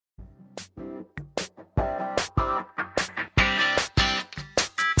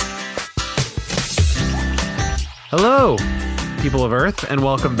Hello, people of Earth, and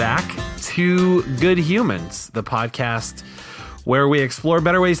welcome back to Good Humans, the podcast where we explore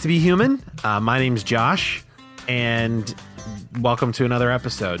better ways to be human. My name's Josh, and welcome to another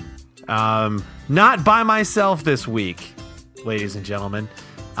episode. Not by myself this week, ladies and gentlemen.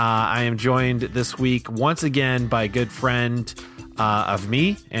 I am joined this week once again by a good friend of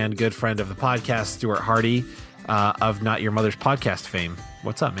me and good friend of the podcast, Stuart Hardy, of Not Your Mother's Podcast fame.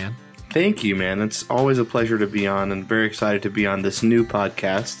 What's up, man? Thank you, man. It's always a pleasure to be on, and very excited to be on this new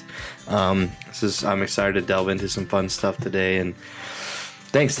podcast. I'm excited to delve into some fun stuff today, and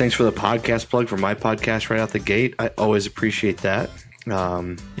thanks for the podcast plug for my podcast right out the gate. I always appreciate that.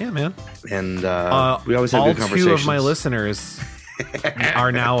 Yeah, man. And we always have good conversations. All two of my listeners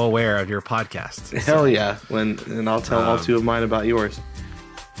are now aware of your podcast. Hell yeah! And I'll tell all two of mine about yours.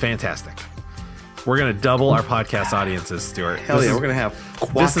 Fantastic. We're going to double our podcast audiences, Stuart. Hell yeah, we're going to have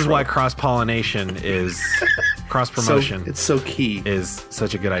quattro. This is why cross-pollination is, cross-promotion it's so key. Is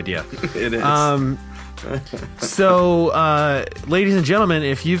such a good idea. It is. Ladies and gentlemen,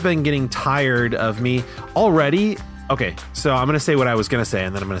 if you've been getting tired of me already, okay, so I'm going to say what I was going to say,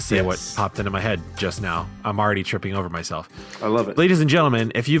 and then I'm going to say what popped into my head just now. I'm already tripping over myself. I love it. Ladies and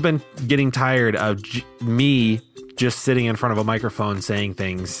gentlemen, if you've been getting tired of me just sitting in front of a microphone saying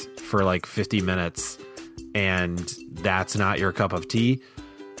things for like 50 minutes and that's not your cup of tea,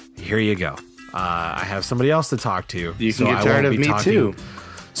 here you go. I have somebody else to talk to. You can get tired of me too.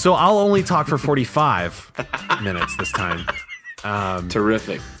 So I'll only talk for 45 minutes this time.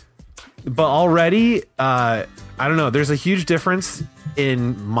 Terrific. But already, I don't know, there's a huge difference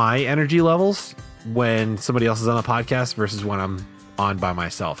in my energy levels when somebody else is on the podcast versus when I'm on by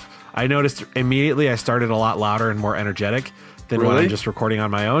myself. I noticed immediately I started a lot louder and more energetic than when I'm just recording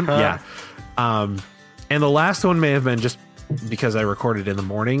on my own. Huh. Yeah. And the last one may have been just because I recorded in the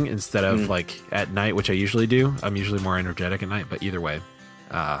morning instead of like at night, which I usually do. I'm usually more energetic at night, but either way,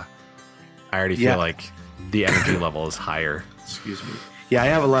 I already feel like the energy level is higher. Excuse me. Yeah, I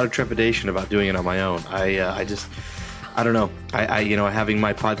have a lot of trepidation about doing it on my own. I don't know. I having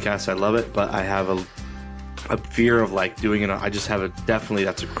my podcast, I love it, but I have a fear of like doing it. I just have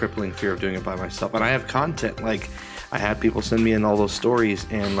that's a crippling fear of doing it by myself. And I have content, like I had people send me in all those stories,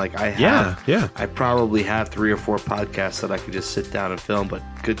 and like I probably have 3 or 4 podcasts that I could just sit down and film, but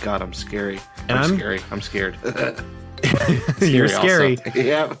good God, I'm scary. I'm scared. You're scary.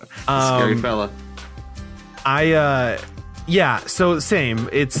 Yeah. Scary fella. Yeah, so same.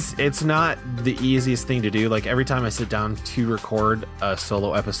 It's not the easiest thing to do. Like every time I sit down to record a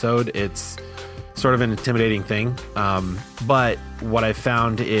solo episode, it's sort of an intimidating thing. But what I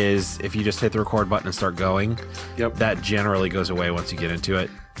found is if you just hit the record button and start going, that generally goes away once you get into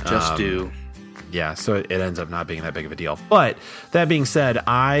it. Just do. Yeah, so it ends up not being that big of a deal. But that being said,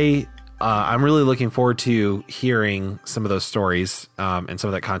 I'm really looking forward to hearing some of those stories and some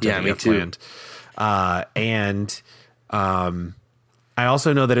of that content that you have planned. I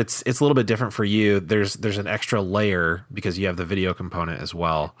also know that it's a little bit different for you. There's an extra layer because you have the video component as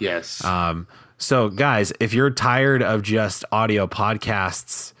well. Yes. So guys, if you're tired of just audio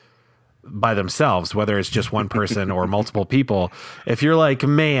podcasts by themselves, whether it's just one person or multiple people, if you're like,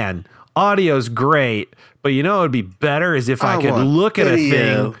 man, audio's great, but you know, it'd be better is if I could look at a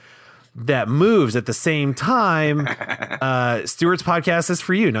thing that moves at the same time. Stuart's podcast is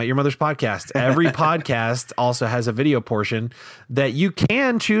for you, Not Your Mother's Podcast. Every podcast also has a video portion that you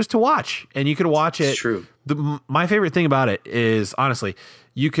can choose to watch, and you can watch it. It's true. My favorite thing about it is, honestly,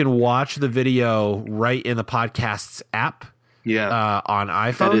 you can watch the video right in the podcast's app. Yeah. On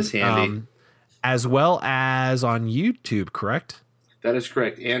iPhone. That is handy. As well as on YouTube, correct? That is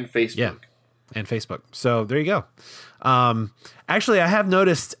correct. And Facebook. Yeah. And Facebook. So there you go. Actually, I have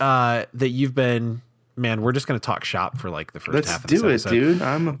noticed that you've been, man, we're just going to talk shop for like the first half of this episode. Let's do it, dude.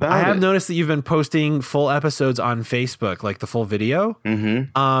 I'm about it. I have noticed that you've been posting full episodes on Facebook, like the full video.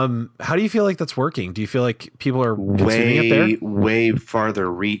 Mm-hmm. How do you feel like that's working? Do you feel like people are consuming it there? Way farther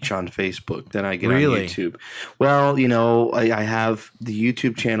reach on Facebook than I get on YouTube. Well, I have the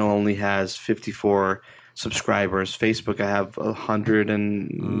YouTube channel only has 54 subscribers. Facebook, I have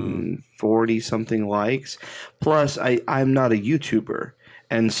 140 something likes. Plus, I'm not a YouTuber,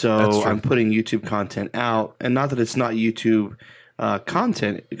 and so I'm putting YouTube content out. And not that it's not YouTube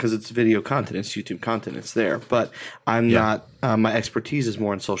content, because it's video content, it's YouTube content, it's there. But I'm not. My expertise is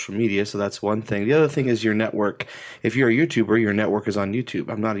more in social media, so that's one thing. The other thing is your network. If you're a YouTuber, your network is on YouTube.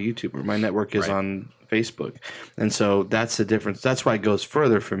 I'm not a YouTuber. My network is on Facebook, and so that's the difference. That's why it goes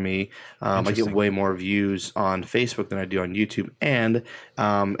further for me. I get way more views on Facebook than I do on YouTube, and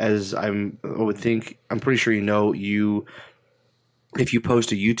as I would think, I'm pretty sure you if you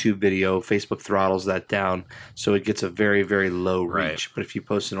post a YouTube video, Facebook throttles that down, so it gets a very, very low reach. Right. But if you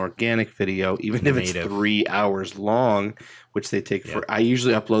post an organic video, even if it's 3 hours long, which they take for, I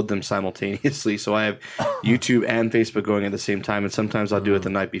usually upload them simultaneously. So I have YouTube and Facebook going at the same time, and sometimes I'll do it the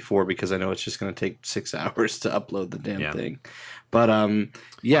night before because I know it's just going to take 6 hours to upload the damn thing. But I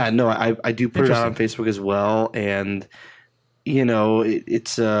do put it out on Facebook as well, and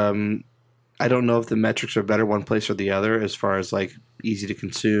it's I don't know if the metrics are better one place or the other as far as like easy to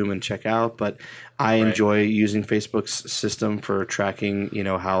consume and check out, but I enjoy using Facebook's system for tracking,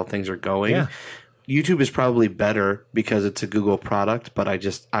 how things are going. Yeah. YouTube is probably better because it's a Google product, but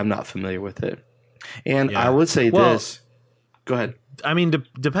I'm not familiar with it. And I would say this. Go ahead. I mean,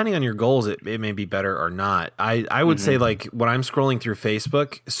 depending on your goals, it may be better or not. I would say like when I'm scrolling through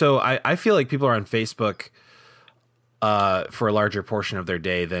Facebook, so I feel like people are on Facebook for a larger portion of their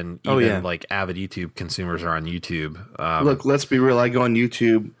day than even like avid YouTube consumers are on YouTube. Look, let's be real. I go on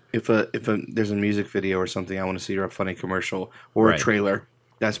YouTube if there's a music video or something I want to see, or a funny commercial or a trailer.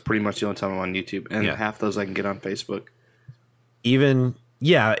 That's pretty much the only time I'm on YouTube, and half those I can get on Facebook. And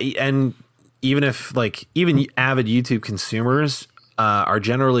even if even avid YouTube consumers are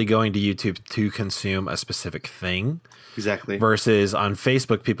generally going to YouTube to consume a specific thing. Exactly. Versus on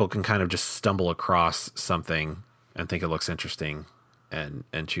Facebook, people can kind of just stumble across something and think it looks interesting and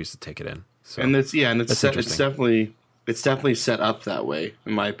choose to take it in. So, it's definitely set up that way.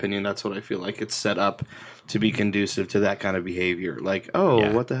 In my opinion, that's what I feel like. It's set up to be conducive to that kind of behavior. Like,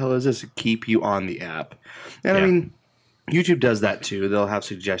 what the hell is this? Keep you on the app. And I mean, YouTube does that too. They'll have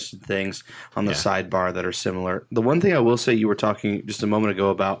suggested things on the sidebar that are similar. The one thing I will say, you were talking just a moment ago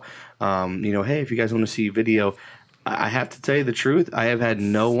about, hey, if you guys want to see video, I have to tell you the truth. I have had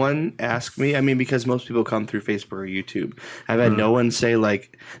no one ask me. I mean, because most people come through Facebook or YouTube. I've had no one say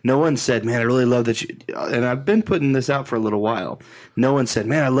no one said, man, I really love that you, and I've been putting this out for a little while. No one said,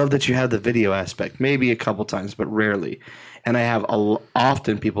 man, I love that you have the video aspect. Maybe a couple times, but rarely. And I have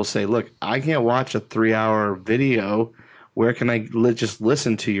often people say, look, I can't watch a 3-hour video. Where can I just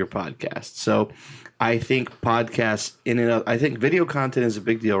listen to your podcast? So I think podcasts I think video content is a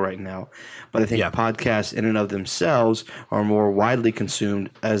big deal right now, but I think podcasts in and of themselves are more widely consumed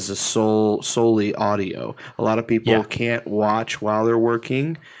as solely audio. A lot of people can't watch while they're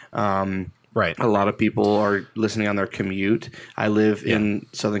working. Right. A lot of people are listening on their commute. I live in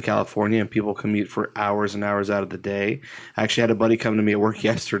Southern California, and people commute for hours and hours out of the day. I actually had a buddy come to me at work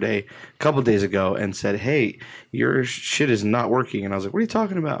yesterday, a couple of days ago, and said, hey, your shit is not working. And I was like, what are you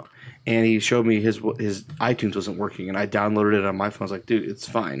talking about? And he showed me his iTunes wasn't working, and I downloaded it on my phone. I was like, dude, it's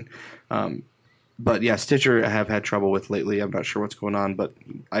fine. But yeah, Stitcher I have had trouble with lately. I'm not sure what's going on, but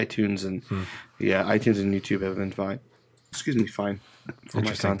iTunes and iTunes and YouTube have been fine. Fine for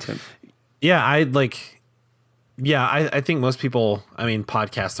my content. Yeah, I think most people, I mean,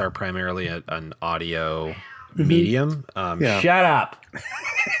 podcasts are primarily an audio medium. Shut up.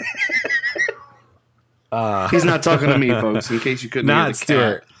 He's not talking to me, folks, in case you couldn't hear the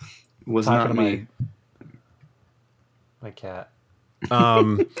Stuart. Cat. Was not me. My cat.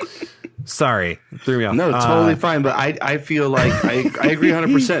 Sorry, threw me off. No, totally fine. But I feel like I agree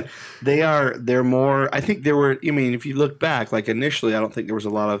 100%. They're more. I think there were. I mean, if you look back, like initially, I don't think there was a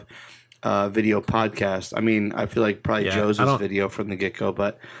lot of video podcast. I mean, I feel like probably Joe's was video from the get-go,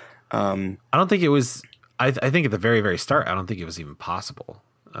 but I don't think it was. I think at the very, very start, I don't think it was even possible.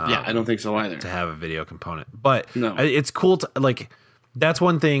 I don't think so either, to have a video component. But it's cool to that's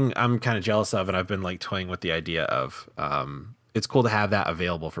one thing I'm kind of jealous of, and I've been toying with the idea of. It's cool to have that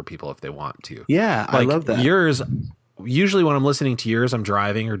available for people if they want to. Yeah, I love that. Yours, usually when I'm listening to yours, I'm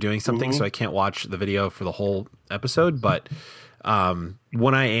driving or doing something, so I can't watch the video for the whole episode, but.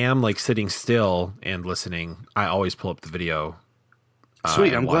 When I am sitting still and listening, I always pull up the video.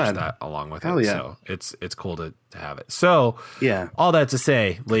 Sweet, I'm glad that along with Hell it. Yeah. So it's cool to have it. So all that to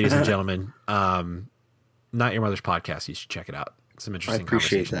say, ladies and gentlemen, Not Your Mother's Podcast. You should check it out. Some interesting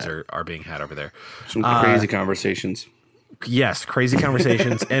conversations are being had over there. Some crazy conversations. Yes, crazy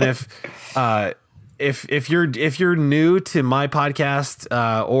conversations. And if you're new to my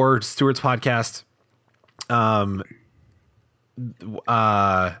podcast or Stuart's podcast,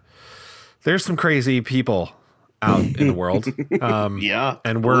 there's some crazy people out in the world.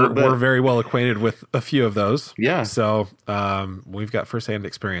 And we're very well acquainted with a few of those. Yeah. So we've got firsthand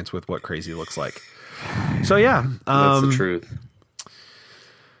experience with what crazy looks like. So yeah. That's the truth.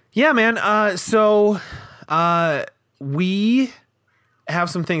 Yeah, man. So we have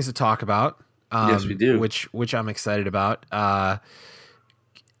some things to talk about. Yes, we do. Which I'm excited about.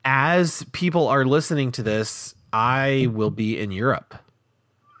 As people are listening to this, I will be in Europe.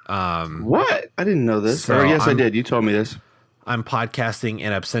 What? I didn't know this. Yes, I did. You told me this. I'm podcasting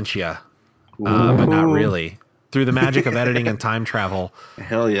in absentia, but not really. Through the magic of editing and time travel.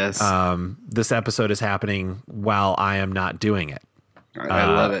 Hell yes. This episode is happening while I am not doing it. I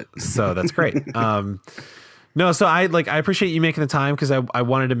love it. So that's great. No, so I appreciate you making the time, because I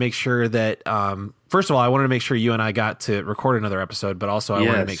wanted to make sure that, first of all, I wanted to make sure you and I got to record another episode, but also I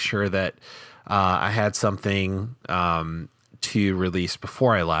wanted to make sure that I had something to release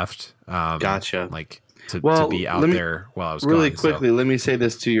before I left. Gotcha. Like to be out there while I was really gone, quickly. Let me say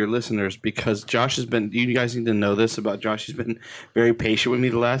this to your listeners, because Josh has been. You guys need to know this about Josh. He's been very patient with me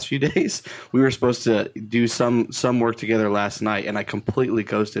the last few days. We were supposed to do some work together last night, and I completely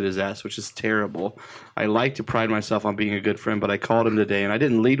ghosted his ass, which is terrible. I like to pride myself on being a good friend, but I called him today, and I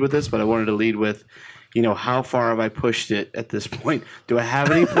didn't lead with this, but I wanted to lead with, how far have I pushed it at this point? Do I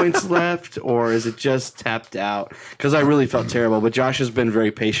have any points left, or is it just tapped out? Because I really felt terrible. But Josh has been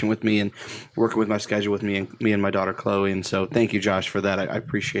very patient with me and working with my schedule with me and my daughter Chloe. And so thank you, Josh, for that. I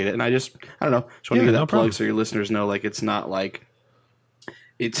appreciate it. And I don't know. Just want to give that plug so your listeners know, like, it's not like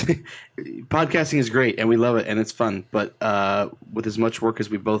it's podcasting is great and we love it and it's fun. But with as much work as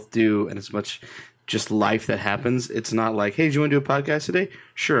we both do and as much just life that happens, it's not like, hey, do you want to do a podcast today?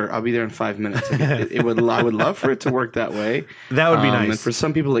 Sure, I'll be there in 5 minutes. I would love for it to work that way. That would be nice. And for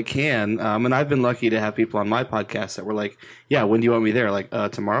some people it can. And I've been lucky to have people on my podcast that were like, yeah, when do you want me there? Like,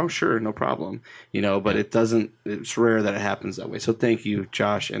 tomorrow? Sure, no problem. But it's rare that it happens that way. So thank you,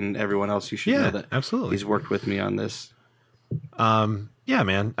 Josh, and everyone else. You should know that absolutely. He's worked with me on this. Yeah,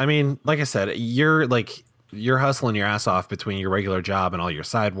 man. I mean, like I said, you're hustling your ass off between your regular job and all your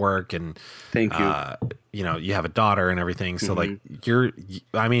side work, and thank you. You have a daughter and everything. So like you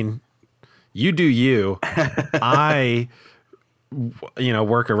do you. I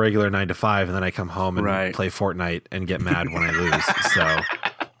work a regular 9 to 5, and then I come home and play Fortnite and get mad when I lose. So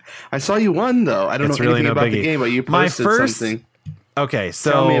I saw you won though. I don't know anything about the game, but you posted something. Okay,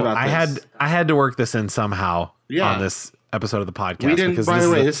 so tell me about I had to work this in somehow on this episode of the podcast. We didn't. By the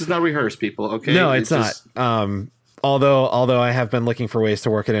way, this is not rehearsed, people. Okay, no, it's not. Although I have been looking for ways to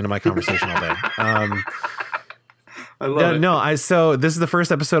work it into my conversation all day. I love it. No, so this is the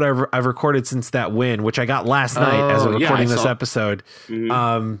first episode I've recorded since that win, which I got last night as of recording this episode.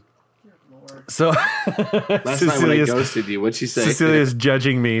 Mm-hmm. So last night when I ghosted you, what'd she say? Cecilia's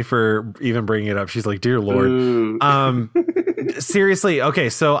judging me for even bringing it up. She's like, "Dear Lord." Seriously, okay,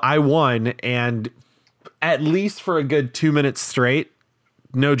 so I won, and at least for a good 2 minutes straight,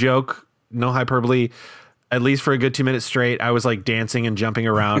 no joke, no hyperbole, at least for a good 2 minutes straight, I was like dancing and jumping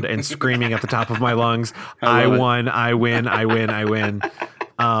around and screaming at the top of my lungs, I won, I win, I win, I win.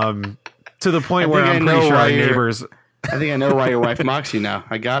 To the point where I'm pretty sure our neighbors... I think I know why your wife mocks you now.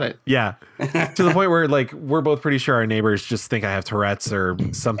 I got it. Yeah. To the point where like we're both pretty sure our neighbors just think I have Tourette's or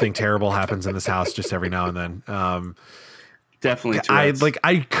something terrible happens in this house just every now and then. Definitely Tourette's.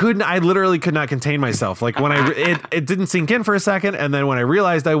 I literally could not contain myself. Like when it didn't sink in for a second, and then when I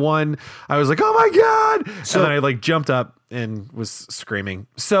realized I won, I was like, oh my God. And then I like jumped up and was screaming.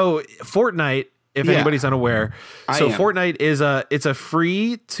 So Fortnite, if anybody's unaware, Fortnite is a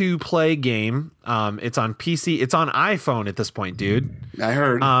free to play game. It's on PC. It's on iPhone at this point, dude. I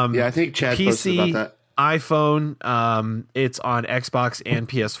heard. I think Chad PC, posted about that. iPhone. It's on Xbox and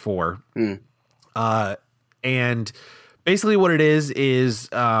PS4. And basically what it is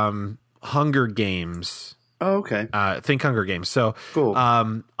Hunger Games. Oh, okay. Think Hunger Games. So cool.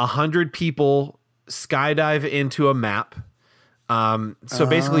 100 people skydive into a map. So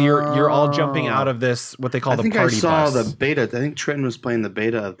basically you're all jumping out of this, what they call the party bus. I saw the beta. I think Trenton was playing the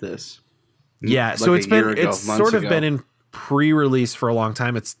beta of this. Yeah. So it's sort of been in pre-release for a long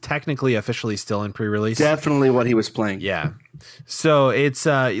time. It's technically officially still in pre-release. Definitely what he was playing. Yeah. So it's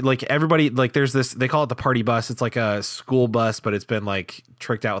like everybody, like there's this, they call it the party bus. It's like a school bus, but it's been like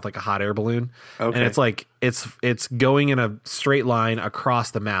tricked out with like a hot air balloon. Okay. And it's like, it's going in a straight line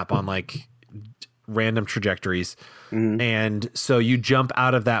across the map on like random trajectories. Mm-hmm. And so you jump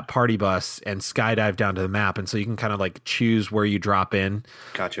out of that party bus and skydive down to the map. And so you can kind of like choose where you drop in.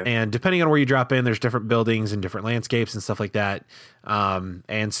 Gotcha. And depending on where you drop in, there's different buildings and different landscapes and stuff like that.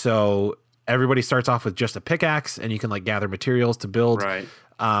 And so everybody starts off with just a pickaxe, and you can like gather materials to build. Right.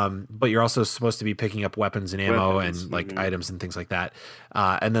 But you're also supposed to be picking up weapons and ammo and like items and things like that.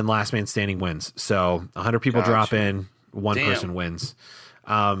 And then last man standing wins. So 100 people drop in, one person wins.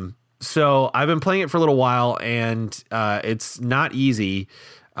 So I've been playing it for a little while, and it's not easy.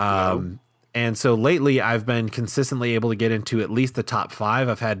 And so lately I've been consistently able to get into at least the top 5.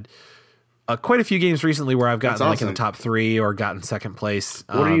 I've had quite a few games recently where I've gotten like in the top 3 or gotten second place.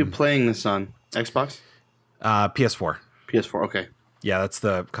 What are you playing this on? Xbox? PS4. PS4, okay. Yeah, that's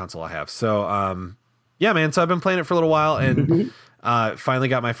the console I have. So, Yeah, man. So I've been playing it for a little while and finally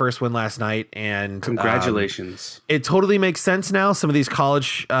got my first win last night. And congratulations. It totally makes sense now. Some of these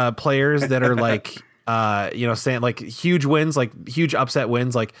college players that are like, saying like huge wins, like huge upset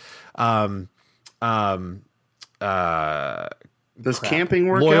wins, like, does camping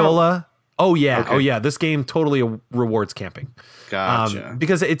work Loyola. out? Oh yeah. Okay. Oh yeah. This game totally rewards camping. Gotcha.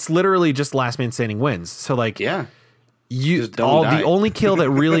 Because it's literally just last man standing wins. So like, yeah, the only kill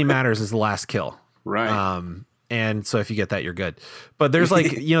that really matters is the last kill. Right. And so if you get that, you're good. But there's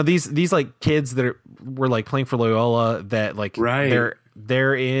like, these like kids that were like playing for Loyola that like,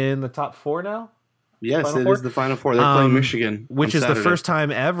 they're in the top 4 now. Yes, it is the Final Four. They're playing Michigan, which is the first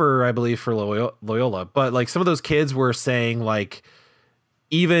time ever, I believe, for Loyola. But like some of those kids were saying, like,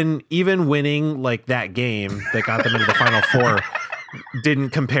 even winning like that game that got them into the Final Four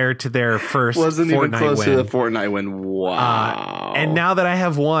didn't compare to their first wasn't Fortnite even close win. to the Fortnite win. Wow! And now that I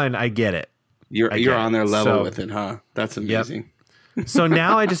have won, I get it. You're on their level with it, huh? That's amazing. Yep. So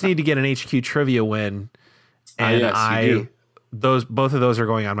now I just need to get an HQ trivia win, and both of those are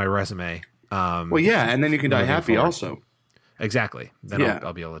going on my resume. Well, yeah, and then you can die happy forward. Also. Exactly. Then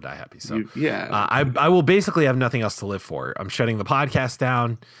I'll be able to die happy. So I will basically have nothing else to live for. I'm shutting the podcast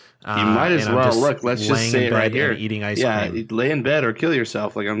down. You might as well. Look, let's just say it right here. Eating ice cream. Yeah, lay in bed or kill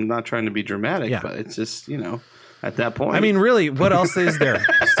yourself. Like, I'm not trying to be dramatic, but it's just, at that point. I mean, really, what else is there,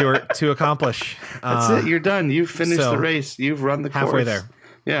 Stuart, to accomplish? That's it. You're done. You've finished the race. You've run the course. Halfway there.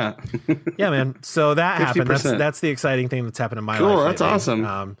 Yeah. Yeah, man. So that happened. That's the exciting thing that's happened in my life. Cool. That's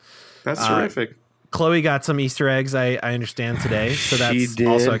awesome. That's terrific. Chloe got some Easter eggs, I understand, today. So that's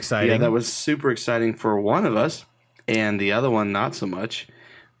also exciting. Yeah, that was super exciting for one of us, and the other one not so much.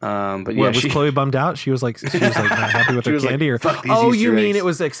 But yeah, was Chloe bummed out? She was like not happy with her candy, like, or Easter you mean eggs. It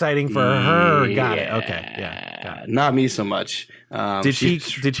was exciting for her? Got it. Okay, got it. Not me so much. Did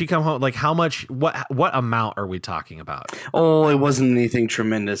she come home? Like, how much? What amount are we talking about? Oh, it wasn't anything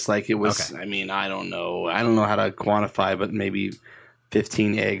tremendous. Like, it was. Okay. I mean, I don't know how to quantify, but maybe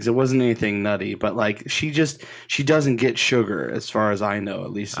 15 eggs. It wasn't anything nutty, but like she doesn't get sugar as far as I know,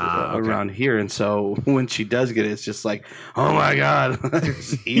 at least around here. And so when she does get it, it's just like, oh my God,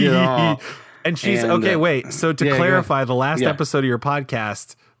 just eat it all. And she's okay. Wait, so to clarify, the last episode of your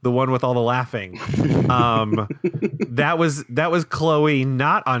podcast, the one with all the laughing, that was Chloe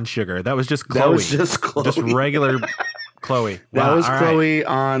not on sugar. That was just Chloe. That was just Chloe. Just regular Chloe. That was Chloe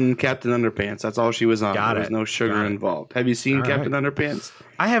on Captain Underpants. That's all she was on. There was no sugar involved. Have you seen Captain Underpants?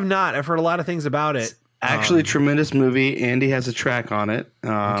 I have not. I've heard a lot of things about it. Actually, tremendous movie. Andy has a track on it.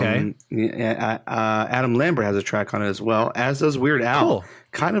 Okay. Adam Lambert has a track on it as well, as does Weird Al. Cool.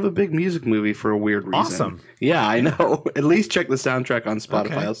 Kind of a big music movie for a weird reason. Awesome. Yeah, I know. At least check the soundtrack on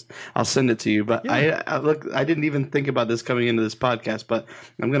Spotify. Okay. I'll send it to you. But I didn't even think about this coming into this podcast, but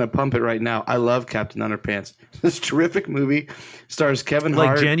I'm going to pump it right now. I love Captain Underpants. This terrific movie stars Kevin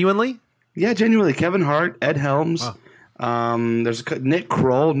Hart. Like, genuinely? Yeah, genuinely. Kevin Hart, Ed Helms. Wow. There's Nick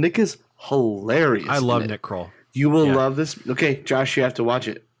Kroll. Nick is hilarious. I love Nick Kroll. You will love this. Okay, Josh, you have to watch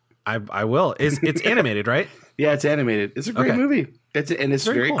it. I will. It's animated, right? Yeah, it's animated. It's a great movie. It's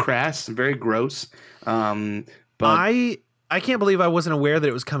very cool. crass, very gross. But I can't believe I wasn't aware that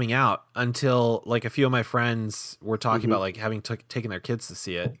it was coming out until like a few of my friends were talking about like having taken their kids to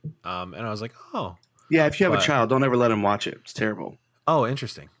see it. And I was like, oh. Yeah, if you have a child, don't ever let him watch it. It's terrible. Oh,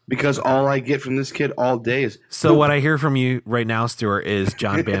 interesting. Because all I get from this kid all day is... So what I hear from you right now, Stuart, is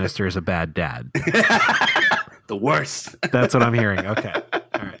John Bannister is a bad dad. The worst. That's what I'm hearing. Okay.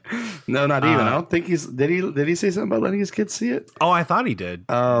 All right. No, not even. I don't think he's... Did he say something about letting his kids see it? Oh, I thought he did.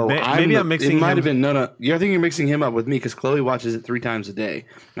 Oh, maybe I'm mixing. It might have been. No. I think you're mixing him up with me because Chloe watches it 3 times a day.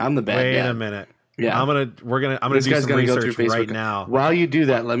 I'm the bad dad. Wait a minute. Yeah, I'm gonna do some research right now. While you do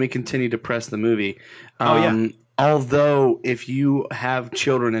that, let me continue to press the movie. Although, if you have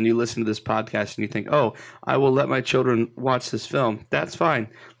children and you listen to this podcast and you think, oh, I will let my children watch this film, that's fine.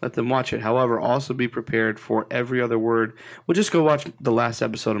 Let them watch it. However, also be prepared for every other word. Well, just go watch the last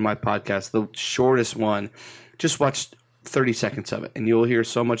episode of my podcast, the shortest one. Just watch 30 seconds of it, and you'll hear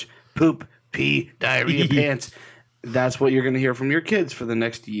so much poop, pee, diarrhea, pants. That's what you're going to hear from your kids for the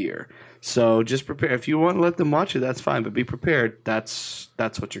next year. So just prepare. If you want to let them watch it, that's fine. But be prepared. That's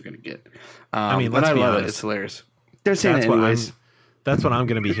what you're going to get. I mean, let's be honest. It's hilarious. They're saying it anyways. That's what I'm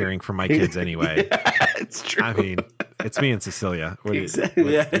going to be hearing from my kids anyway. Yeah, it's true. I mean, it's me and Cecilia.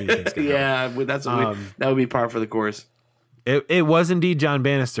 Exactly. That would be par for the course. It was indeed John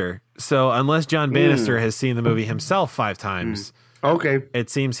Bannister. So unless John Bannister has seen the movie himself 5 times, okay, it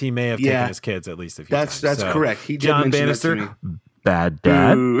seems he may have taken his kids at least a few times. That's correct. He did John Bannister, bad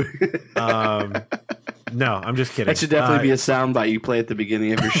dad. No, I'm just kidding. That should definitely be a soundbite you play at the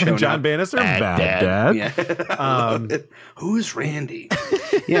beginning of your show. John Bannister, bad dad. Yeah. Who's Randy?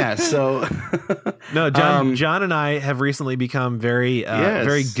 Yeah. So no, John and I have recently become very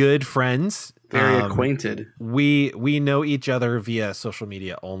good friends. Very acquainted. We know each other via social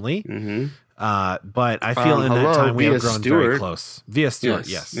media only. Mm-hmm. But I feel in that time we have grown very close. Via Stuart,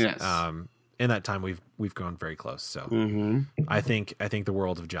 yes. In that time we've grown very close. So I think the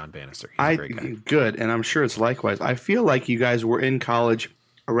world of John Bannister. He's a great guy. Good, and I'm sure it's likewise. I feel like you guys were in college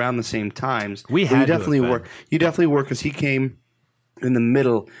around the same times. We had definitely were. You definitely were, because he came in the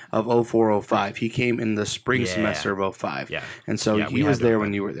middle of 0405. He came in the spring semester of 05. Yeah. And so he was there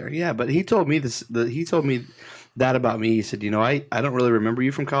when you were there. Yeah, but he told me that about me. He said, I don't really remember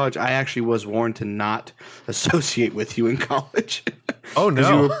you from college. I actually was warned to not associate with you in college. Oh,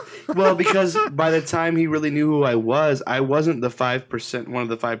 no. Well, because by the time he really knew who I wasn't the 5%, one of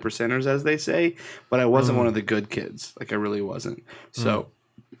the 5%ers, as they say, but I wasn't one of the good kids. Like, I really wasn't. So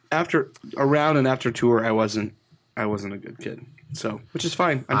after tour, I wasn't a good kid. So, which is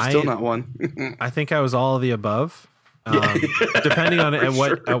fine. I'm still not one. I think I was all of the above. Depending on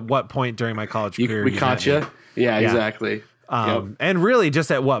at what point during my college career we caught you. Yeah, exactly. And really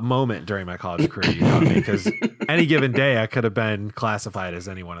just at what moment during my college career you got me, because any given day I could have been classified as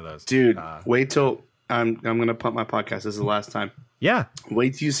any one of those. Dude, wait till I'm going to pump my podcast. This is the last time. Yeah.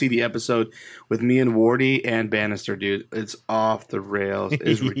 Wait till you see the episode with me and Wardy and Bannister, dude. It's off the rails.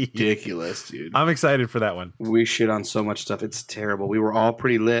 It's ridiculous, dude. I'm excited for that one. We shit on so much stuff. It's terrible. We were all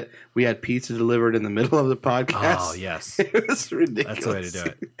pretty lit. We had pizza delivered in the middle of the podcast. Oh, yes. It was ridiculous. That's the way to do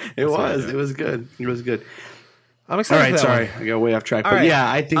it. It was good. It was good. I'm excited. All right, sorry. I got way off track. But yeah,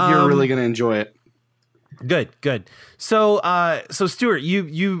 I think you're really going to enjoy it. Good. So Stuart,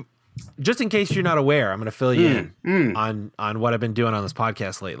 you just in case you're not aware, I'm going to fill you in on what I've been doing on this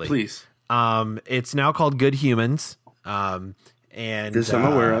podcast lately. Please. It's now called Good Humans. And this I'm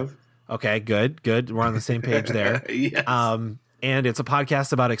aware of. Okay, good. We're on the same page there. Yes. And it's a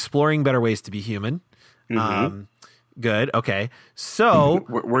podcast about exploring better ways to be human. Good. Okay. So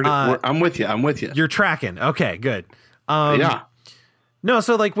I'm with you. You're tracking. Okay, good. Yeah. No,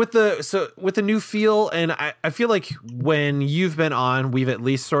 so like with the new feel, and I feel like when you've been on, we've at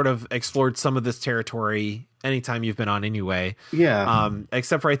least sort of explored some of this territory anytime you've been on anyway. Yeah.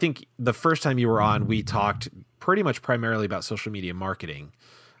 Except for I think the first time you were on, we talked pretty much primarily about social media marketing.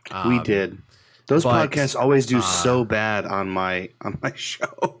 We did. Those podcasts always do so bad on my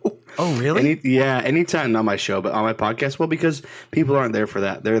show. Oh, really? Anytime, not my show, but on my podcast. Well, because people aren't there for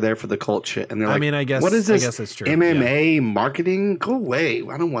that. They're there for the cult shit. And they're like, I mean, I guess, what is this? I guess that's true. MMA marketing? Go away.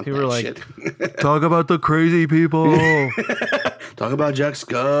 I don't want people that shit. Talk about the crazy people. Talk about Jack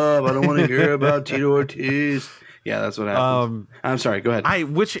Scubb. I don't want to hear about Tito Ortiz. Yeah, that's what happens. I'm sorry. Go ahead.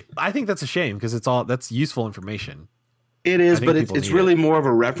 Which I think that's a shame, because that's useful information. It is, but it's really more of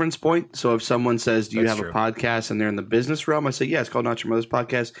a reference point. So if someone says, do you have a podcast, and they're in the business realm, I say, yeah, it's called Not Your Mother's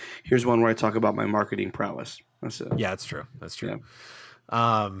Podcast. Here's one where I talk about my marketing prowess. That's it. Yeah, that's true.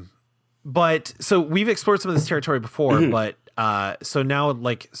 Yeah. But so we've explored some of this territory before, but so now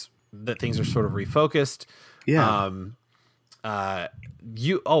like that things are sort of refocused. Yeah. By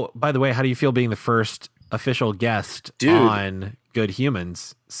the way, how do you feel being the first official guest on Good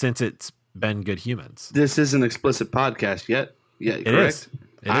Humans since it's been Good Humans? This is an explicit podcast yet. Yeah, correct.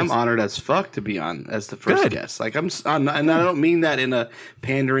 I'm honored as fuck to be on as the first guest. Like I'm, and I don't mean that in a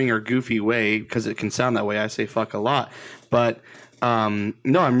pandering or goofy way, because it can sound that way. I say fuck a lot, but no,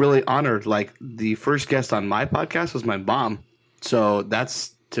 I'm really honored. Like the first guest on my podcast was my mom, so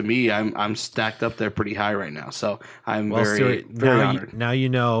that's, to me, I'm stacked up there pretty high right now. So I'm very honored. Now you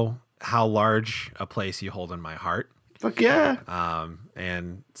know how large a place you hold in my heart. Fuck yeah.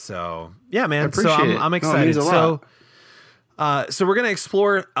 And so, yeah, man. So I'm excited. So we're going to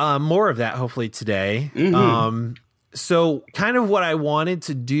explore more of that hopefully today. So kind of what I wanted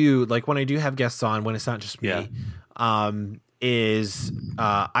to do, like when I do have guests on, when it's not just me, is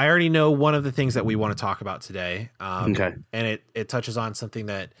I already know one of the things that we want to talk about today. And it touches on something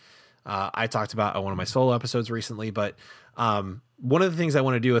that I talked about on one of my solo episodes recently, but one of the things I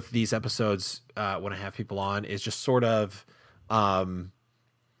want to do with these episodes when I have people on is just sort of not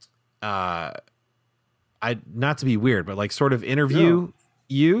to be weird, but like sort of interview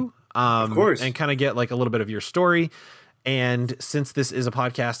you of course, and kind of get like a little bit of your story. And since this is a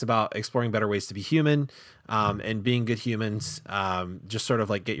podcast about exploring better ways to be human and being good humans, just sort of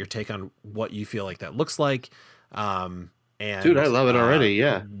like get your take on what you feel like that looks like. And dude, I love it already.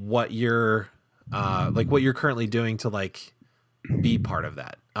 Yeah. What you're like what you're currently doing to like be part of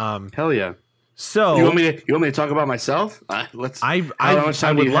that. Hell yeah. So you want me to talk about myself? Let's. I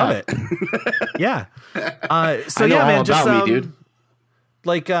would love it. Yeah. So yeah, man, just me, dude.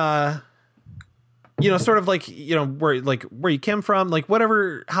 Like sort of like where you came from, like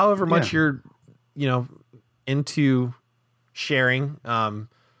whatever, however much you're, into sharing.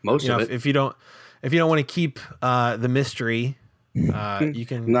 Most of it. If you don't want to keep the mystery, you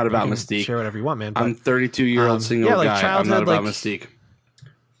can not about Mystique. Share whatever you want, man. But, I'm 32-year-old single guy. I'm not about Mystique.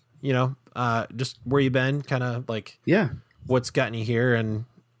 Just where you been, kind of like what's gotten you here, and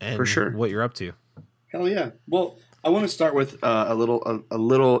for sure what you're up to. Hell yeah. Well, I want to start with a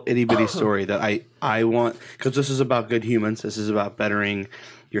little itty bitty story that I want, because this is about good humans. This is about bettering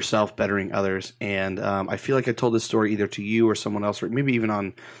yourself, bettering others, and I feel like I told this story either to you or someone else, or maybe even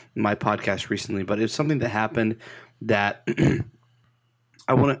on my podcast recently. But it's something that happened that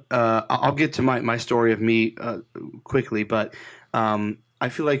I want to. I'll get to my story of me quickly, but I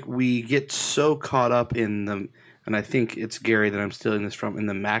feel like we get so caught up in the. And I think it's Gary that I'm stealing this from, in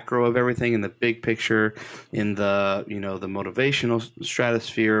the macro of everything, in the big picture, in the the motivational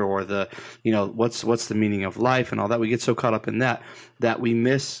stratosphere, or the what's the meaning of life and all that. We get so caught up in that we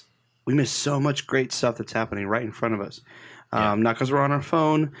miss so much great stuff that's happening right in front of us. Not because we're on our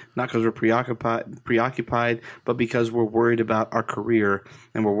phone, not because we're preoccupied, but because we're worried about our career,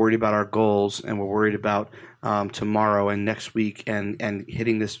 and we're worried about our goals, and we're worried about tomorrow and next week, and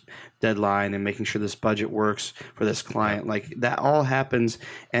hitting this deadline, and making sure this budget works for this client. Like, that all happens,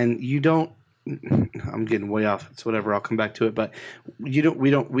 and you don't. I'm getting way off. It's whatever. I'll come back to it. But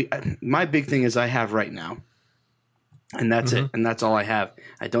my big thing is I have right now, and that's it, and that's all I have.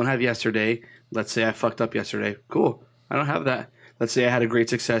 I don't have yesterday. Let's say I fucked up yesterday. Cool. I don't have that. Let's say I had a great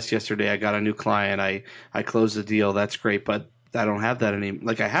success yesterday. I got a new client. I closed the deal. That's great. But I don't have that anymore.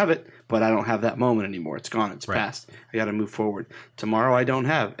 Like, I have it, but I don't have that moment anymore. It's gone. It's past. I got to move forward. Tomorrow I don't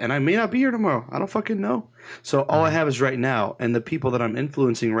have. And I may not be here tomorrow. I don't fucking know. So all I have is right now. And the people that I'm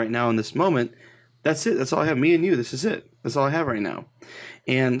influencing right now in this moment, that's it. That's all I have. Me and you. This is it. That's all I have right now.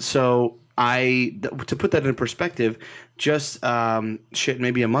 And so to put that in perspective, just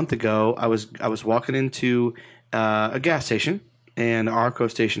maybe a month ago, I was walking into a gas station, and Arco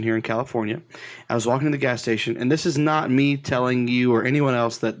station here in California. I was walking to the gas station, and this is not me telling you or anyone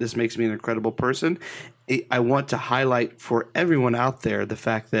else that this makes me an incredible person. I want to highlight for everyone out there the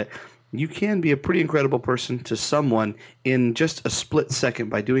fact that you can be a pretty incredible person to someone in just a split second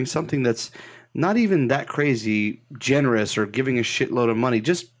by doing something that's not even that crazy, generous, or giving a shitload of money,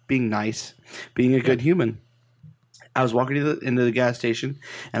 just being nice, being a good human. I was walking into the gas station,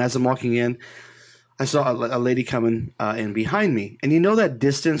 and as I'm walking in, I saw a lady coming in behind me. And that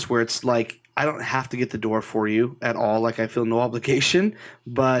distance where it's like, I don't have to get the door for you at all. Like, I feel no obligation,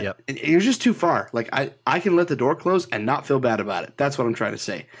 but you're just too far. Like, I can let the door close and not feel bad about it. That's what I'm trying to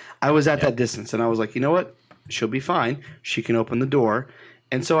say. I was at that distance, and I was like, you know what? She'll be fine. She can open the door.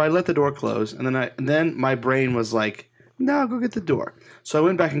 And so I let the door close, and then my brain was like, no, go get the door. So I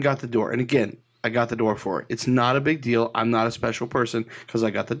went back and got the door. And again, I got the door for her. It's not a big deal. I'm not a special person because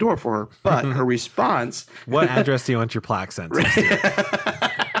I got the door for her. But her response... What address do you want your plaque sent to?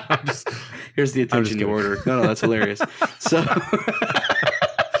 Here's the attention you ordered. No, that's hilarious. So...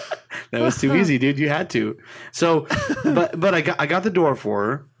 that was too easy, dude. You had to. So, but I got the door for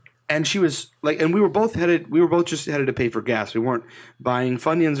her. And she was like, and we were both just headed to pay for gas. We weren't buying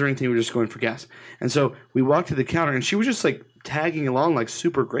Funyuns or anything. We were just going for gas. And so we walked to the counter, and she was just like tagging along, like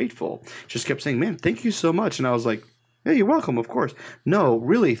super grateful. Just kept saying, man, thank you so much. And I was like, yeah, you're welcome, of course. No,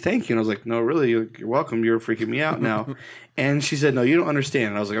 really, thank you. And I was like, no, really, you're welcome. You're freaking me out now. And she said, no, you don't understand.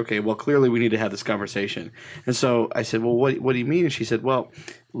 And I was like, okay, well, clearly we need to have this conversation. And so I said, well, what do you mean? And she said, well,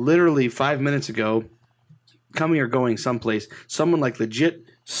 literally 5 minutes ago, coming or going someplace, someone like legit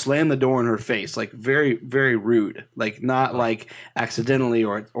slammed the door in her face, like very, very rude, like not like accidentally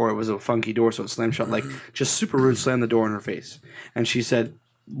or it was a funky door so it slammed shut, like just super rude, slammed the door in her face. And she said,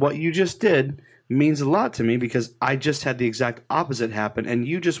 what you just did means a lot to me because I just had the exact opposite happen and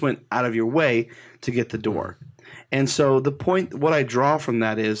you just went out of your way to get the door. And so the point, what I draw from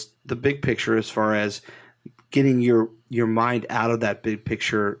that is the big picture as far as getting your mind out of that big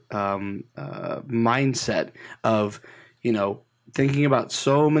picture mindset of, thinking about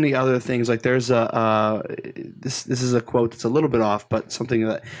so many other things. Like there's this is a quote that's a little bit off, but something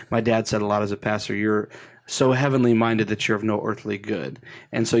that my dad said a lot as a pastor. You're so heavenly minded that you're of no earthly good,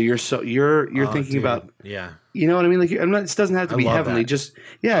 and so you're thinking about you know what I mean. Like it doesn't have to be heavenly. That. Just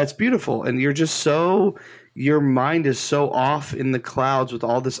it's beautiful, and you're just so your mind is so off in the clouds with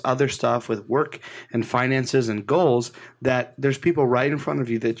all this other stuff with work and finances and goals that there's people right in front of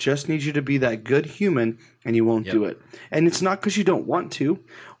you that just need you to be that good human, and you won't do it. And it's not because you don't want to,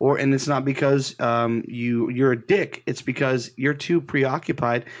 and it's not because you're a dick. It's because you're too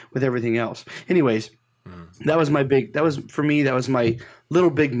preoccupied with everything else. Anyways, that was my little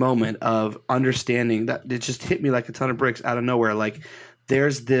big moment of understanding that it just hit me like a ton of bricks out of nowhere. Like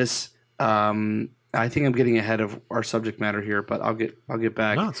there's this, I think I'm getting ahead of our subject matter here, but I'll get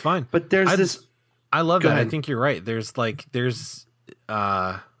back. No, it's fine. But there's this. I love that. Ahead. I think you're right. This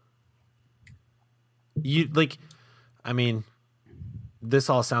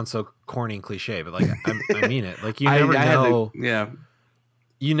all sounds so corny and cliche, but like I mean it. Like you never know.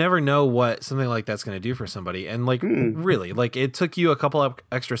 You never know what something like that's going to do for somebody. And like, really, like it took you a couple of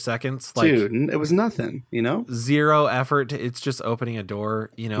extra seconds. Like, dude, it was nothing, zero effort. It's just opening a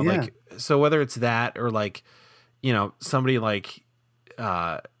door, like, so whether it's that or like, somebody like,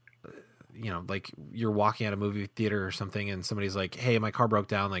 like you're walking at a movie theater or something and somebody's like, hey, my car broke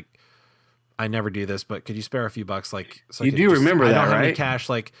down. Like, I never do this, but could you spare a few bucks? Like, so you do remember that, I don't have right? any cash.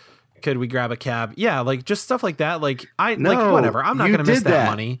 Like, could we grab a cab? Yeah, like just stuff like that. Like like whatever. I'm not going to miss that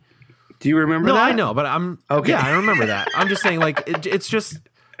money. Do you remember that? No, I know, but I'm okay. Yeah, I remember that. I'm just saying, like it's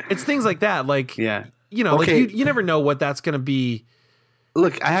things like that. Like like you never know what that's going to be.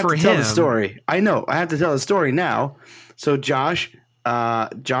 Look, I have to tell the story. I know I have to tell the story now. So Josh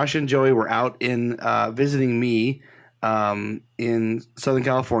and Joey were out in visiting me in Southern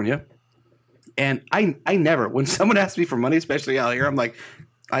California. And I never, when someone asks me for money, especially out here, I'm like,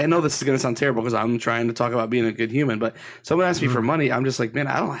 I know this is going to sound terrible because I'm trying to talk about being a good human, but someone asks me for money, I'm just like, man,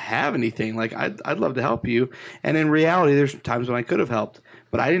 I don't have anything. Like, I'd love to help you. And in reality, there's times when I could have helped,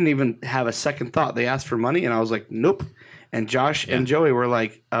 but I didn't even have a second thought. They asked for money, and I was like, nope. And Josh and Joey were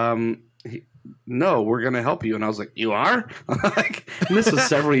like, no, we're going to help you. And I was like, you are? And this was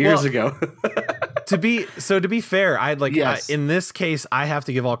several years ago. To be fair, in this case, I have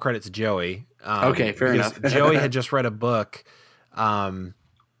to give all credit to Joey. Okay, fair enough. Joey had just read a book,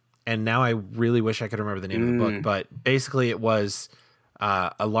 and now I really wish I could remember the name of the book. But basically, it was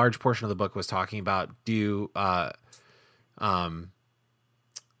a large portion of the book was talking about do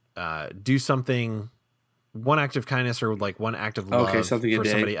something, one act of kindness or like one act of love for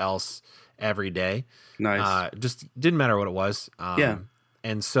somebody else every day. Nice. Just didn't matter what it was.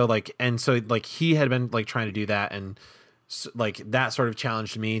 And so he had been like trying to do that, and like that sort of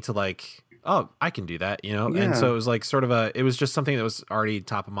challenged me to like, oh, I can do that, And so it was like sort of it was just something that was already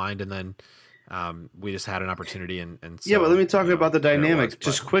top of mind, and then we just had an opportunity, and so, but let me talk about the dynamic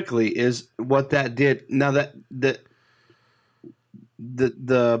just quickly. Is what that did. Now that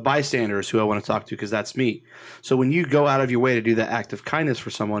the bystanders who I want to talk to, because that's me. So when you go out of your way to do that act of kindness for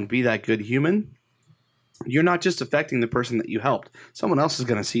someone, be that good human, you're not just affecting the person that you helped. Someone else is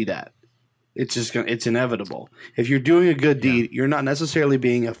going to see that. It's inevitable. If you're doing a good deed, you're not necessarily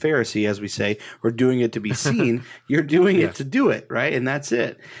being a Pharisee, as we say, or doing it to be seen. You're doing it to do it, right? And that's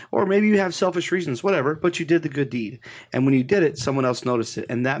it. Or maybe you have selfish reasons, whatever, but you did the good deed. And when you did it, someone else noticed it.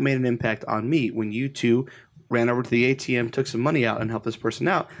 And that made an impact on me. When you two ran over to the ATM, took some money out, and helped this person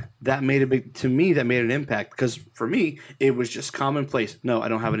out, that made an impact. Because for me, it was just commonplace. No, I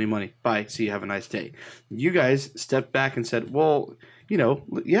don't have any money. Bye. See you. Have a nice day. You guys stepped back and said, well,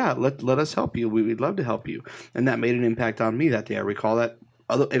 let us help you. We'd love to help you. And that made an impact on me that day. I recall that.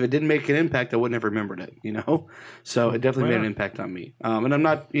 Although if it didn't make an impact, I wouldn't have remembered it, So it definitely made an impact on me. And I'm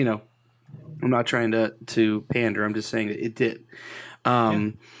not, I'm not trying to pander. I'm just saying that it did.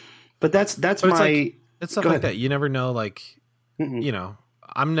 But that's my... It's stuff like that. You never know, like,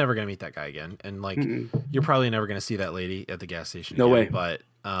 I'm never going to meet that guy again. And like, you're probably never going to see that lady at the gas station. No way. But,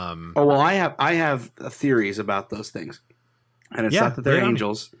 I have theories about those things. And it's not that they're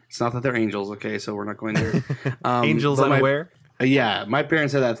angels. It's not that they're angels. Okay. So we're not going there. Angels unaware. Yeah. My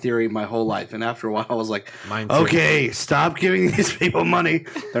parents had that theory my whole life. And after a while I was like, mine too. Okay, stop giving these people money.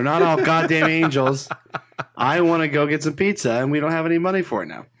 They're not all goddamn angels. I want to go get some pizza and we don't have any money for it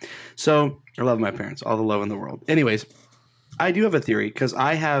now. So I love my parents, all the love in the world. Anyways, I do have a theory because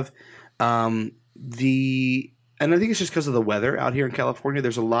I have and I think it's just because of the weather out here in California.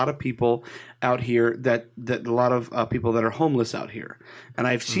 There's a lot of people out here that a lot of people that are homeless out here. And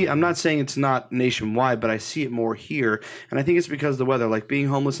I'm not saying it's not nationwide, but I see it more here. And I think it's because of the weather. Like being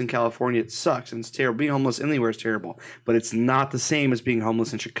homeless in California, it sucks and it's terrible. Being homeless anywhere is terrible, but it's not the same as being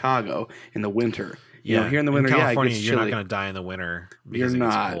homeless in Chicago in the winter. Here in the winter, California, it gets you're chilly. not going to die in the winter because You're it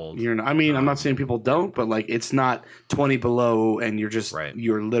not. gets cold. You're not. I mean, I'm not saying people don't, but like it's not 20 below and you're just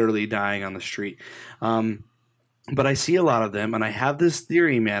you're literally dying on the street. But I see a lot of them, and I have this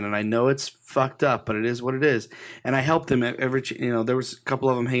theory, man, and I know it's fucked up, but it is what it is. And I help them every, there was a couple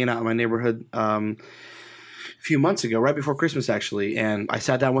of them hanging out in my neighborhood a few months ago, right before Christmas, actually. And I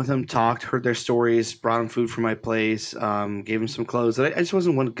sat down with them, talked, heard their stories, brought them food from my place, gave them some clothes. I just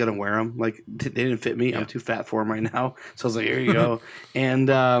wasn't going to wear them. Like, they didn't fit me. Yeah. I'm too fat for them right now. So I was like, here you go. And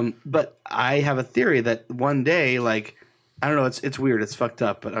but I have a theory that one day, like, I don't know. It's weird. It's fucked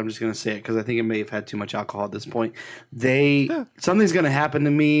up, but I'm just gonna say it because I think it may have had too much alcohol at this point. Something's gonna happen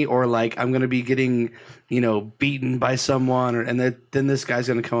to me, or like I'm gonna be getting, beaten by someone, and then this guy's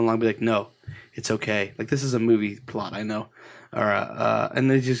gonna come along and be like, "No, it's okay." Like this is a movie plot, I know. Or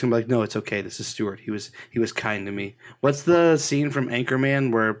and they're just gonna be like, "No, it's okay. This is Stuart. He was kind to me." What's the scene from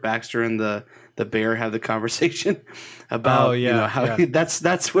Anchorman where Baxter and the bear have the conversation about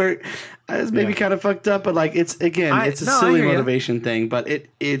that's where it's maybe kind of fucked up, but like it's a silly motivation thing, but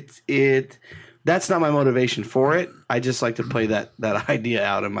it that's not my motivation for it. I just like to play that idea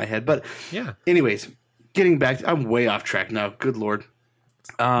out in my head. But anyways, getting back, I'm way off track now. Good Lord.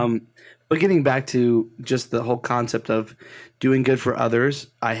 But getting back to just the whole concept of doing good for others,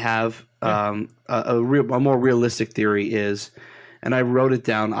 I have a more realistic theory is, and I wrote it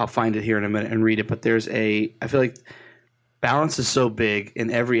down. I'll find it here in a minute and read it. But I feel like balance is so big in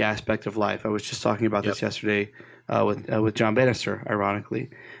every aspect of life. I was just talking about this yesterday with John Bannister,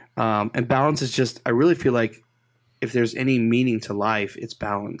 ironically. And balance is just, I really feel like if there's any meaning to life, it's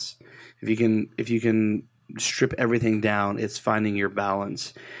balance. If you can strip everything down, it's finding your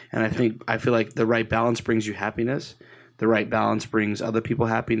balance. And I feel like the right balance brings you happiness. The right balance brings other people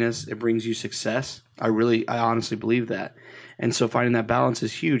happiness. It brings you success. I honestly believe that. And so finding that balance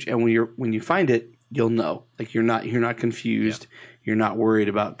is huge. And when you find it, you'll know. Like you're not confused. Yeah. You're not worried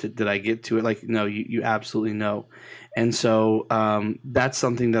about did I get to it? Like no, you absolutely know. And so that's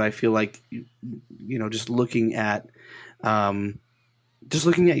something that I feel like just looking at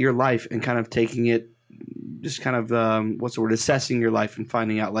your life and kind of taking it, just kind of assessing your life and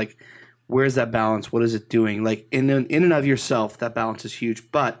finding out like where's that balance? What is it doing? Like in and of yourself, that balance is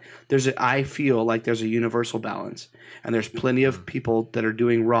huge. But I feel like there's a universal balance, and there's plenty of people that are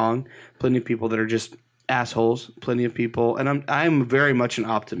doing wrong, plenty of people that are just assholes, plenty of people, and I'm very much an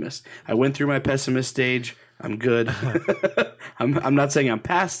optimist. I went through my pessimist stage. I'm good. I'm not saying I'm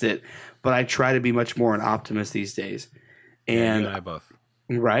past it, but I try to be much more an optimist these days. And you and I both.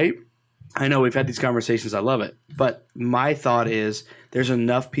 Right? I know we've had these conversations. I love it. But my thought is there's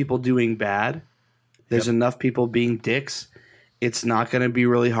enough people doing bad. There's enough people being dicks. It's not going to be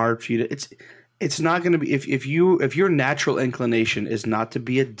really hard for you to it's not going to be if your natural inclination is not to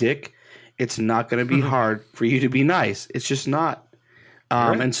be a dick, it's not going to be hard for you to be nice. It's just not.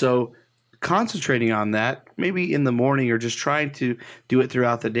 Right. And so concentrating on that, maybe in the morning or just trying to do it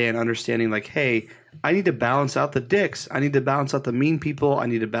throughout the day and understanding like, hey, I need to balance out the dicks. I need to balance out the mean people. I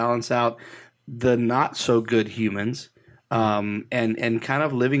need to balance out the not so good humans, and kind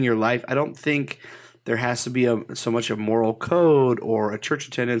of living your life. I don't think there has to be so much of moral code or a church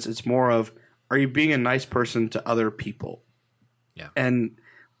attendance. It's more of, are you being a nice person to other people? Yeah. And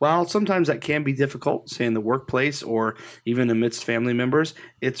while sometimes that can be difficult, say in the workplace or even amidst family members,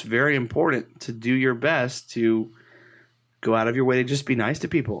 it's very important to do your best to go out of your way to just be nice to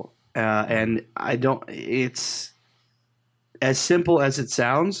people. And it's as simple as it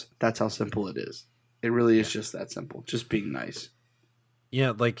sounds. That's how simple it is. It really is just that simple. Just being nice.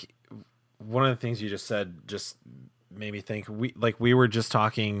 Yeah. Like one of the things you just said just made me think we were just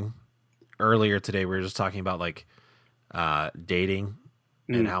talking earlier today. We were just talking about like, dating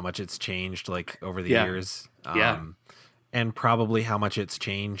and how much it's changed like over the years. And probably how much it's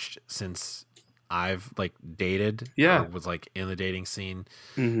changed since I've like dated or was like in the dating scene.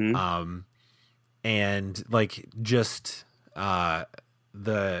 Mm-hmm. And like just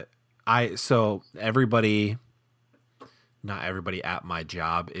so everybody, not everybody at my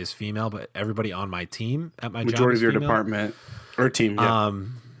job is female, but everybody on my team at my majority job is of your female. department or team. Yeah.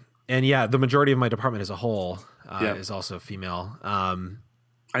 And the majority of my department as a whole is also female.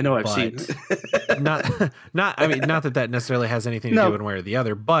 I know I've seen not I mean, not that necessarily has anything to do with one way or the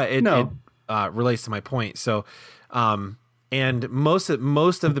other, but it relates to my point. So, and most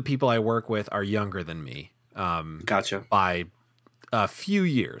of the people I work with are younger than me. Gotcha. By a few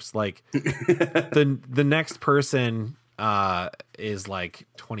years. Like the next person is like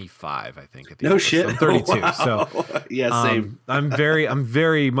 25, I think. At the No shit. So I'm 32. Wow. So yeah, same. I'm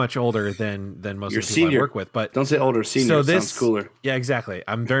very much older than most You're of the people senior. I work with. But don't say older. Senior. so sounds cooler. Yeah, exactly.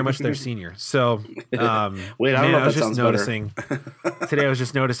 I'm very much their senior. So Wait, I don't know if I was that just sounds noticing today. I was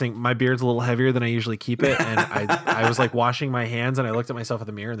just noticing my beard's a little heavier than I usually keep it, and I was like washing my hands, and I looked at myself in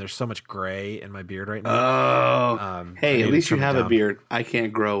the mirror, and there's so much gray in my beard right now. Oh, hey, at least you have a beard. I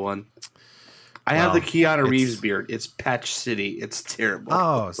can't grow one. I have the Keanu Reeves beard. It's Patch City. It's terrible.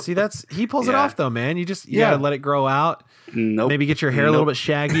 Oh, see, he pulls it off though, man. You gotta let it grow out. Nope. Maybe get your hair a little bit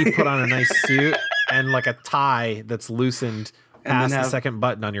shaggy, put on a nice suit and like a tie that's loosened past the second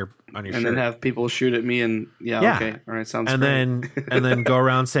button on your shirt. And then have people shoot at me and okay. All right, sounds and great. and then go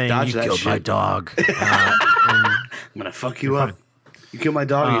around saying Dodge you killed shit. my dog. I'm gonna fuck you up. Fine. You killed my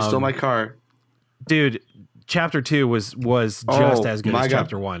dog and you stole my car. Dude, chapter 2 was just as good as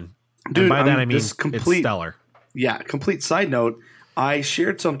chapter 1. Dude, and by that I mean it's stellar. Yeah, complete side note. I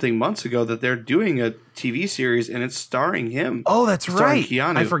shared something months ago that they're doing a TV series and it's starring him. Oh, that's right.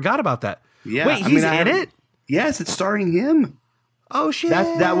 Keanu. I forgot about that. Yeah, wait, he's in it? Yes, it's starring him. Oh shit!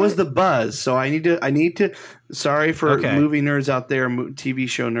 That was the buzz. So I need to. Sorry for movie nerds out there, TV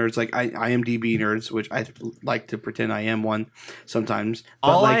show nerds, like IMDb nerds, which I like to pretend I am one sometimes. But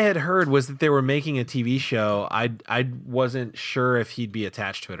all I had heard was that they were making a TV show. I wasn't sure if he'd be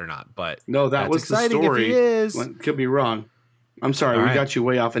attached to it or not. But no, that was the story. If he is. Well, could be wrong. I'm sorry, we got you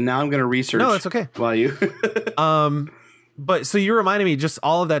way off, and now I'm going to research. No, it's okay. While you. But so you reminded me, just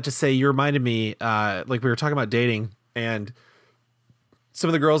all of that to say, you reminded me, like we were talking about dating and. Some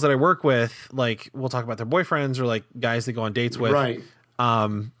of the girls that I work with, like we'll talk about their boyfriends or like guys they go on dates with. Right.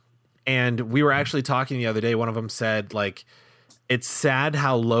 And we were actually talking the other day. One of them said like, it's sad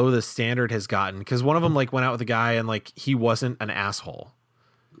how low the standard has gotten. Cause one of them like went out with a guy and like, he wasn't an asshole.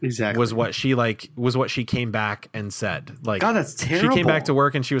 Exactly. Was what she came back and said. Like, God, that's terrible. She came back to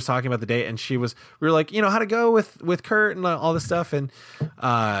work and she was talking about the date and we were like, how'd it go with Kurt and all this stuff. And,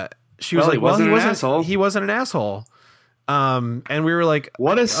 she was like, he wasn't an asshole. And we were like,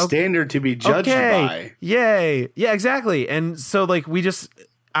 what a standard to be judged by. Yay. Yeah, exactly. And so like,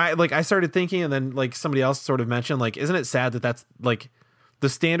 I started thinking and then like somebody else sort of mentioned, like, isn't it sad that that's like the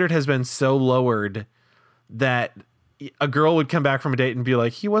standard has been so lowered that a girl would come back from a date and be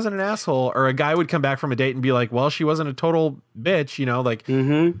like, he wasn't an asshole. Or a guy would come back from a date and be like, well, she wasn't a total bitch, like,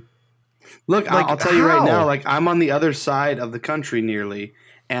 look, like, I'll tell you right now, like I'm on the other side of the country nearly.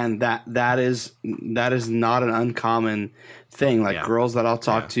 And that is not an uncommon thing. Like girls that I'll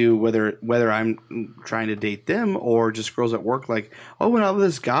talk to, whether I'm trying to date them or just girls at work, like, oh, went out with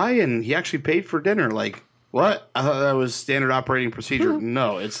this guy and he actually paid for dinner. Like, what? I thought that was standard operating procedure.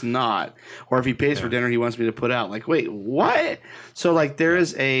 No, it's not. Or if he pays for dinner, he wants me to put out. Like, wait, what? So like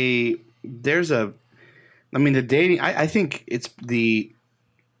the dating. I think it's the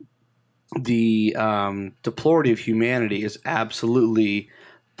deplority of humanity is absolutely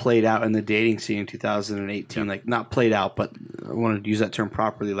played out in the dating scene in 2018. Like not played out, but I want to use that term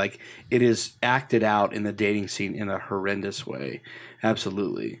properly. Like it is acted out in the dating scene in a horrendous way.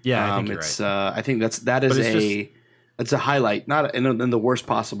 Absolutely. Yeah, I think you're right. I think it's a highlight, not in the worst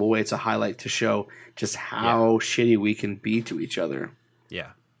possible way. It's a highlight to show just how shitty we can be to each other. Yeah.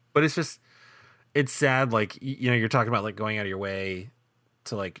 But it's sad. Like, you're talking about like going out of your way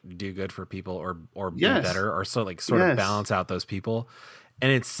to like do good for people or be better or so like sort of balance out those people.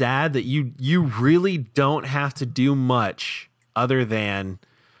 And it's sad that you really don't have to do much other than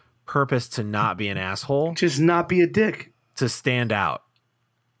purpose to not be an asshole. Just not be a dick. To stand out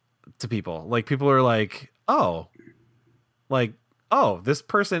to people. Like people are like, oh, this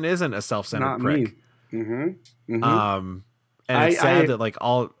person isn't a self-centered not prick. Me. Mm-hmm. Mm-hmm. And it's sad that like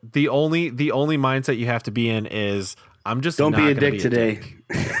the only mindset you have to be in is I'm just don't not be a dick today.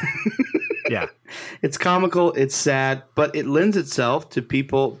 Yeah. It's comical, it's sad, but it lends itself to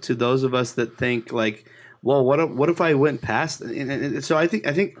those of us that think like, well, what if I went past? And so I think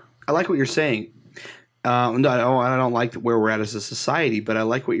I like what you're saying. No, I don't like where we're at as a society, but I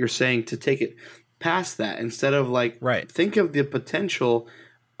like what you're saying to take it past that instead of like, think of the potential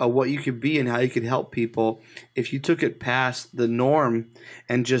of what you could be and how you could help people if you took it past the norm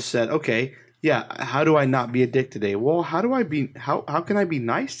and just said, okay, yeah, how do I not be a dick today? Well, how can I be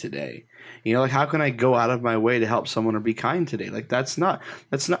nice today? Like how can I go out of my way to help someone or be kind today? Like that's not,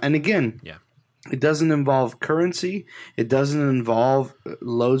 and again, it doesn't involve currency. It doesn't involve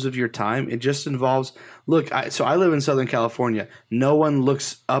loads of your time. It just involves, so I live in Southern California. No one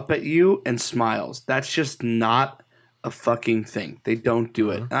looks up at you and smiles. That's just not a fucking thing. They don't do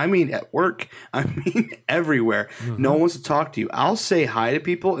it. And I mean at work. I mean everywhere. No one wants to talk to you. I'll say hi to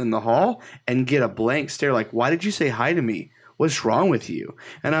people in the hall and get a blank stare like, why did you say hi to me? What's wrong with you?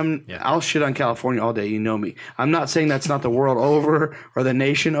 And I'll shit on California all day. You know me. I'm not saying that's not the world over or the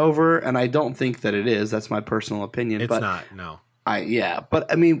nation over, and I don't think that it is. That's my personal opinion. It's not, no.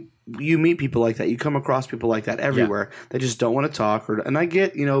 But I mean, you meet people like that. You come across people like that everywhere. They just don't want to talk. And I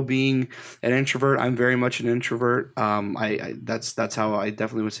get, being an introvert. I'm very much an introvert. That's how I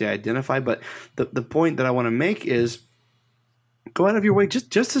definitely would say I identify. But the point that I want to make is go out of your way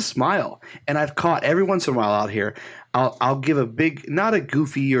just to smile. And I've caught every once in a while out here. I'll give a big, not a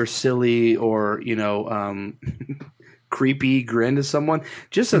goofy or silly or creepy grin to someone,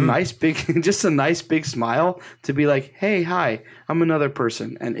 just a nice big smile to be like, hey, hi, I'm another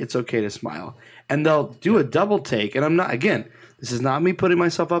person, and it's okay to smile. And they'll do a double take, and this is not me putting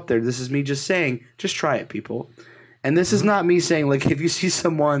myself up there. This is me just saying, just try it, people. And this is not me saying, like, if you see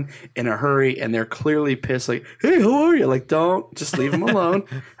someone in a hurry and they're clearly pissed, like, hey, how are you? Like, don't, just leave them alone.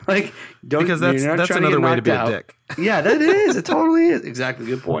 Like, don't. Because that's another way to be a dick. Yeah, that is. It totally is. Exactly.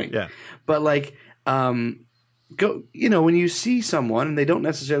 Good point. Yeah. But, like, go, when you see someone and they don't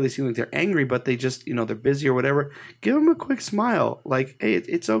necessarily seem like they're angry, but they just, they're busy or whatever, give them a quick smile. Like, hey,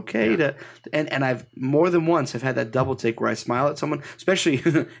 it's okay to, and I've more than once have had that double take where I smile at someone, especially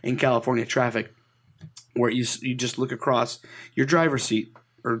in California traffic, where you just look across your driver's seat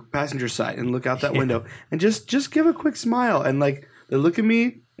or passenger side and look out that window and just give a quick smile. And like, they look at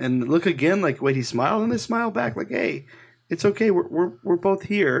me and look again, like, wait, he smiled, and they smile back like, hey, it's okay. We're both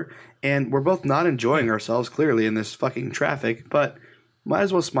here. And we're both not enjoying ourselves, clearly, in this fucking traffic, but might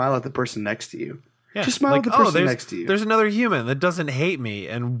as well smile at the person next to you. Yeah. Just smile at the person next to you. There's another human that doesn't hate me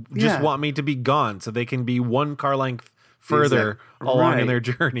and just want me to be gone so they can be one car length further along in their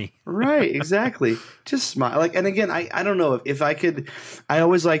journey. Right, exactly. Just smile. Like, and again, I don't know if I could. I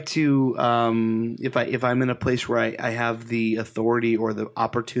always like to if I'm in a place where I have the authority or the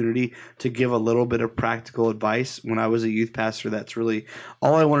opportunity to give a little bit of practical advice. When I was a youth pastor, that's really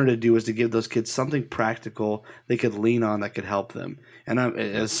all I wanted to do was to give those kids something practical they could lean on that could help them. And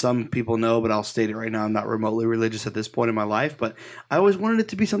as some people know, but I'll state it right now, I'm not remotely religious at this point in my life, but I always wanted it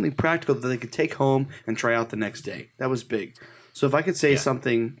to be something practical that they could take home and try out the next day. That was big. So if I could say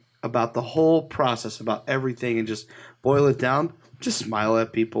something about the whole process, about everything, and just boil it down, just smile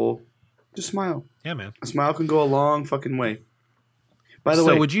at people. Just smile. Yeah, man. A smile can go a long fucking way. By the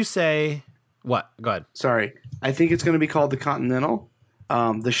way. So would you say what? Go ahead. Sorry. I think it's going to be called The Continental,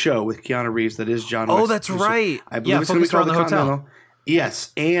 the show with Keanu Reeves that is John Wick. Oh, that's right. I believe it's going to be called The Continental.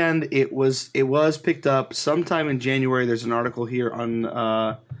 Yes, and it was picked up sometime in January. There's an article here on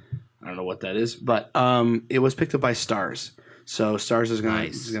I don't know what that is, but it was picked up by Starz. So Starz is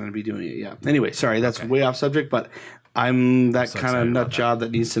going to be doing it. Yeah. Anyway, sorry, that's way off subject, but I'm that kind of nut job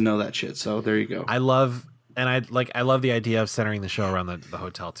that needs to know that shit. So there you go. I love the idea of centering the show around the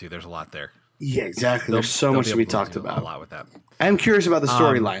hotel too. There's a lot there. Yeah, exactly. There's so much to be talked about. A lot with that. I'm curious about the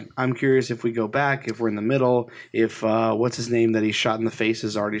storyline. I'm curious if we go back, if we're in the middle, if what's his name that he shot in the face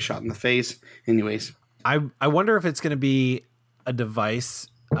is already shot in the face. Anyways, I wonder if it's going to be a device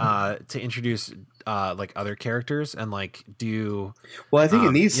to introduce like other characters and like do. Well, I think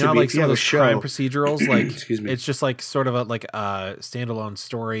it needs to be like some of those crime procedurals. Like, excuse me, it's just like sort of a standalone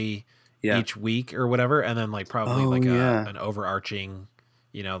story each week or whatever, and then like probably an overarching.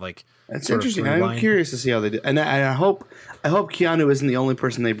 That's interesting. I'm curious to see how they do, and I hope Keanu isn't the only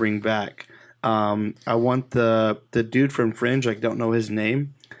person they bring back. I want the dude from Fringe. I don't know his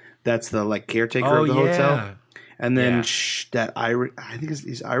name. That's the caretaker of the hotel, and then that Irish. I think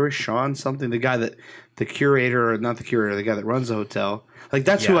he's Irish Sean something. The guy that the curator, or not the curator, the guy that runs the hotel.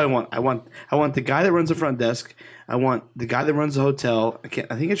 That's who I want. I want the guy that runs the front desk. I want the guy that runs the hotel. I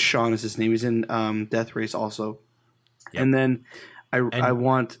think it's Sean is his name. He's in Death Race also, and then. I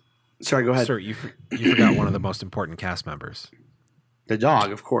want. Sorry, go ahead. Sir, you forgot one of the most important cast members. The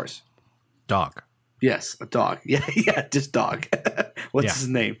dog, of course. Dog. Yes, a dog. Yeah, just dog. What's his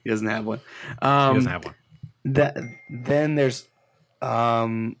name? He doesn't have one. He doesn't have one. Then there's,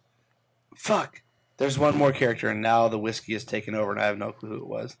 fuck. There's one more character, and now the whiskey has taken over, and I have no clue who it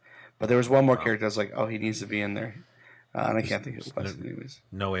was. But there was one more character. I was like, oh, he needs to be in there, and I can't think who it was. Anyways,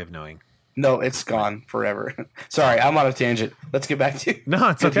 no way of knowing. No, it's gone forever. Sorry, I'm on a tangent. Let's get back to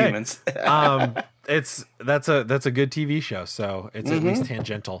it's okay. Demons. That's a good TV show, so it's at least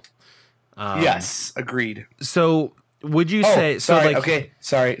tangential. Yes, agreed. So would you say? Sorry, so okay,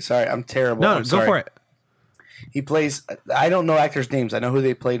 sorry. I'm terrible. No, go for it. He plays. I don't know actors' names. I know who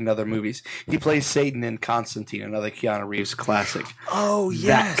they played in other movies. He plays Satan in Constantine, another Keanu Reeves classic. Oh yes,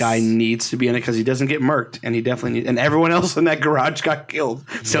 that guy needs to be in it because he doesn't get murked, and he definitely needs. And everyone else in that garage got killed,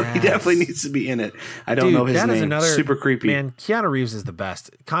 so he definitely needs to be in it. I don't know his name. Is another, super creepy. Man, Keanu Reeves is the best.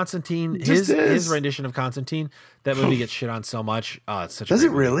 Constantine, his rendition of Constantine. That movie gets shit on so much. Oh, it's such. Does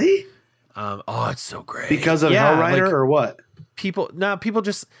it really? It's so great because of Hellrider or what? People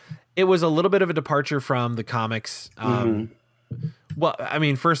just. It was a little bit of a departure from the comics. Well, I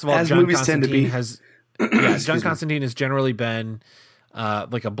mean, first of all, John Constantine has Constantine has generally been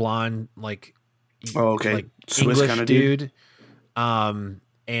like a blonde, like like Swiss English kind of dude.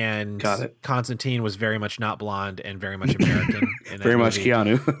 And Constantine was very much not blonde and very much American. Very much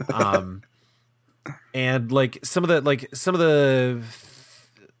Keanu. And like some of the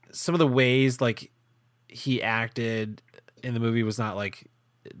ways like he acted in the movie was not like.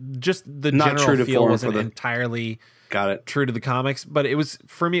 Just the not general feel wasn't entirely true to the comics, but it was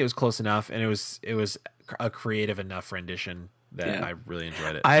for me. It was close enough, and it was a creative enough rendition that I really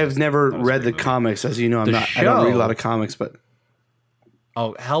enjoyed it. I have never read the comics, as you know. I don't read a lot of comics, but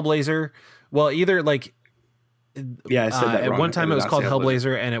Hellblazer. Well, either like I said that at wrong. one time it was called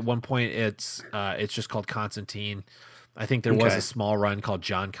Hellblazer, and at one point it's just called Constantine. I think there was a small run called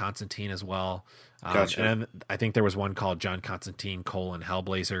John Constantine as well. Gotcha. And I think there was one called John Constantine: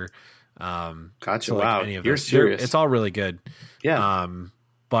 Hellblazer. Gotcha. So like wow, any of you're serious. It's all really good. Yeah.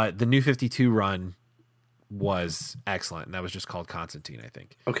 But the New 52 run was excellent, and that was just called Constantine, I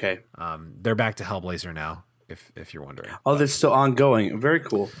think. Okay. They're back to Hellblazer now, if you're wondering. Oh, that's still ongoing. Very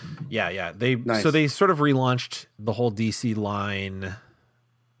cool. Yeah. So they sort of relaunched the whole DC line.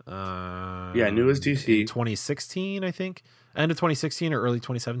 I knew it was DC. In 2016, I think. End of 2016 or early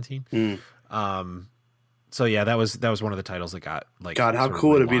 2017. So yeah, that was one of the titles that got like. God, how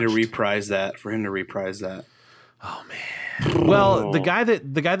cool would it be to reprise that? For him to reprise that. Oh man. Well, the guy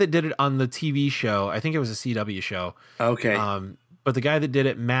that did it on the TV show, I think it was a CW show. Okay. But the guy that did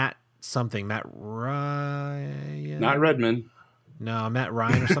it, Matt Ryan. Not Redman. No, Matt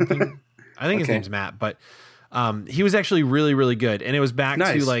Ryan or something. I think his name's Matt, but he was actually really, really good, and it was back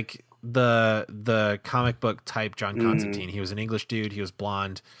to like the comic book type John Constantine. He was an English dude. He was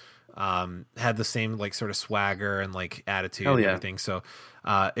blonde. Had the same like sort of swagger and like attitude and everything. So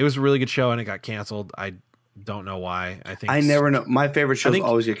it was a really good show, and it got canceled. I don't know why. I never know. My favorite shows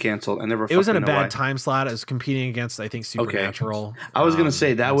always get canceled. I never. It was in a bad time slot. It was competing against I think Supernatural. Okay. I was gonna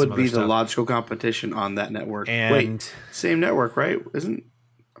say that would be the logical competition on that network. And wait, same network, right? Isn't?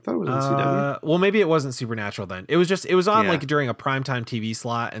 I thought it was on CW. Well, maybe it wasn't Supernatural then. It was on like during a primetime TV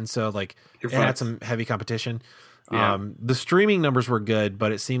slot, and so like it had some heavy competition. Yeah. The streaming numbers were good,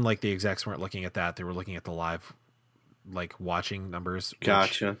 but it seemed like the execs weren't looking at that. They were looking at the live, like watching numbers.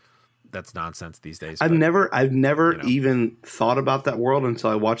 Gotcha. That's nonsense these days. I've never even thought about that world until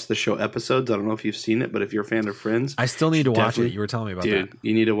I watched the show episodes. I don't know if you've seen it, but if you're a fan of Friends, I still need to watch it. You were telling me about that. Dude,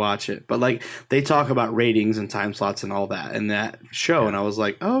 you need to watch it. But like they talk about ratings and time slots and all that in that show, and I was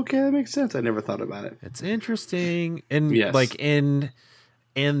like, oh, okay, that makes sense. I never thought about it. It's interesting, and like in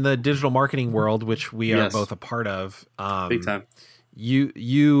the digital marketing world, which we are both a part of, big time.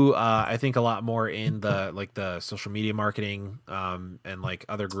 You I think a lot more in the like the social media marketing and like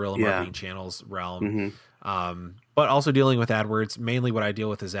other guerrilla marketing channels realm, but also dealing with AdWords. Mainly what I deal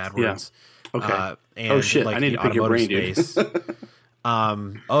with is AdWords. Okay. And oh shit! like I need to pick your brain, dude.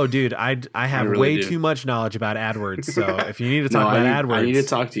 Oh dude, I have really way too much knowledge about AdWords. So if you need to talk about AdWords, I need to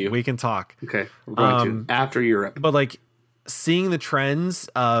talk to you. We can talk. Okay, we're going to after Europe. But like seeing the trends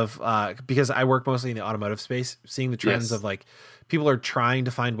of because I work mostly in the automotive space, seeing the trends of like people are trying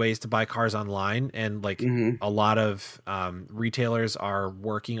to find ways to buy cars online, and like a lot of retailers are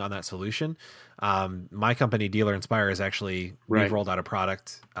working on that solution. My company, Dealer Inspire, is actually we've rolled out a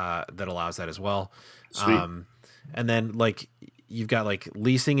product that allows that as well. Sweet. And then like you've got like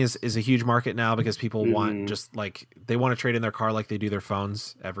leasing is a huge market now because people want just like they want to trade in their car like they do their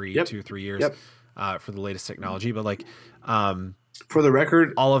phones every 2 or 3 years for the latest technology. But like for the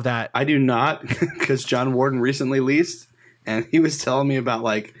record, all of that I do not, because John Warden recently leased. And he was telling me about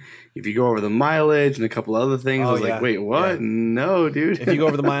like if you go over the mileage and a couple other things. I was like, wait, what? Yeah. No, dude. If you go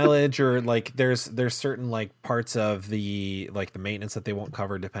over the mileage, or like there's certain like parts of the like the maintenance that they won't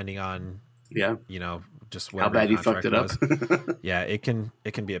cover depending on you know just how bad you fucked it up. Yeah, it can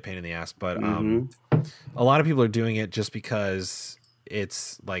be a pain in the ass, but a lot of people are doing it just because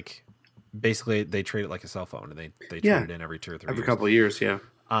it's like basically they treat it like a cell phone, and they trade it in every 2 or 3 years. Every couple of years, yeah.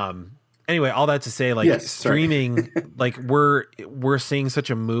 Anyway, all that to say, like streaming, like we're seeing such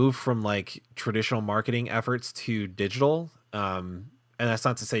a move from like traditional marketing efforts to digital. And that's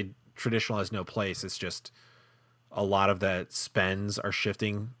not to say traditional has no place. It's just a lot of the spends are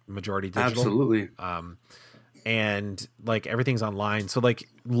shifting majority digital. Absolutely. And like everything's online. So like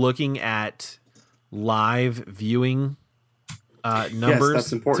looking at live viewing numbers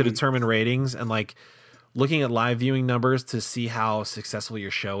to determine ratings, and like looking at live viewing numbers to see how successful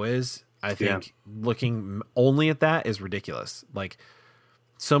your show is, I think looking only at that is ridiculous. Like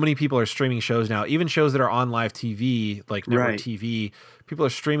so many people are streaming shows now, even shows that are on live TV, like network TV. People are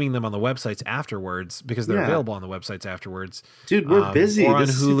streaming them on the websites afterwards because they're available on the websites afterwards. Dude, we're busy. Or on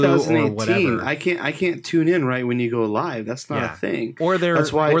Hulu 2018. or whatever. I can't tune in right when you go live. That's not a thing. Or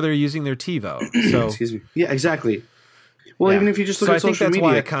they're using their TiVo. So excuse me. Yeah, exactly. Well, even if you just look at social media,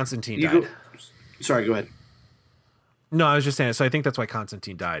 I think that's why Constantine died. Sorry, go ahead. No, I was just saying. So I think that's why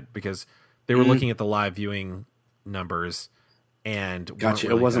Constantine died, because they were looking at the live viewing numbers and gotcha.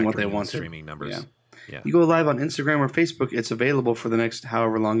 It wasn't what they wanted. Streaming numbers. Yeah. You go live on Instagram or Facebook, it's available for the next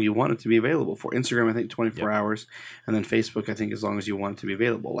however long you want it to be available for. Instagram, I think 24 hours, and then Facebook, I think as long as you want it to be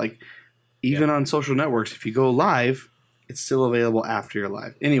available. Like even on social networks, if you go live, it's still available after you're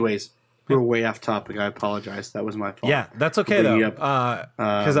live. Anyways, we're way off topic. I apologize. That was my fault. Yeah, that's okay though.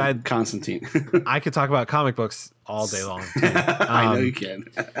 Because Constantine. I could talk about comic books all day long. I know you can.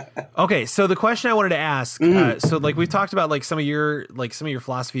 Okay, so the question I wanted to ask, so like we've talked about like some of your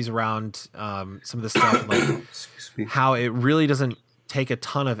philosophies around some of the stuff, like how it really doesn't take a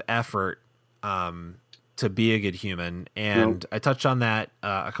ton of effort to be a good human, and I touched on that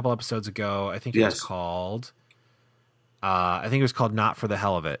a couple episodes ago. I think it was called "Not for the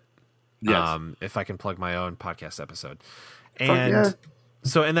Hell of It." Yes. If I can plug my own podcast episode. And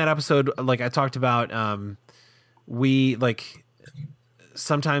so in that episode, like I talked about, we like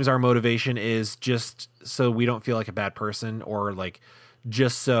sometimes our motivation is just so we don't feel like a bad person, or like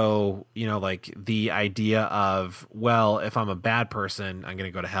just so, you know, like the idea of, well, if I'm a bad person, I'm going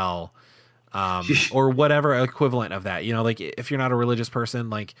to go to hell, or whatever equivalent of that, you know, like if you're not a religious person,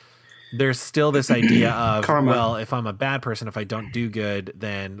 like there's still this idea of karma. Well, if I'm a bad person, if I don't do good,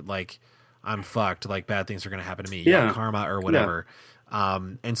 then like I'm fucked. Like bad things are going to happen to me. Karma or whatever.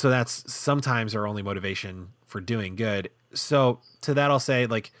 And so that's sometimes our only motivation for doing good. So to that, I'll say,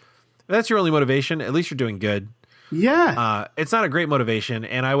 like, if that's your only motivation, at least you're doing good. Yeah. It's not a great motivation.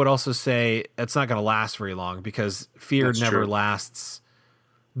 And I would also say it's not going to last very long, because fear never lasts.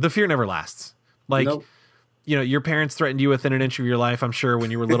 The fear never lasts. Like, you know, your parents threatened you within an inch of your life, I'm sure,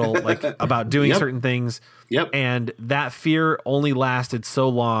 when you were little, like about doing certain things. And that fear only lasted so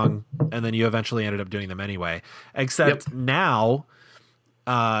long, and then you eventually ended up doing them anyway. Except now,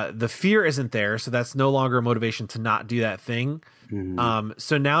 the fear isn't there, so that's no longer a motivation to not do that thing.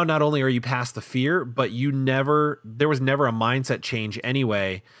 So now not only are you past the fear, but there was never a mindset change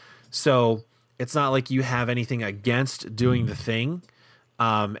anyway. So it's not like you have anything against doing the thing.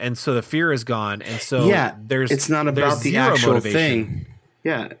 And so the fear is gone. And so it's not about the actual thing.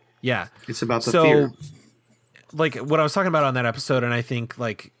 Yeah. It's about the fear. Like what I was talking about on that episode, and I think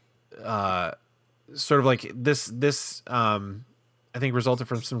like, sort of like this, I think resulted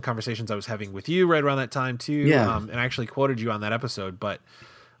from some conversations I was having with you right around that time too. And I actually quoted you on that episode, but,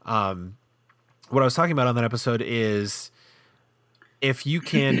 what I was talking about on that episode is if you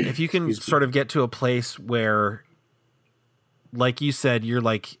can sort of get to a place where, like you said, you're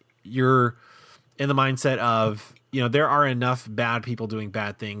in the mindset of, you know, there are enough bad people doing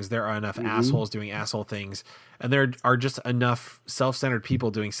bad things. There are enough assholes doing asshole things. And there are just enough self-centered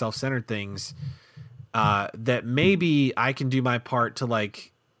people doing self-centered things, that maybe I can do my part to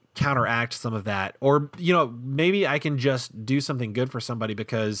like counteract some of that. Or, you know, maybe I can just do something good for somebody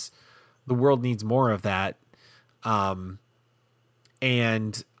because the world needs more of that. And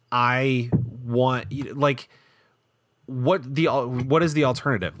I want, like, what is the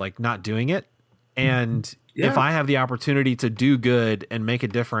alternative? Like not doing it. And if I have the opportunity to do good and make a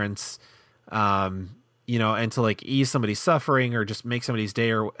difference, you know, and to like ease somebody's suffering or just make somebody's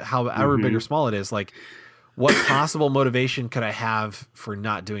day, or however big or small it is, like what possible motivation could I have for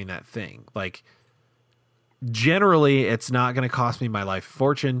not doing that thing? Like generally it's not going to cost me my life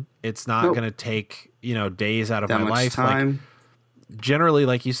fortune. It's not going to take, you know, days out of my life. Like, generally,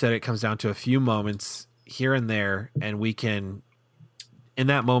 like you said, it comes down to a few moments here and there, and we can, in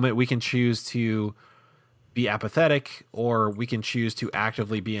that moment, we can choose to be apathetic, or we can choose to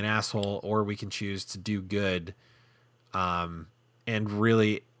actively be an asshole, or we can choose to do good. And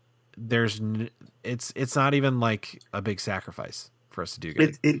really, it's not even like a big sacrifice for us to do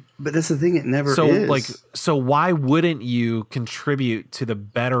good. But that's the thing; it never is. So why wouldn't you contribute to the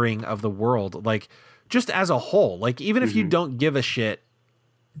bettering of the world? Like, just as a whole, like even if you don't give a shit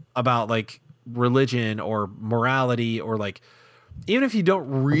about like religion or morality, or like even if you don't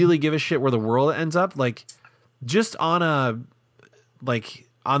really give a shit where the world ends up, like just on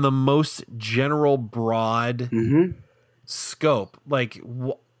on the most general broad scope, like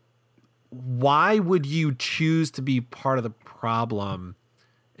why would you choose to be part of the problem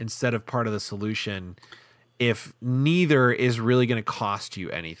instead of part of the solution if neither is really going to cost you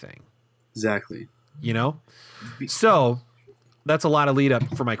anything? Exactly. You know? So that's a lot of lead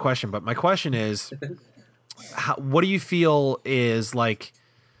up for my question, but my question is, what do you feel is like,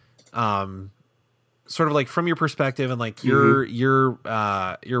 sort of like from your perspective and like your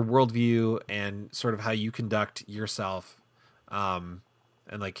worldview and sort of how you conduct yourself, and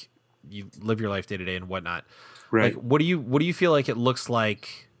like you live your life day to day and whatnot. Right. Like, what do you feel like it looks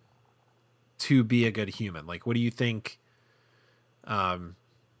like to be a good human? Like, what do you think?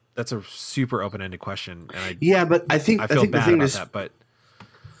 That's a super open-ended question, and but I feel bad about that, but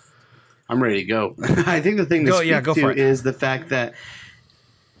I'm ready to go. I think the thing to speak to is the fact that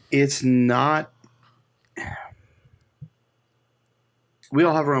it's not. We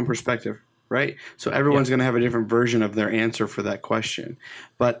all have our own perspective, right? So everyone's going to have a different version of their answer for that question.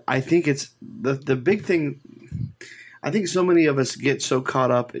 But I think it's the big thing. I think so many of us get so caught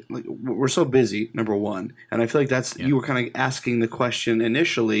up. Like, we're so busy, number one. And I feel like that's you were kind of asking the question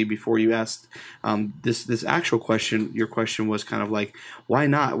initially before you asked this actual question. Your question was kind of like, why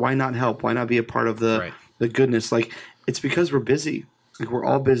not? Why not help? Why not be a part of the goodness? Like, it's because we're busy. Like, we're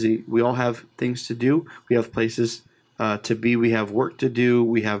all busy. We all have things to do. We have places to be. We have work to do.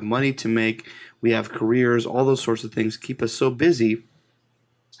 We have money to make. We have careers. All those sorts of things keep us so busy.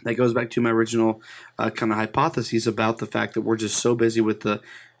 That goes back to my original kind of hypotheses about the fact that we're just so busy with the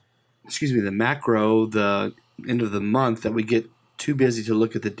macro, the end of the month, that we get too busy to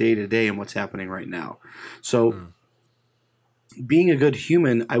look at the day-to-day and what's happening right now. So being a good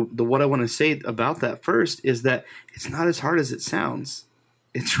human, what I want to say about that first is that it's not as hard as it sounds.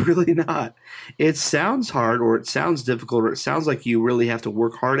 It's really not. It sounds hard, or it sounds difficult, or it sounds like you really have to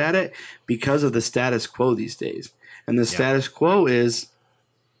work hard at it because of the status quo these days. And the status quo is,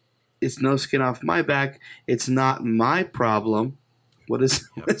 it's no skin off my back. It's not my problem. What is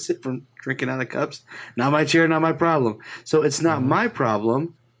it from drinking out of cups? Not my chair, not my problem. So it's not my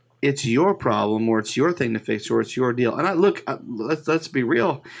problem. It's your problem, or it's your thing to fix, or it's your deal. And let's be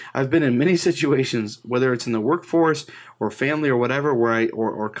real. I've been in many situations, whether it's in the workforce or family or whatever, where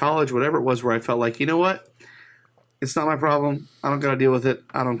or college, whatever it was, where I felt like, you know what? It's not my problem. I don't got to deal with it.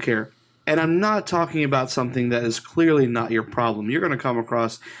 I don't care. And I'm not talking about something that is clearly not your problem. You're going to come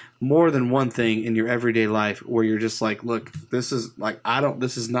across more than one thing in your everyday life where you're just like, look, this is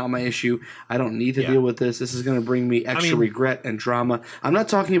not my issue. I don't need to deal with this. This is going to bring me extra regret and drama. I'm not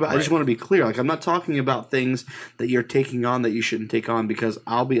talking about, I just want to be clear. Like, I'm not talking about things that you're taking on that you shouldn't take on, because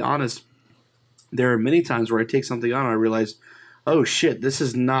I'll be honest, there are many times where I take something on and I realize, oh shit, this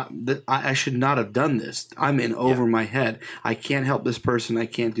is not, I should not have done this. I'm in over my head. I can't help this person. I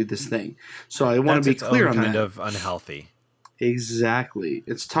can't do this thing. So I want to be clear on that. Kind of unhealthy. Exactly.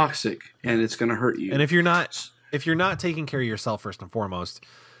 It's toxic, and it's going to hurt you. And if you're not taking care of yourself first and foremost,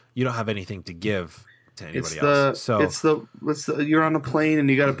 you don't have anything to give to anybody else. So you're on a plane and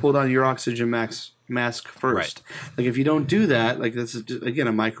you got to pull down your oxygen mask first. Right. Like, if you don't do that, like, this is just, again,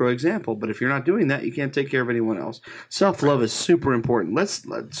 a micro example, but if you're not doing that, you can't take care of anyone else. Self-love is super important. Let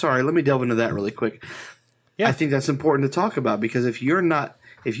me delve into that really quick. Yeah. I think that's important to talk about, because if you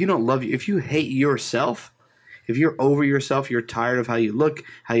don't love you, if you hate yourself, if you're over yourself, you're tired of how you look,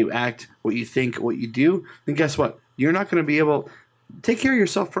 how you act, what you think, what you do, then guess what? You're not going to be able to take care of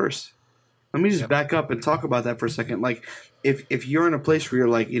yourself first. Let me just back up and talk about that for a second. Like, if you're in a place where you're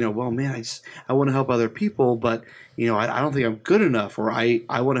like, well, man, I want to help other people, but, I don't think I'm good enough, or I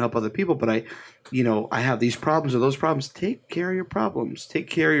want to help other people, but I have these problems or those problems. Take care of your problems. Take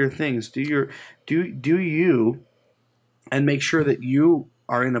care of your things. Do you, and make sure that you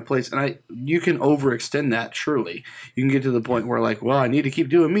are in a place, and you can overextend that. Surely you can get to the point where, like, well, I need to keep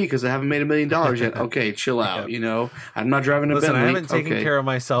doing me because I haven't made $1 million yet. Okay, chill out. I'm not driving a Bentley. I haven't taken care of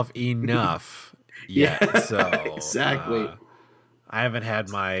myself enough yet. So exactly. I haven't had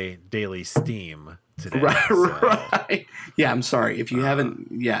my daily steam today. Right. Yeah, I'm sorry if you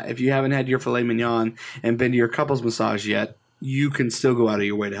haven't had your filet mignon and been to your couples massage yet. You can still go out of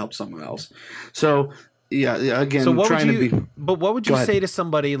your way to help someone else. So. Yeah, again, so what would you say to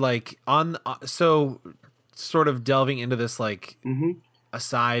somebody, like, sort of delving into this, like, a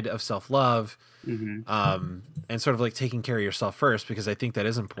side of self-love, and sort of like taking care of yourself first, because I think that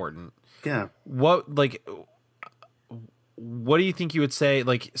is important. Yeah. What do you think you would say?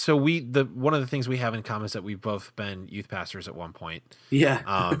 Like, so one of the things we have in common is that we've both been youth pastors at one point.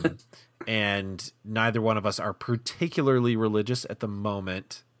 Yeah. And neither one of us are particularly religious at the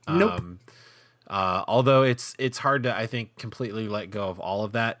moment. Nope. Although it's hard to, I think, completely let go of all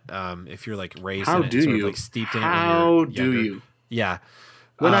of that. If you're like raised in it, sort of like steeped in it. How do you? Yeah.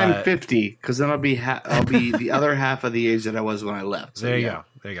 When I'm 50, because then I'll be the other half of the age that I was when I left. So, there you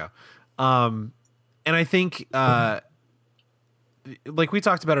go. And I think, like we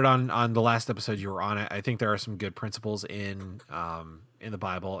talked about it on the last episode you were on it. I think there are some good principles in the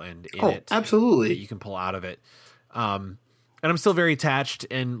Bible and in it, absolutely, that you can pull out of it. And I'm still very attached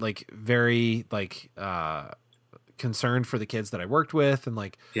and like very like concerned for the kids that I worked with, and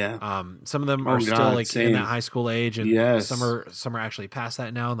like some of them are still like in that high school age, and some are actually past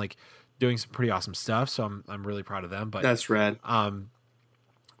that now and like doing some pretty awesome stuff. So I'm really proud of them. But that's rad.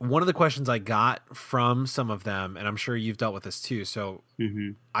 One of the questions I got from some of them, and I'm sure you've dealt with this too, so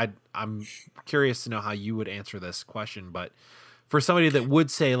I'm curious to know how you would answer this question. But for somebody that would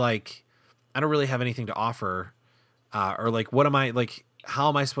say like, I don't really have anything to offer, or like, what am I like? How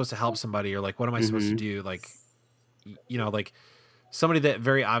am I supposed to help somebody, or like, what am I supposed to do? Like, you know, like somebody that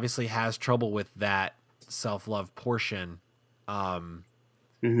very obviously has trouble with that self-love portion.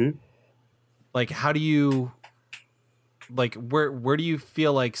 Like, how do you, like, where do you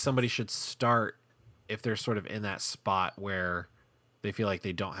feel like somebody should start if they're sort of in that spot where they feel like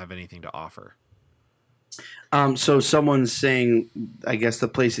they don't have anything to offer? So someone's saying, I guess the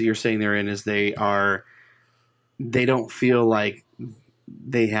place that you're saying they're in is they don't feel like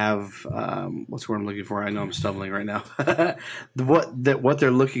they have what's the word I'm looking for? I know I'm stumbling right now. What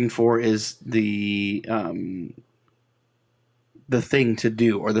they're looking for is the thing to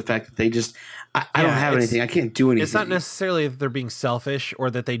do, or the fact that they just I don't have anything. I can't do anything. It's not necessarily that they're being selfish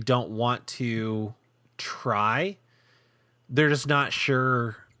or that they don't want to try. They're just not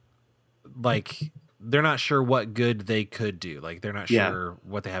sure, like, they're not sure what good they could do. Like, they're not sure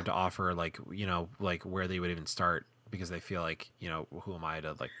what they have to offer, like, you know, like where they would even start, because they feel like, you know, who am I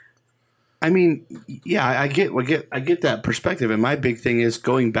to, like. I mean, yeah, I get that perspective. And my big thing is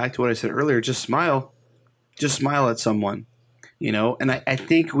going back to what I said earlier, just smile at someone, you know? And I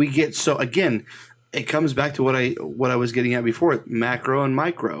think we get, so again, it comes back to what I was getting at before, macro and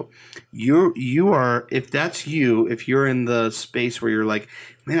micro. You are, if that's you, if you're in the space where you're like,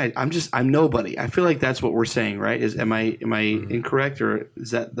 man, I'm nobody. I feel like that's what we're saying, right? Am I incorrect, or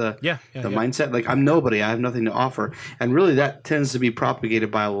is that the mindset? Like, I'm nobody. I have nothing to offer. And really that tends to be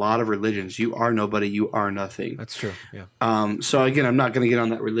propagated by a lot of religions. You are nobody. You are nothing. That's true. Yeah. So again, I'm not going to get on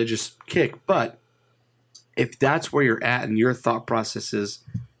that religious kick, but if that's where you're at and your thought process is,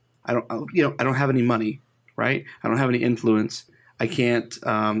 I don't have any money, right? I don't have any influence. I can't,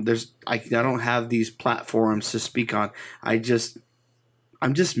 I don't have these platforms to speak on. I'm just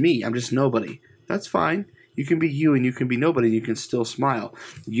me. I'm just nobody. That's fine. You can be you and you can be nobody and you can still smile.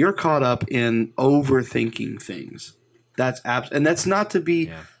 You're caught up in overthinking things. And that's not to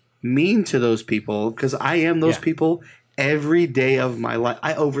be mean to those people, because I am those people every day of my life.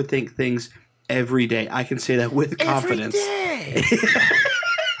 I overthink things every day. I can say that with confidence. Every day.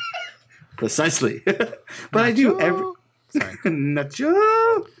 Precisely. But I do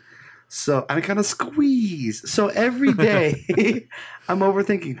Nacho. So I kind of squeeze. So every day I'm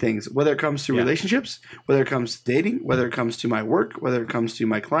overthinking things, whether it comes to relationships, whether it comes to dating, whether it comes to my work, whether it comes to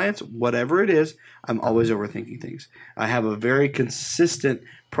my clients, whatever it is, I'm always overthinking things. I have a very consistent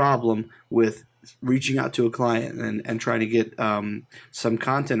problem with reaching out to a client and trying to get some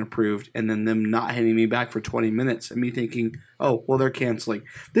content approved, and then them not hitting me back for 20 minutes and me thinking, oh, well, they're canceling.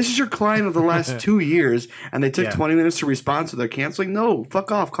 This is your client of the last 2 years, and they took 20 minutes to respond, so they're canceling? No,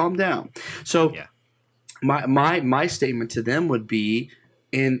 fuck off, calm down. So my statement to them would be,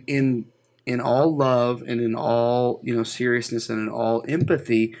 in all love and in all, you know, seriousness and in all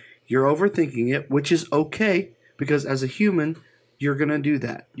empathy, you're overthinking it, which is okay, because as a human, you're going to do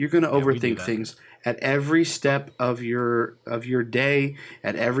that. You're going to overthink things at every step of your day,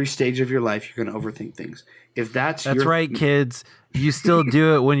 at every stage of your life. You're going to overthink things. If that's right, kids. You still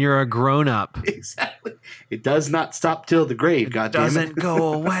do it when you're a grown up. Exactly. It does not stop till the grave. God damn it. Doesn't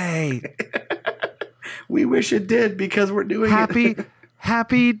go away. We wish it did, because we're doing it.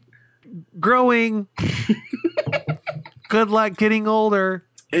 Happy growing. Good luck getting older.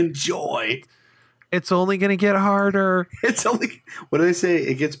 Enjoy. It's only going to get harder. It's only, what do they say?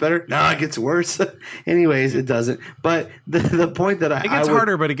 It gets better? No, it gets worse. Anyways, it doesn't. But the point that it gets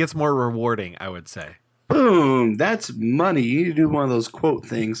harder, but it gets more rewarding, I would say. Boom. That's money. You need to do one of those quote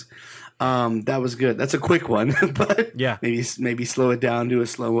things. That was good. That's a quick one. But maybe slow it down, do a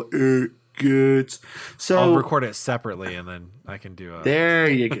slow good. So I'll record it separately, and then I can do a. There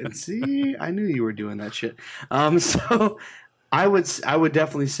you go. See, I knew you were doing that shit. So I would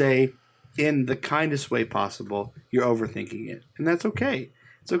definitely say, in the kindest way possible, you're overthinking it, and that's okay.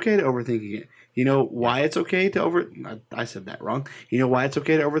 It's okay to overthinking it. You know why it's okay to I said that wrong. You know why it's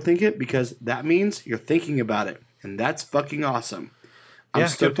okay to overthink it? Because that means you're thinking about it. And that's fucking awesome. I'm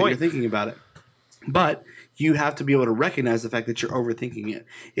stoked that you're thinking about it. But you have to be able to recognize the fact that you're overthinking it.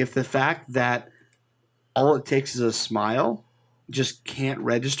 If the fact that all it takes is a smile just can't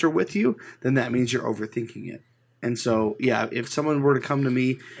register with you, then that means you're overthinking it. And so, yeah, if someone were to come to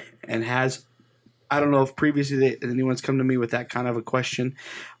me and has, I don't know if previously anyone's come to me with that kind of a question,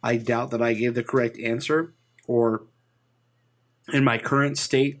 I doubt that I gave the correct answer or in my current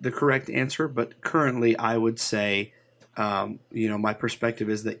state the correct answer. But currently I would say, my perspective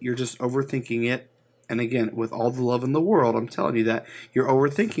is that you're just overthinking it. And again, with all the love in the world, I'm telling you that you're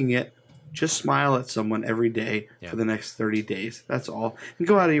overthinking it. Just smile at someone every day for the next 30 days. That's all. And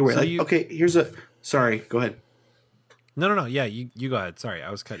go out of your way. So sorry, go ahead. No. Yeah, you go ahead. Sorry, I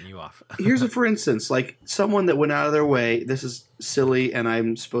was cutting you off. Here's a for instance, like someone that went out of their way. This is silly, and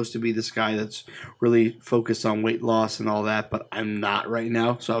I'm supposed to be this guy that's really focused on weight loss and all that, but I'm not right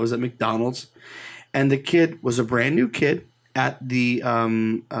now. So I was at McDonald's, and the kid was a brand new kid at the at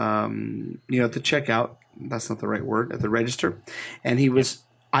the checkout. That's not the right word. At the register, and he was.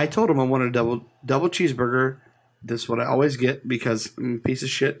 I told him I wanted a double cheeseburger. That's what I always get because I'm a piece of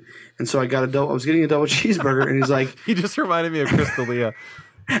shit. And so I was getting a double cheeseburger, and he's like, he just reminded me of Chris D'Elia.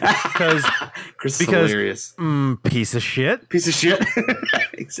 Chris is hilarious. Piece of shit. Piece of shit.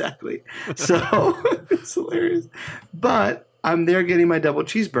 Exactly. So it's hilarious. But I'm there getting my double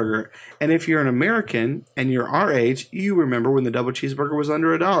cheeseburger. And if you're an American and you're our age, you remember when the double cheeseburger was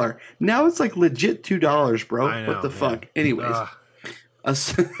under $1. Now it's like legit $2, bro. I know, what the fuck? Anyways.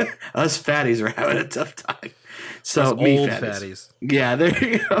 Us fatties are having a tough time. So us me old fatties. Yeah, there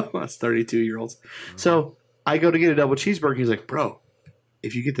you go. Us 32-year-olds. Mm-hmm. So I go to get a double cheeseburger. He's like, bro,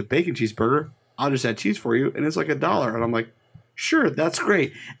 if you get the bacon cheeseburger, I'll just add cheese for you, and it's like $1. And I'm like, sure, that's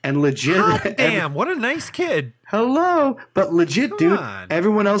great. And legit, God damn, what a nice kid. Hello, but legit, Come on.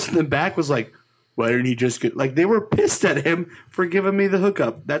 Everyone else in the back was like, why didn't he just get, like, they were pissed at him for giving me the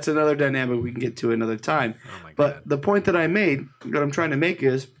hookup. That's another dynamic we can get to another time. Oh my God. But the point that I'm trying to make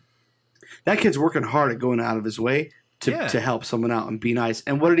is that kid's working hard at going out of his way to help someone out and be nice.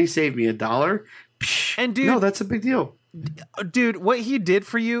 And what did he save me? $1? Psh, and dude, no, that's a big deal. Dude, what he did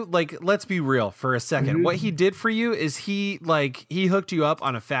for you, like, let's be real for a second. Mm-hmm. What he did for you is he hooked you up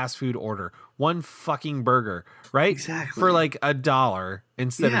on a fast food order. One fucking burger, right? Exactly. For like $1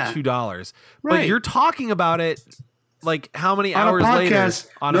 instead of $2. Right. But you're talking about it like how many on hours later?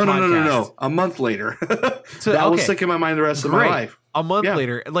 On a podcast. No. A month later. Will stick in my mind the rest of my life. A month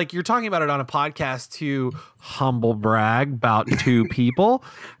later. Like, you're talking about it on a podcast to humble brag about 2 people.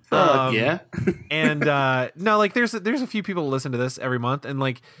 Yeah. And no, like there's a few people who listen to this every month, and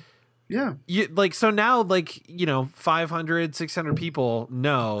like, yeah, you like, so now, like, 500, 600 people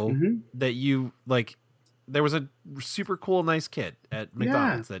know that you, like, there was a super cool, nice kid at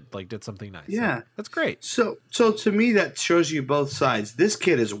McDonald's that like did something nice. Yeah. So that's great. So to me, that shows you both sides. This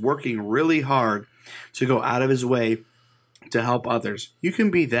kid is working really hard to go out of his way to help others. You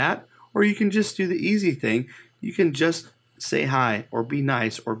can be that, or you can just do the easy thing. You can just say hi, or be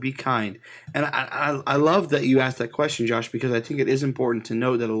nice, or be kind. And I love that you asked that question, Josh, because I think it is important to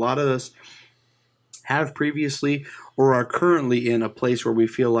know that a lot of us have previously or are currently in a place where we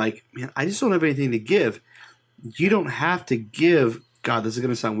feel like, man, I just don't have anything to give. You don't have to give. God, this is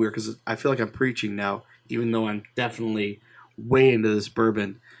going to sound weird because I feel like I'm preaching now, even though I'm definitely way into this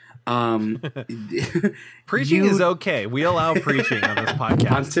bourbon. Preaching is okay. We allow preaching on this podcast.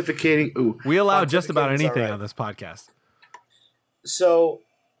 Pontificating. Ooh, we allow just about anything on this podcast. So,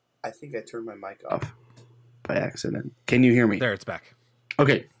 I think I turned my mic off by accident. Can you hear me? There, it's back.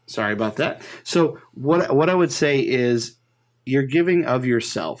 Okay, sorry about that. So, what I would say is, you're giving of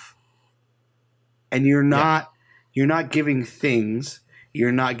yourself, and you're not giving things.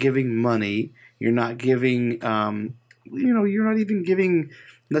 You're not giving money. You're not giving. You're not even giving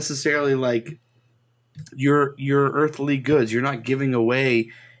necessarily like your earthly goods. You're not giving away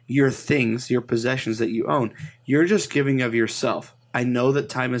your things, your possessions that you own. You're just giving of yourself. I know that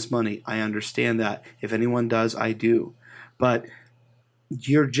time is money. I understand that. If anyone does, I do. But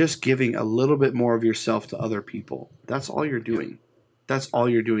you're just giving a little bit more of yourself to other people. That's all you're doing. That's all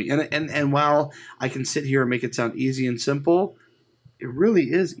you're doing. And while I can sit here and make it sound easy and simple, it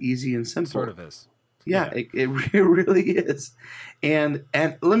really is easy and simple. Sort of is. Yeah. It really is. And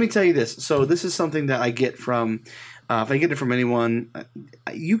let me tell you this. So this is something that I get from if I get it from anyone,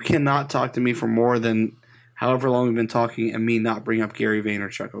 you cannot talk to me for more than however long we've been talking and me not bring up Gary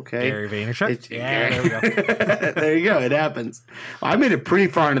Vaynerchuk, okay? Gary Vaynerchuk? There we go. There you go. It happens. I made it pretty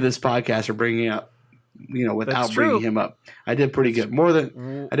far into this podcast for bringing up without bringing him up. I did pretty good.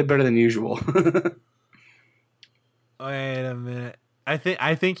 I did better than usual. Wait a minute. I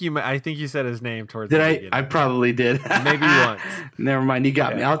think you said his name towards. Did I? I probably did. Maybe once. Never mind. You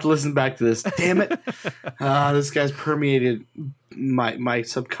got me. I'll have to listen back to this. Damn it! This guy's permeated my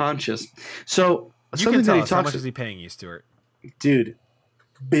subconscious. So something that he talks. How much is he paying you, Stuart? Dude,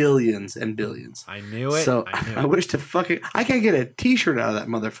 billions and billions. I knew it. So I wish to I can't get a T-shirt out of that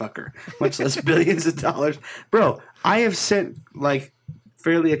motherfucker, much less billions of dollars, bro. I have sent like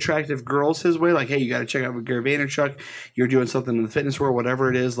fairly attractive girls his way, like, hey, you got to check out Gary Vaynerchuk. You're doing something in the fitness world,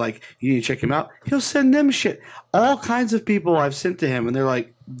 whatever it is, like, you need to check him out. He'll send them shit. All kinds of people I've sent to him, and they're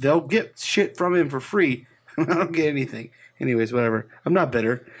like, they'll get shit from him for free. I don't get anything. Anyways, whatever. I'm not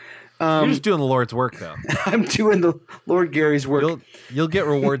bitter. You're just doing the Lord's work, though. I'm doing the Lord Gary's work. You'll get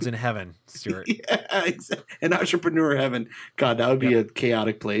rewards in heaven, Stuart. Yeah, exactly. An entrepreneur heaven. God, that would be a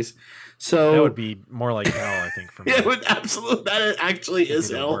chaotic place. So that would be more like hell, I think, for me. It would absolutely. That actually is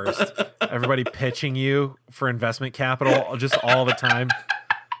hell. Worst. Everybody pitching you for investment capital just all the time.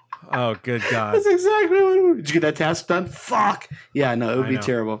 Oh, good God! That's exactly what. Did you get that task done? Fuck. Yeah, no, it would be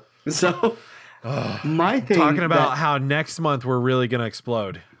terrible. So my thing. Talking about how next month we're really going to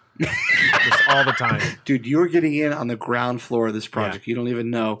explode. Just all the time, dude. You're getting in on the ground floor of this project. Yeah. You don't even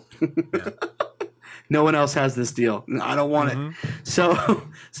know. Yeah. No one else has this deal. I don't want it. So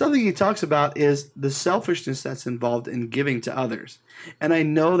something he talks about is the selfishness that's involved in giving to others. And I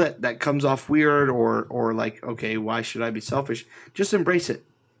know that comes off weird or like, okay, why should I be selfish? Just embrace it.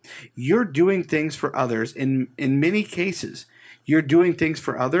 You're doing things for others. In many cases, you're doing things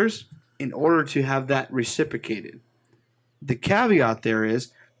for others in order to have that reciprocated. The caveat there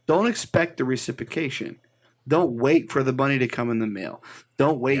is don't expect the reciprocation. Don't wait for the money to come in the mail.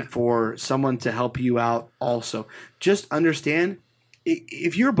 Don't wait for someone to help you out also. Just understand,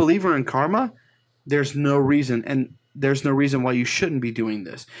 if you're a believer in karma, there's no reason why you shouldn't be doing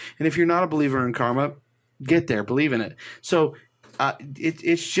this. And if you're not a believer in karma, get there, believe in it. So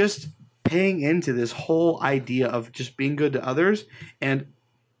it's just paying into this whole idea of just being good to others. And,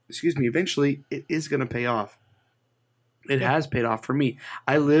 eventually it is going to pay off. It has paid off for me.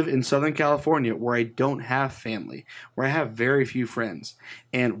 I live in Southern California where I don't have family, where I have very few friends.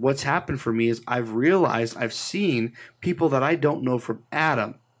 And what's happened for me is I've seen people that I don't know from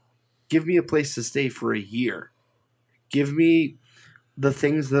Adam give me a place to stay for a year. Give me the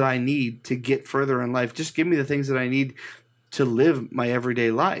things that I need to get further in life. Just give me the things that I need to live my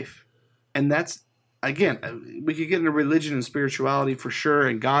everyday life. And that's, again, we could get into religion and spirituality for sure.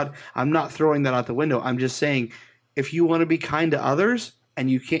 And God, I'm not throwing that out the window. I'm just saying, if you want to be kind to others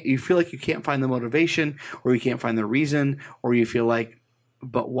and you feel like you can't find the motivation or you can't find the reason or you feel like,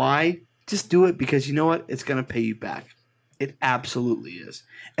 but why? Just do it because you know what? It's going to pay you back. It absolutely is.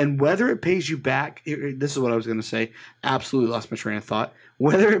 And whether it pays you back, this is what I was going to say. Absolutely lost my train of thought.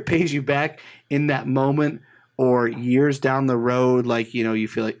 Whether it pays you back in that moment or years down the road, like, you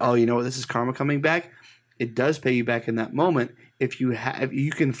feel like, oh, you know what? This is karma coming back. It does pay you back in that moment. If you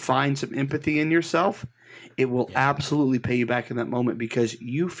can find some empathy in yourself, it will absolutely pay you back in that moment because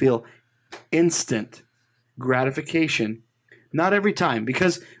you feel instant gratification. Not every time,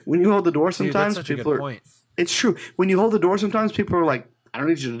 because when you hold the door sometimes, that's such a good point. It's true. When you hold the door sometimes, people are like, I don't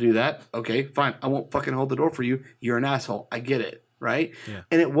need you to do that. Okay, fine. I won't fucking hold the door for you. You're an asshole. I get it, right? Yeah.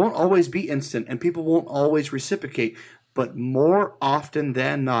 And it won't always be instant, and people won't always reciprocate. But more often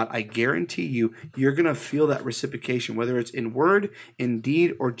than not, I guarantee you're going to feel that reciprocation, whether it's in word, in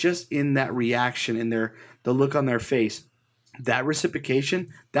deed, or just in that reaction, in the look on their face. That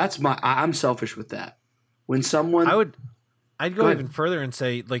reciprocation, I'm selfish with that. When someone... I'd go even further and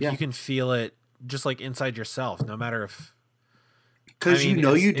say, like, you can feel it just like inside yourself, no matter if... Because you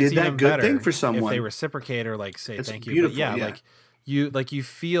did that good thing for someone. If they reciprocate or like say thank you. Beautiful, but you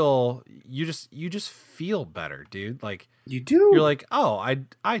feel you just feel better, dude. Like you do. You're like, oh,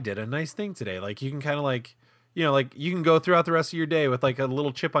 I did a nice thing today. Like you can kind of like, like you can go throughout the rest of your day with like a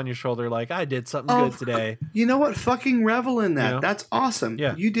little chip on your shoulder, like I did something good today. You know what? Fucking revel in that. That's awesome.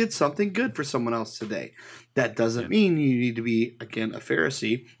 Yeah. You did something good for someone else today. That doesn't mean you need to be, again, a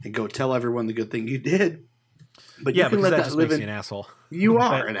Pharisee and go tell everyone the good thing you did. But you can let that just live makes you an asshole. You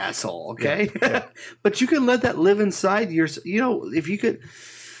are an asshole, okay? Yeah. But you can let that live inside your. If you could,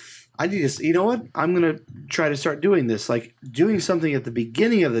 I need to. You know what? I'm gonna try to start doing this, like doing something at the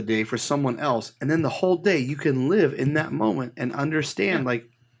beginning of the day for someone else, and then the whole day you can live in that moment and understand, like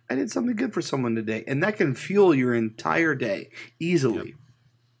I did something good for someone today, and that can fuel your entire day easily. Yep.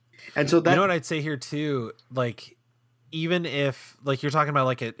 And so that, you know what I'd say here too, like even if like you're talking about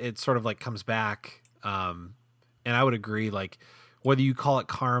like it sort of like comes back. And I would agree, like whether you call it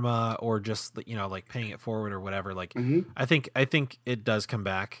karma or just, you know, like paying it forward or whatever. Like, I think it does come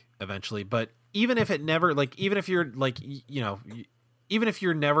back eventually. But even if it never, like, even if you're like, you know, even if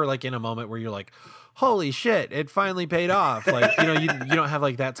you're never like in a moment where you're like, holy shit, it finally paid off. Like, you know, you don't have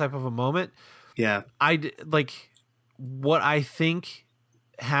like that type of a moment. Yeah. What I think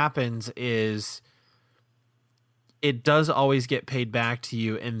happens is it does always get paid back to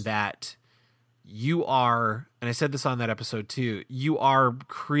you in that you are, and I said this on that episode too, you are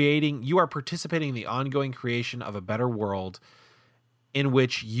participating in the ongoing creation of a better world in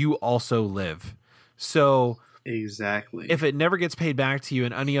which you also live. So exactly, if it never gets paid back to you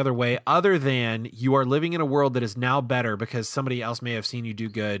in any other way other than you are living in a world that is now better because somebody else may have seen you do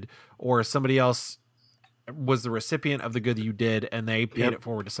good, or somebody else was the recipient of the good that you did and they paid it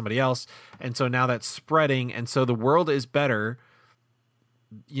forward to somebody else, and so now that's spreading, and so the world is better,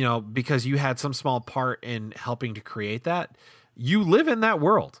 you know, because you had some small part in helping to create that. You live in that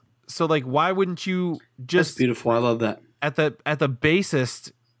world, so like, why wouldn't you just— that's beautiful. I love that. At the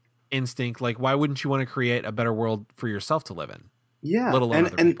basest instinct, like, why wouldn't you want to create a better world for yourself to live in? Yeah, let alone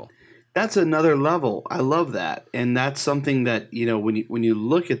other people. That's another level. I love that, and that's something that, you know, when you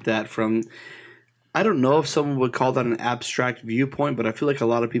look at that from, I don't know if someone would call that an abstract viewpoint, but I feel like a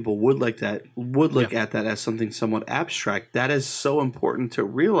lot of people would look at that as something somewhat abstract. That is so important to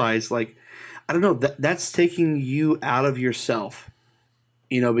realize. Like, I don't know, that's taking you out of yourself.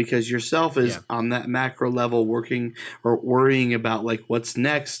 You know, because yourself is on that macro level working or worrying about like what's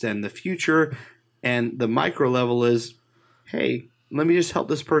next and the future. And the micro level is, hey, let me just help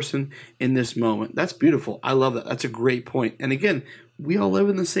this person in this moment. That's beautiful. I love that. That's a great point. And again, we all live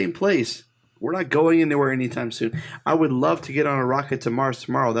in the same place. We're not going anywhere anytime soon. I would love to get on a rocket to Mars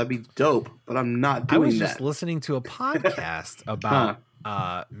tomorrow. That'd be dope, but I'm not doing that. I was just listening to a podcast about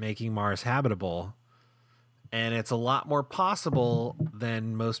making Mars habitable. And it's a lot more possible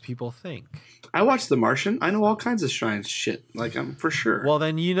than most people think. I watched The Martian. I know all kinds of science shit. Like, I'm for sure. Well,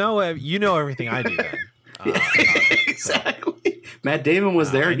 then you know everything I do. Then exactly. Matt Damon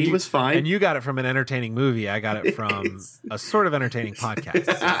was there. He was fine. And you got it from an entertaining movie. I got it from a sort of entertaining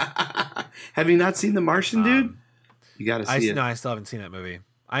podcast. Have you not seen The Martian, dude? You got to see it. No, I still haven't seen that movie.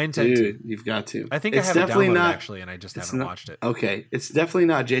 I intend to. You've got to. I think it's I have definitely it downloaded actually, and I just haven't watched it. Okay, it's definitely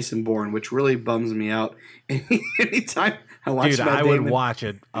not Jason Bourne, which really bums me out. Anytime I watch, I would watch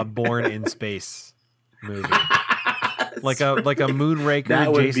a Bourne in Space movie, like a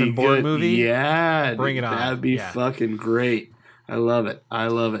Moonraker Jason Bourne movie. Yeah, bring it on. That'd be fucking great. I love it.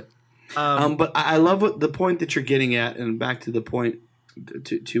 But I love the point that you're getting at, and back to the point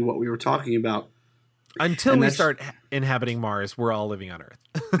to what we were talking about. Until we start inhabiting Mars, we're all living on Earth.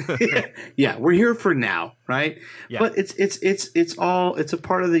 Yeah, we're here for now, right? Yeah. But it's a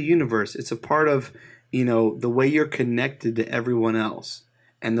part of the universe. It's a part of, you know, the way you're connected to everyone else,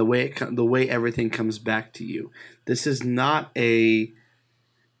 and the way everything comes back to you. This is not a—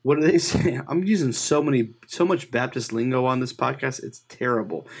 what do they say? I'm using so much Baptist lingo on this podcast. It's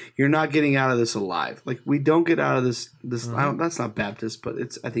terrible. You're not getting out of this alive. Like, we don't get out of this. Mm-hmm. That's not Baptist, but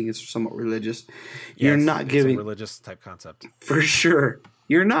I think it's somewhat religious. You're not giving— it's a religious type concept for sure.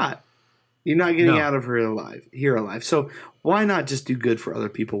 You're not getting out of here alive. So why not just do good for other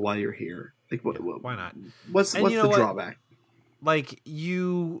people while you're here? Like, why not? What's the drawback? Like,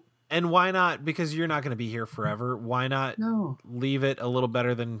 you. And why not? Because you're not going to be here forever. Why not leave it a little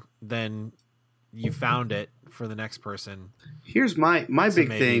better than you found it for the next person? Here's my big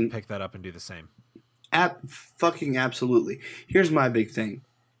thing. Pick that up and do the same. Fucking absolutely. Here's my big thing.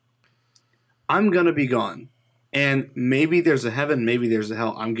 I'm going to be gone. And maybe there's a heaven, maybe there's a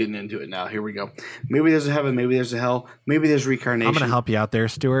hell. I'm getting into it now. Here we go. Maybe there's a heaven, maybe there's a hell. Maybe there's reincarnation. I'm going to help you out there,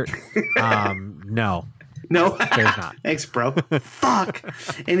 Stuart. No. No, there's not. Thanks, bro. Fuck.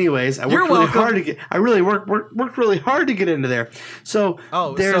 Anyways, I worked really hard to get. I really worked really hard to get into there. So,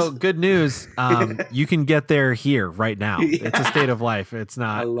 so good news. You can get there here right now. Yeah. It's a state of life. It's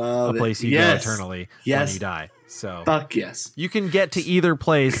not a place you go eternally when you die. So, fuck yes, you can get to either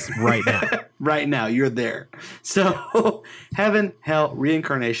place right now. Right now, you're there. So, heaven, hell,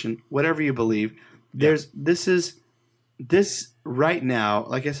 reincarnation, whatever you believe. This right now,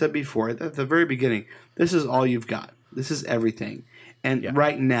 like I said before, at the very beginning, this is all you've got. This is everything. And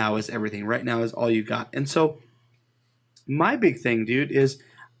right now is everything. Right now is all you got. And so my big thing, dude, is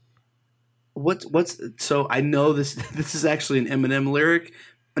so I know this is actually an Eminem lyric.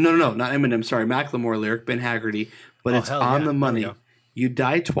 No, not Eminem, sorry, Macklemore lyric, Ben Haggerty, but it's on the money. You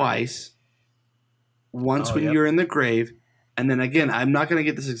die twice. Once when you're in the grave, and then again, I'm not going to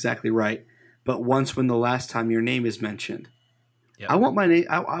get this exactly right, but once when the last time your name is mentioned. Yep. I want my name.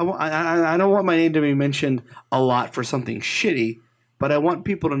 I don't want my name to be mentioned a lot for something shitty. but I want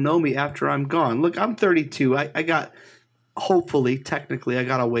people to know me after I'm gone. Look, I'm 32. I got, hopefully, technically, I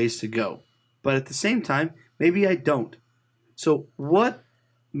got a ways to go. But at the same time, maybe I don't. So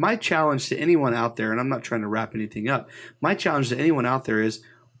my challenge to anyone out there, and I'm not trying to wrap anything up, my challenge to anyone out there is,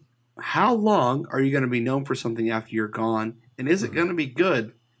 how long are you going to be known for something after you're gone? And is it going to be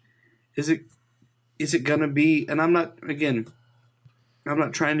good? Is it going to be, and I'm not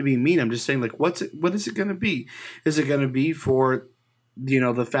trying to be mean. I'm just saying, like, what is it going to be? Is it going to be for,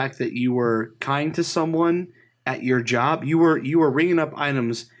 the fact that you were kind to someone at your job? You were ringing up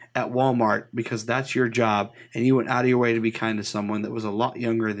items at Walmart because that's your job, and you went out of your way to be kind to someone that was a lot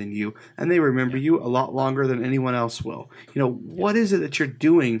younger than you, and they remember you a lot longer than anyone else will. What is it that you're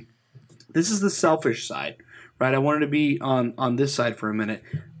doing? This is the selfish side, right? I wanted to be on this side for a minute.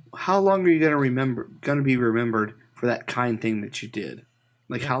 How long are you going to be remembered for that kind thing that you did?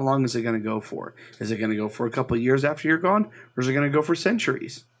 Like, how long is it going to go for? Is it going to go for a couple of years after you're gone, or is it going to go for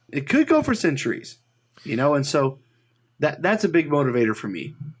centuries? It could go for centuries, and so that's a big motivator for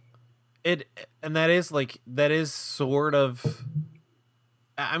me. That is sort of,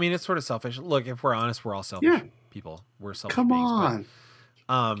 I mean, it's sort of selfish. Look, if we're honest, we're all selfish people. We're selfish beings. Come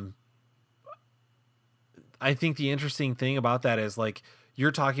on. I think the interesting thing about that is, like,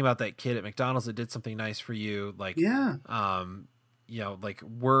 you're talking about that kid at McDonald's that did something nice for you. Like, like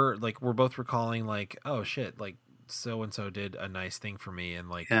we're both recalling, like, oh shit, like so-and-so did a nice thing for me. And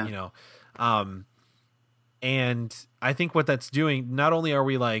like, and I think what that's doing, not only are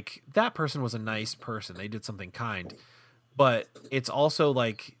we like, that person was a nice person, they did something kind, but it's also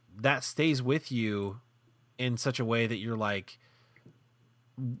like that stays with you in such a way that you're like,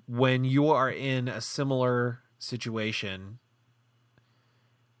 when you are in a similar situation,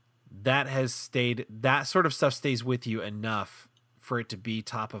 that sort of stuff stays with you enough for it to be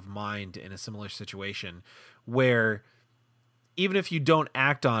top of mind in a similar situation, where even if you don't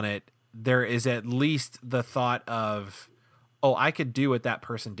act on it, there is at least the thought of, oh, I could do what that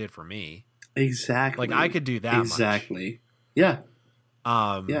person did for me. Exactly. Like, I could do that much. Exactly. Yeah.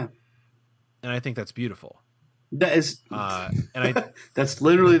 And I think that's beautiful. That is, that's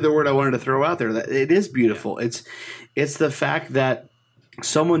literally the word I wanted to throw out there. That it is beautiful. Yeah. It's the fact that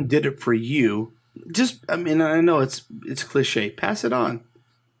someone did it for you. I know it's cliche. Pass it on.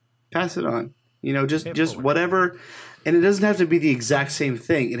 Just whatever. And it doesn't have to be the exact same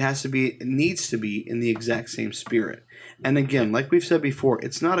thing. It needs to be in the exact same spirit. And again, like we've said before,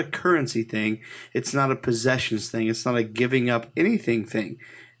 it's not a currency thing. It's not a possessions thing. It's not a giving up anything thing.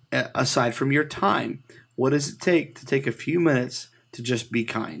 Aside from your time, what does it take to take a few minutes to just be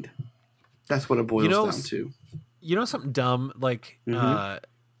kind? That's what it boils down to. Something dumb? Like, I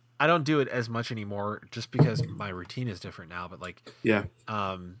don't do it as much anymore just because my routine is different now. But like,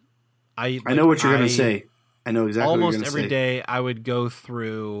 I know what you're going to say. I know exactly what you're going to say. Almost every day I would go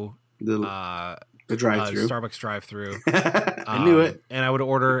through the drive-through, Starbucks drive-through. I knew it. And I would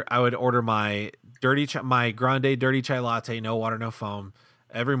order my my grande dirty chai latte, no water, no foam,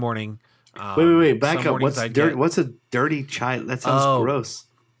 every morning. Wait, back up. What's a dirty chai? That sounds gross.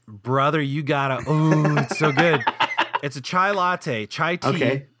 Brother, you gotta. Oh, it's so good. It's a chai latte, chai tea.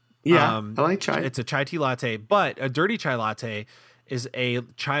 Okay. Yeah, I like chai. It's a chai tea latte, but a dirty chai latte is a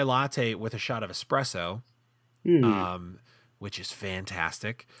chai latte with a shot of espresso, which is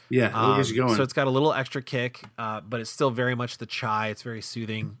fantastic. Yeah, it'll get you going. So it's got a little extra kick, but it's still very much the chai. It's very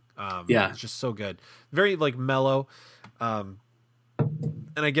soothing. It's just so good. Very like mellow. And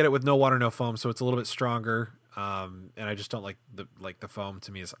I get it with no water, no foam, so it's a little bit stronger. And I just don't like the foam.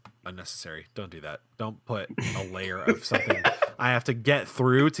 To me is unnecessary. Don't do that. Don't put a layer of something I have to get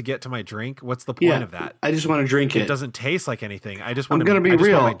through to get to my drink. What's the point of that? I just want to drink it. It doesn't taste like anything. I just want to be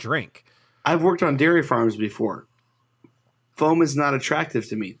real. Want my drink. I've worked on dairy farms before. Foam is not attractive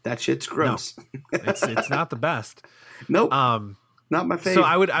to me. That shit's gross. No, it's not the best. Nope. Not my favorite. So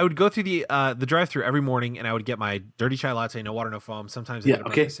I would go through the drive-through every morning, and I would get my dirty chai latte, no water, no foam. Sometimes I get a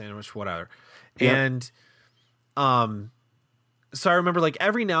breakfast sandwich, whatever. Yeah. And so I remember like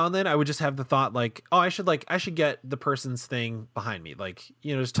every now and then I would just have the thought like, oh, I should get the person's thing behind me, like,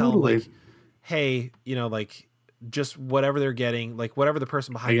 just tell them like, hey, like just whatever they're getting, like whatever the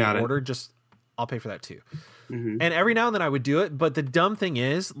person behind me ordered, just I'll pay for that too. Mm-hmm. And every now and then I would do it, but the dumb thing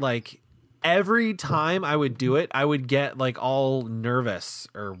is like, every time I would do it, I would get like all nervous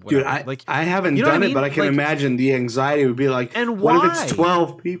or whatever. Dude, I haven't done it, but I can imagine the anxiety would be like, and what if it's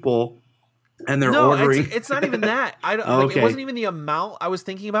 12 people And they're ordering. It's not even that. I don't. Like, it wasn't even the amount I was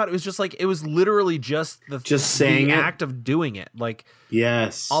thinking about. It was just like it was literally just saying the it? act of doing it. Like,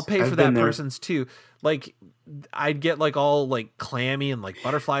 yes, I'll pay for that person's too. Like, I'd get like all like clammy and like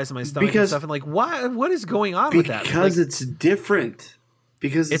butterflies in my stomach and stuff. And like, what is going on with that? Because like, it's different.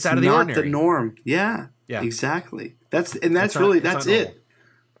 Because it's out of the ordinary. The norm. Yeah. Exactly. That's it.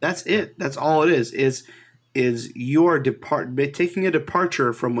 That's it. That's all it is you're taking a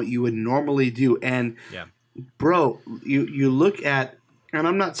departure from what you would normally do. And bro, you look at, and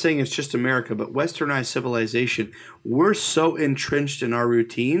I'm not saying it's just America, but westernized civilization, we're so entrenched in our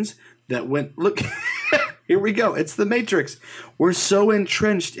routines that here we go. It's the Matrix. We're so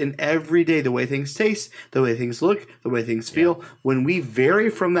entrenched in every day, the way things taste, the way things look, the way things feel. When we vary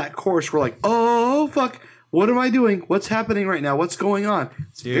from that course, we're like, oh, fuck. What am I doing? What's happening right now? What's going on?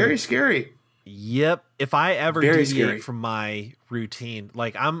 It's very scary. Yep. If I ever deviate from my routine,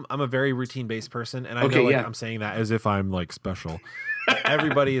 like I'm a very routine-based person, and I know I'm saying that as if I'm like special.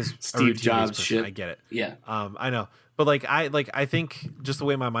 Everybody is Steve Jobs shit. I get it. Yeah. I know. But I think just the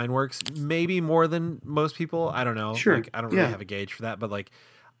way my mind works, maybe more than most people. I don't know. Sure. Like, I don't really have a gauge for that. But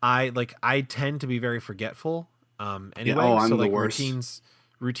I tend to be very forgetful. Anyway, I'm so the like worst.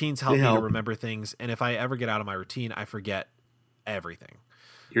 routines help me to remember things. And if I ever get out of my routine, I forget everything.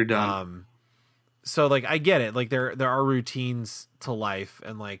 You're done. So like I get it. Like there are routines to life,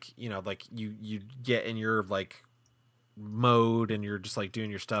 and like like you get in your like mode and you're just like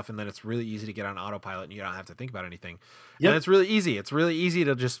doing your stuff, and then it's really easy to get on autopilot and you don't have to think about anything. And it's really easy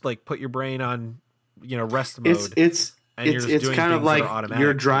to just like put your brain on rest mode. It's kind of like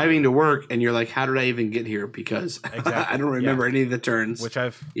you're driving to work and you're like, how did I even get here? Because I don't remember any of the turns. Which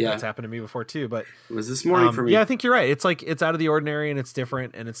that's happened to me before too. But it was this morning for me. Yeah, I think you're right. It's like it's out of the ordinary and it's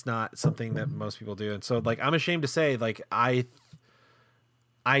different and it's not something that most people do. And so like I'm ashamed to say like I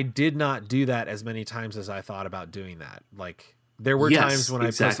did not do that as many times as I thought about doing that. Like there were times when I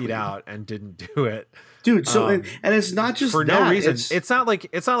pussied out and didn't do it. Dude, so and it's not just for no reason. It's not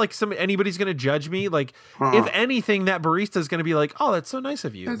like anybody's going to judge me. Like if anything, that barista is going to be like, "Oh, that's so nice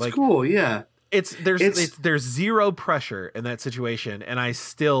of you." That's like, cool. Yeah. There's zero pressure in that situation, and I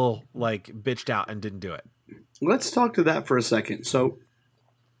still like bitched out and didn't do it. Let's talk to that for a second. So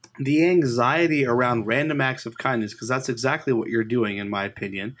the anxiety around random acts of kindness, because that's exactly what you're doing, in my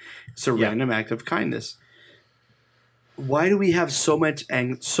opinion. It's a random act of kindness. Why do we have so much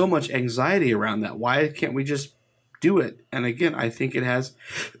anxiety around that? Why can't we just do it? And again, I think it has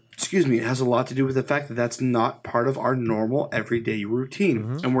a lot to do with the fact that that's not part of our normal everyday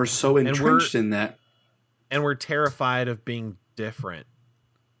routine. And we're so entrenched in that. And we're terrified of being different.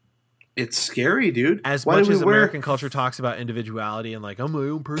 It's scary, dude. As much as American culture talks about individuality and like, I'm my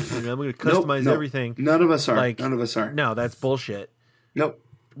own person, I'm going to customize everything. None of us are. No, that's bullshit. Nope.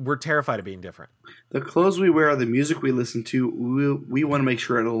 We're terrified of being different. The clothes we wear, the music we listen to, we want to make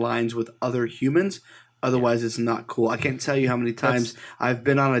sure it aligns with other humans. Otherwise, it's not cool. I can't tell you how many times I've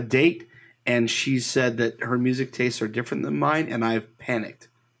been on a date and she said that her music tastes are different than mine, and I've panicked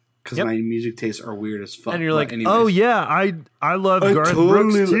because my music tastes are weird as fuck. And you're like, oh yeah, I love Garth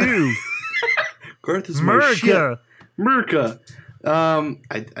Brooks too. Garth is my shit. Merca.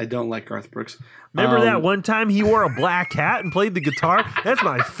 I don't like Garth Brooks. Remember that one time he wore a black hat and played the guitar? That's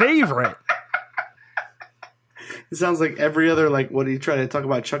my favorite. It sounds like every other, like, what do you try to talk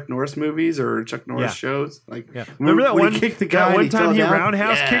about, Chuck Norris movies or Chuck Norris shows? Like, remember that one, he kicked the guy that one time he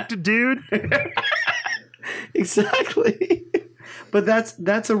roundhouse kicked a dude? Exactly. But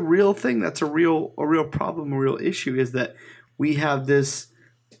that's a real thing. That's a real problem, a real issue, is that we have this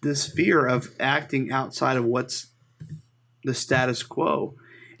fear of acting outside of what's the status quo.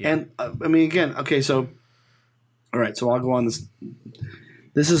 And I mean, again, okay, so all right, so I'll go on this.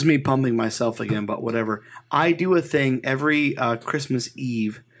 This is me pumping myself again, but whatever. I do a thing every Christmas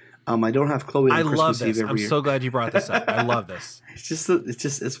Eve. I don't have Chloe on Christmas Eve every year. I'm so glad you brought this up. I love this.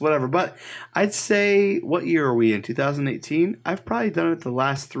 It's whatever. But I'd say, what year are we in? 2018. I've probably done it the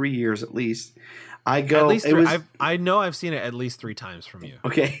last 3 years at least. I go. At least I know I've seen it at least 3 times from you.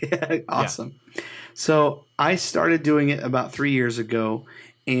 Okay, awesome. Yeah. So I started doing it about 3 years ago,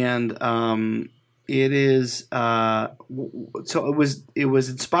 and it is so it was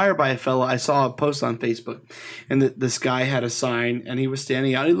inspired by a fellow. I saw a post on Facebook, and this guy had a sign, and he was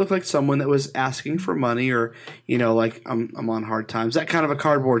standing out. He looked like someone that was asking for money, or like I'm on hard times. That kind of a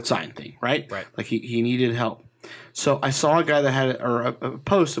cardboard sign thing, right? Right. Like he needed help. So I saw a guy that had a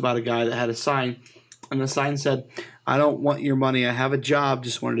post about a guy that had a sign, and the sign said, "I don't want your money. I have a job.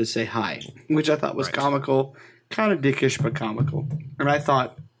 Just wanted to say hi," which I thought was comical, kind of dickish, but comical. And I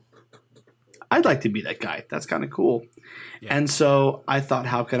thought, I'd like to be that guy. That's kind of cool. Yeah. And so I thought,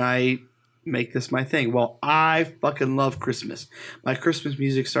 how can I make this my thing. Well, I fucking love Christmas. My Christmas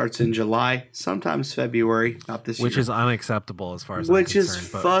music starts in July, sometimes February, not this year. Which is unacceptable as far as Which I'm is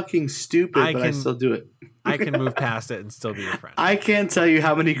concerned. fucking stupid, but I still do it. I can move past it and still be your friend. I can't tell you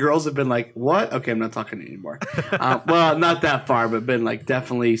how many girls have been like, what? Okay, I'm not talking to you anymore. Well, not that far, but been like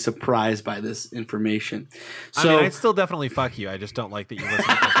definitely surprised by this information. So, I mean, I'd still definitely fuck you. I just don't like that you listen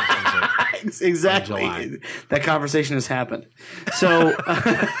to Christmas music. Exactly. That conversation has happened. So,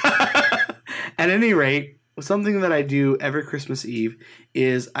 at any rate, something that I do every Christmas Eve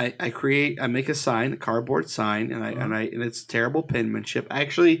is I make a sign, a cardboard sign, and it's terrible penmanship.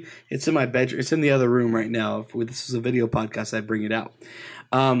 Actually, it's in my bedroom. It's in the other room right now. If this is a video podcast, I'd bring it out.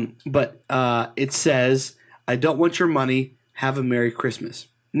 But it says, "I don't want your money. Have a Merry Christmas."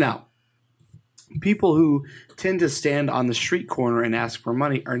 Now, people who tend to stand on the street corner and ask for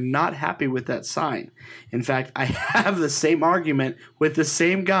money are not happy with that sign. In fact, I have the same argument with the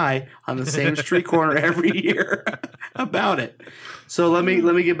same guy on the same street corner every year about it. So let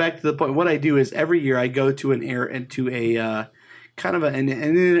me get back to the point. What I do is every year I go to a kind of an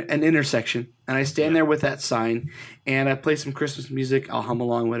intersection, and I stand there with that sign, and I play some Christmas music. I'll hum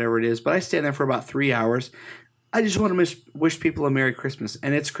along, whatever it is, but I stand there for about 3 hours. I just want to wish people a Merry Christmas,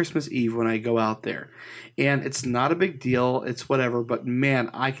 and it's Christmas Eve when I go out there, and it's not a big deal. It's whatever, but man,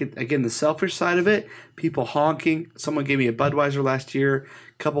 again, the selfish side of it, people honking. Someone gave me a Budweiser last year.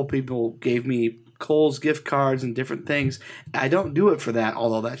 A couple people gave me Kohl's gift cards and different things. I don't do it for that,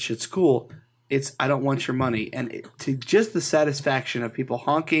 although that shit's cool. I don't want your money, and to just the satisfaction of people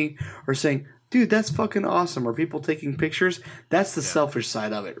honking or saying, dude, that's fucking awesome. Or people taking pictures. That's the selfish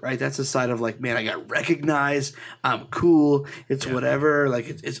side of it, right? That's the side of like, man, I got recognized. I'm cool. It's whatever. Like,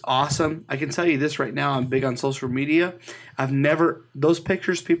 it's awesome. I can tell you this right now. I'm big on social media. Those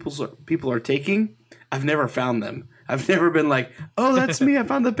pictures people are taking, I've never found them. I've never been like, oh, that's me. I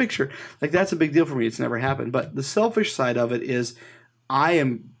found the picture. Like, that's a big deal for me. It's never happened. But the selfish side of it is I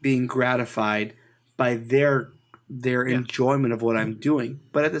am being gratified by their enjoyment of what I'm doing.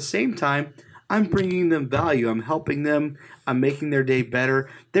 But at the same time, I'm bringing them value. I'm helping them. I'm making their day better.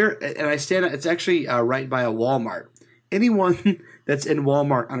 I stand. It's actually right by a Walmart. Anyone that's in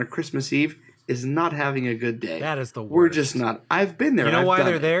Walmart on a Christmas Eve is not having a good day. That is the worst. We're just not. I've been there. You know why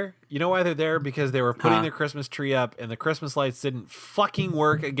they're there? You know why they're there? Because they were putting their Christmas tree up, and the Christmas lights didn't fucking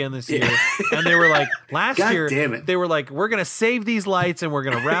work again this year. And they were like, last year, they were like, we're going to save these lights, and we're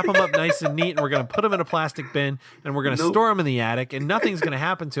going to wrap them up nice and neat, and we're going to put them in a plastic bin, and we're going to store them in the attic, and nothing's going to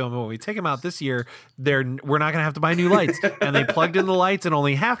happen to them. And when we take them out this year, we're not going to have to buy new lights. And they plugged in the lights, and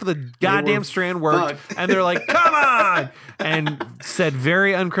only half of the goddamn strand worked. And they're like, come on! And said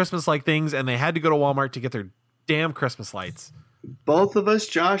very un-Christmas-like things, and they had to go to Walmart to get their damn Christmas lights. Both of us,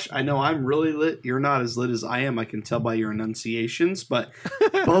 Josh, I know I'm really lit. You're not as lit as I am. I can tell by your enunciations, but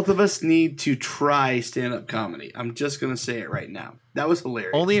both of us need to try stand-up comedy. I'm just going to say it right now. That was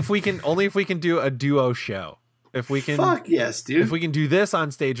hilarious. Only if we can do a duo show. If we can, fuck yes, dude. If we can do this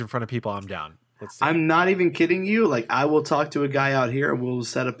on stage in front of people, I'm down. I'm not even kidding you. Like, I will talk to a guy out here, and we'll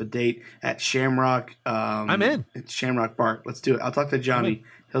set up a date at Shamrock. I'm in. It's Shamrock Park. Let's do it. I'll talk to Johnny.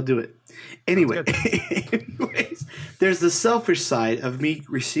 He'll do it. Anyways, there's the selfish side of me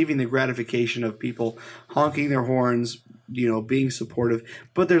receiving the gratification of people honking their horns, being supportive.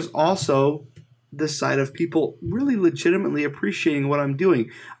 But there's also the side of people really legitimately appreciating what I'm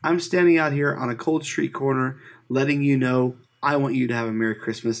doing. I'm standing out here on a cold street corner, letting you know I want you to have a Merry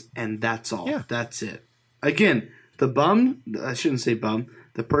Christmas, and that's all. Yeah. That's it. Again, the bum, I shouldn't say bum,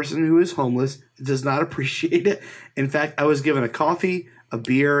 the person who is homeless does not appreciate it. In fact, I was given a coffee, a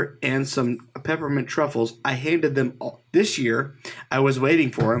beer, and some peppermint truffles. I handed them all. This year, I was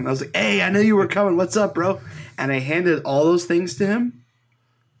waiting for him. I was like, hey, I know you were coming. What's up, bro? And I handed all those things to him.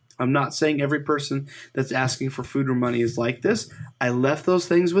 I'm not saying every person that's asking for food or money is like this. I left those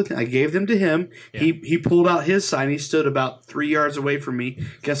things with him. I gave them to him. Yeah. He pulled out his sign. He stood about 3 yards away from me.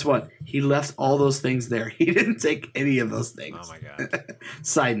 Guess what? He left all those things there. He didn't take any of those things. Oh, my God.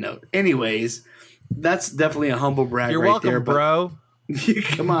 Side note. Anyways, that's definitely a humble brag. You're right welcome, there, bro.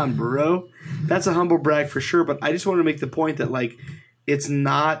 Come on, bro. That's a humble brag for sure. But I just want to make the point that, like, it's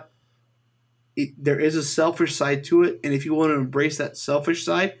not – there is a selfish side to it. And if you want to embrace that selfish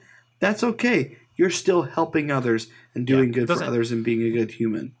side – that's okay. You're still helping others and doing good for others and being a good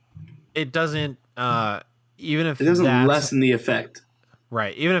human. It doesn't, even if it doesn't lessen the effect.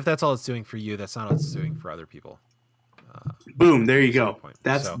 Right. Even if that's all it's doing for you, that's not what it's doing for other people. Boom. There you go.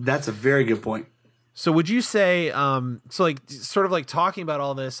 That's a very good point. So would you say, so like sort of like talking about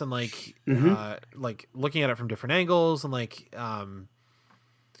all this and like, like looking at it from different angles and like,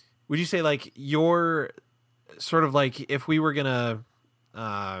 would you say like you're sort of like if we were gonna,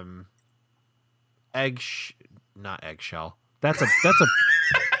 not eggshell. That's a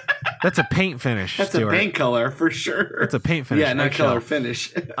that's a paint finish. That's Stuart. a paint color for sure. It's a paint finish. Yeah, not eggshell. color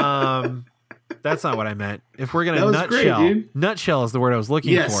finish. That's not what I meant. If we're gonna nutshell is the word I was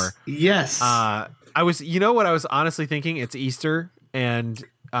looking for. Yes. I was. You know what I was honestly thinking? It's Easter, and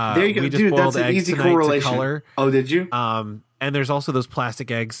there you go, we just boiled that's an eggs easy tonight correlation. To color. Oh, did you? And there's also those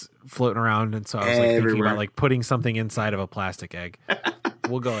plastic eggs floating around, and so I was like thinking about like putting something inside of a plastic egg.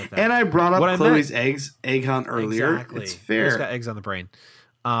 We'll go with that. And I brought up Chloe's egg hunt earlier. Exactly. It's fair. It's got eggs on the brain.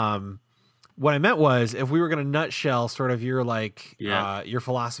 What I meant was, if we were going to nutshell sort of your your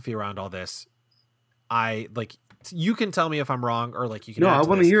philosophy around all this, you can tell me if I'm wrong, or like you can. No, I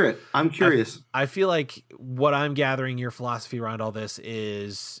want to hear it. I'm curious. I feel like what I'm gathering your philosophy around all this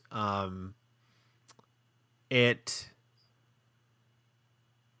is, it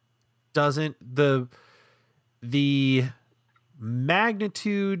doesn't the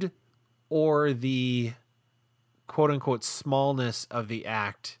magnitude or the quote unquote smallness of the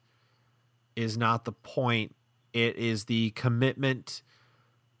act is not the point. It is the commitment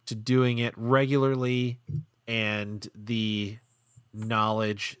to doing it regularly and the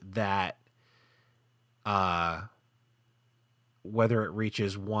knowledge that whether it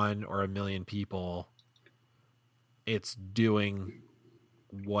reaches 1 or 1 million people, it's doing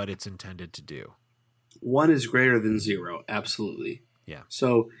what it's intended to do. 1 is greater than 0. Absolutely. Yeah.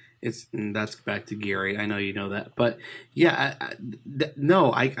 So that's back to Gary. I know you know that, but yeah,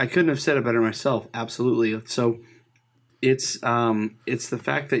 I couldn't have said it better myself. Absolutely. So it's the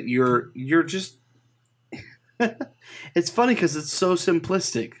fact that you're just, it's funny because it's so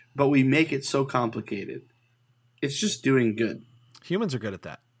simplistic, but we make it so complicated. It's just doing good. Humans are good at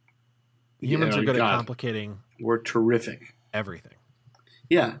that. Humans are good at complicating. We're terrific. Everything.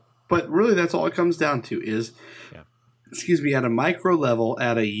 Yeah. But really that's all it comes down to is, at a micro level,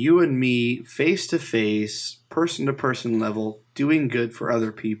 at a you and me, face-to-face, person-to-person level, doing good for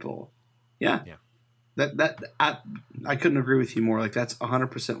other people. Yeah. I couldn't agree with you more. Like, that's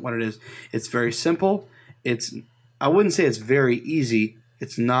 100% what it is. It's very simple. I wouldn't say it's very easy.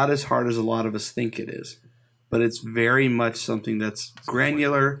 It's not as hard as a lot of us think it is. But it's very much something that's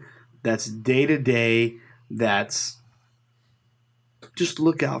granular, that's day-to-day, that's just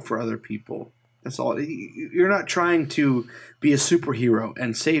look out for other people. That's all. You're not trying to be a superhero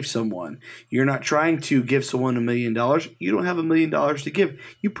and save someone. You're not trying to give someone $1 million. You don't have $1 million to give.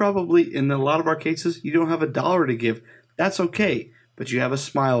 You probably, in a lot of our cases, you don't have $1 to give. That's okay. But you have a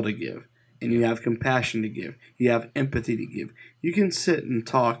smile to give. And you have compassion to give. You have empathy to give. You can sit and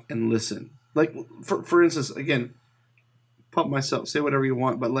talk and listen. Like, for instance, again, pump myself, say whatever you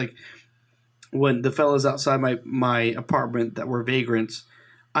want, but like when the fellas outside my apartment that were vagrants,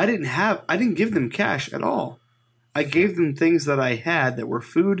 I didn't give them cash at all. I gave them things that I had that were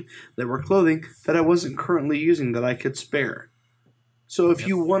food, that were clothing, that I wasn't currently using, that I could spare. So if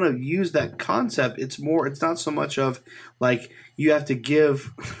you want to use that concept, it's not so much of like you have to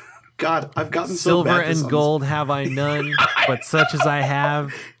give. God, I've gotten silver so bad and gold have I none, but such as I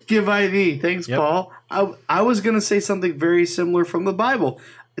have, give I thee. Thanks, Paul. I was going to say something very similar from the Bible.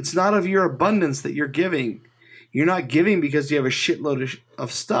 It's not of your abundance that you're giving. You're not giving because you have a shitload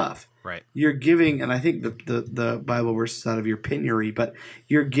of stuff. Right. You're giving, and I think the Bible verse is out of your penury, but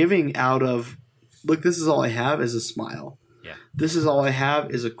you're giving out of, look, this is all I have is a smile. Yeah. This is all I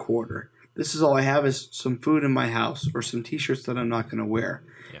have is a quarter. This is all I have is some food in my house or some T-shirts that I'm not going to wear.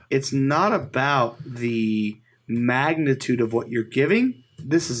 Yeah. It's not about the magnitude of what you're giving.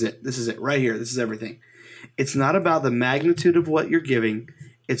 This is it. This is it right here. This is everything. It's not about the magnitude of what you're giving.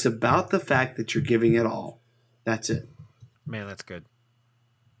 It's about the fact that you're giving it all. That's it. Man, that's good.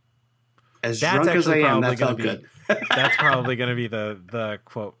 As drunk as I am, that felt good. That's probably going to be the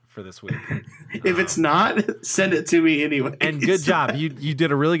quote for this week. If it's not, send it to me anyway. And good job. You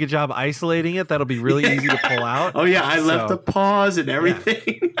did a really good job isolating it. That'll be really easy to pull out. Oh, yeah. I left the pause and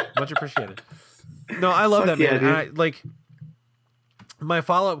everything. Yeah. Much appreciated. No, I love that, man. And my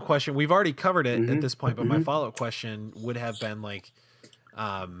follow-up question, we've already covered it at this point, but my follow-up question would have been like,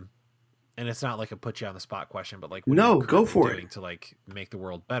 and it's not like a put you on the spot question, but like, go for it to like make the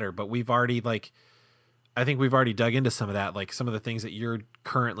world better. But we've already I think we've already dug into some of that, like some of the things that you're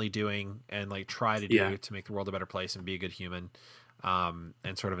currently doing and like try to do to make the world a better place and be a good human, and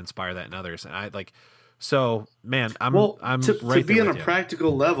sort of inspire that in others. And I man, to be on a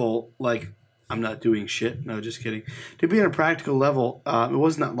practical level, like I'm not doing shit. No, just kidding. To be on a practical level, it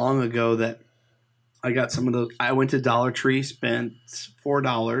wasn't that long ago that I got some of those. I went to Dollar Tree, spent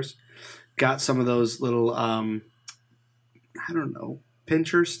 $4, got some of those little, I don't know,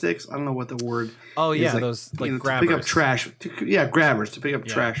 pincher sticks. I don't know what the word. Oh yeah, those like grabbers. to pick up trash. Grabbers to pick up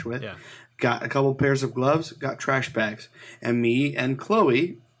trash with. Yeah. got a couple pairs of gloves, got trash bags, and me and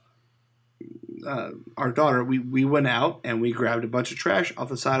Chloe, our daughter, we went out and we grabbed a bunch of trash off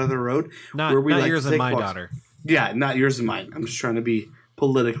the side of the road. Not yours and my daughter. Yeah, not yours and mine. I'm just trying to be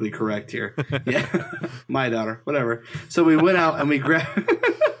politically correct here. Yeah, my daughter, whatever. So we went out and we grabbed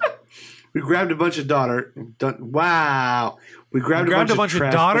a bunch of Wow. We grabbed a bunch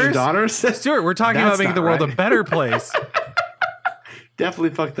of daughters. Stuart, we're talking about making the world a better place.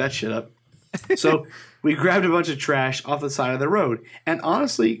 Definitely fucked that shit up. So we grabbed a bunch of trash off the side of the road. And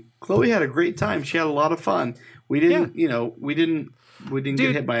honestly, Chloe had a great time. She had a lot of fun. We didn't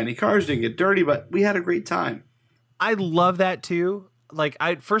get hit by any cars, didn't get dirty, but we had a great time. I love that too. Like,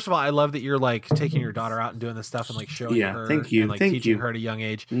 first of all, I love that you're like taking your daughter out and doing this stuff and like showing her and like teaching her at a young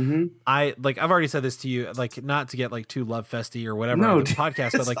age. Mm-hmm. I've already said this to you, like not to get like too love festy or whatever on the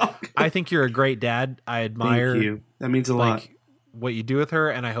podcast, but like I think you're a great dad. I admire you. That means a lot. What you do with her,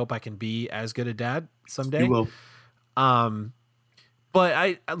 and I hope I can be as good a dad someday. You will. But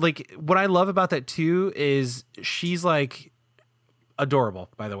I like what I love about that too is she's like adorable.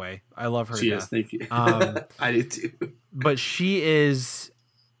 By the way, I love her. She is. Thank you. I do too. But she is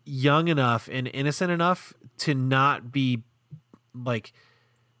young enough and innocent enough to not be like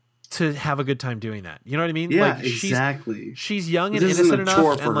to have a good time doing that. You know what I mean? Yeah, like, exactly. She's young and innocent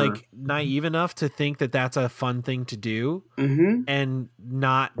enough and like naive enough to think that that's a fun thing to do, and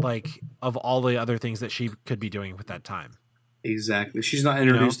not like of all the other things that she could be doing with that time. Exactly. She's not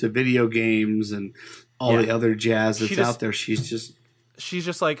introduced to video games and all the other jazz that's out there. She's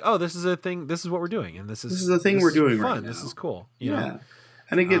just like, oh, this is a thing. This is what we're doing, and this is the thing we're doing fun. Right now. This is cool. You know?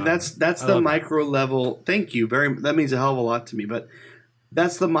 And again, that's the micro level. Thank you. That means a hell of a lot to me. But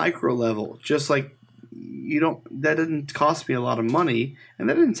that's the micro level. Just like that didn't cost me a lot of money, and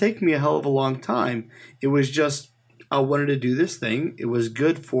that didn't take me a hell of a long time. It was just I wanted to do this thing. It was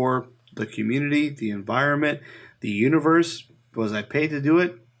good for the community, the environment, the universe. Was I paid to do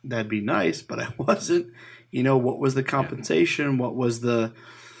it? That'd be nice, but I wasn't. What was the compensation? What was that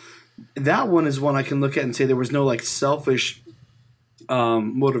one is one I can look at and say there was no like selfish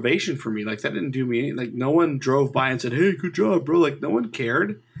motivation for me. Like that didn't do me any, like no one drove by and said, "Hey, good job, bro." Like no one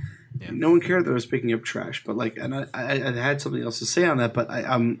cared. Yeah. No one cared that I was picking up trash. But like, and I had something else to say on that, but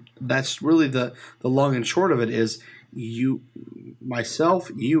that's really the long and short of it is you,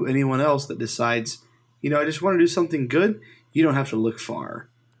 anyone else that decides, I just want to do something good. You don't have to look far.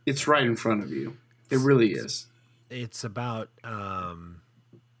 It's right in front of you. It really is. It's about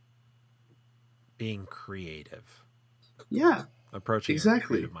being creative. Yeah. Approaching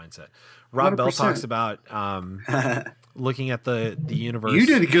exactly a creative mindset. Rob 100%. Bell talks about looking at the universe. You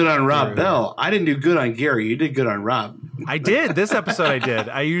did good on Rob Bell. I didn't do good on Gary. You did good on Rob. I did. This episode I did.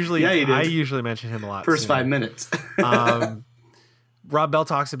 I usually mention him a lot. First 5 minutes. Rob Bell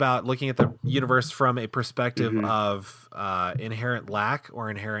talks about looking at the universe from a perspective of inherent lack or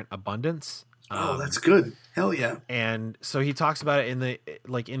inherent abundance. Oh, that's good. Hell yeah. And so he talks about it in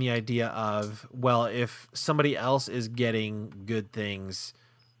the idea of, well, if somebody else is getting good things,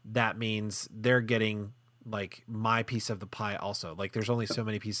 that means they're getting like my piece of the pie also. Like there's only so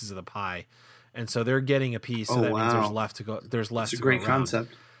many pieces of the pie. And so they're getting a piece. So that means there's left to go. There's less. It's a great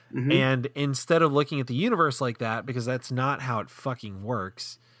concept. Mm-hmm. And instead of looking at the universe like that, because that's not how it fucking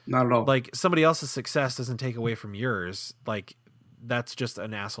works. Not at all. Like somebody else's success doesn't take away from yours. Like that's just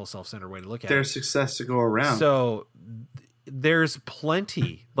an asshole self-centered way to look at There's success to go around. So there's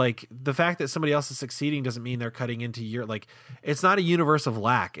plenty. Like the fact that somebody else is succeeding doesn't mean they're cutting into your, like, it's not a universe of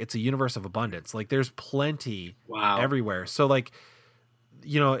lack. It's a universe of abundance. Like there's plenty everywhere. So like,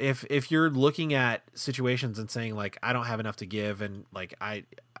 if you're looking at situations and saying like, I don't have enough to give. And like,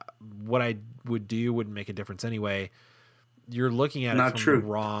 what I would do wouldn't make a difference anyway. You're looking at it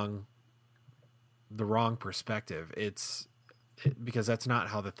from the wrong perspective. Because that's not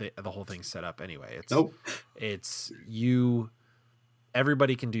how the whole thing's set up anyway. It's you.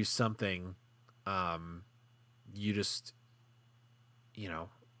 Everybody can do something. You just,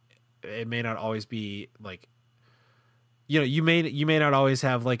 it may not always be like, you may not always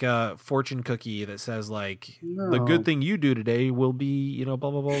have like a fortune cookie that says like the good thing you do today will be, blah, blah,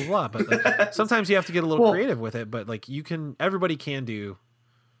 blah, blah. But like, sometimes you have to get a little creative with it, but like everybody can do.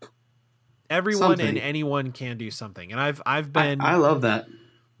 Everyone and anyone can do something. And I've been, I love that.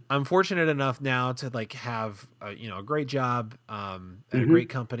 I'm fortunate enough now to like have a great job, at a great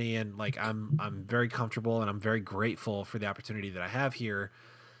company. And like, I'm very comfortable and I'm very grateful for the opportunity that I have here.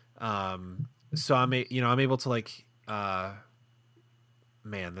 So I'm able to like,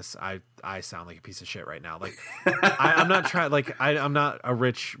 man, I sound like a piece of shit right now. Like I'm not trying, like I'm not a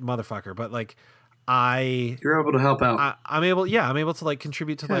rich motherfucker, but like you're able to help out. I'm able to like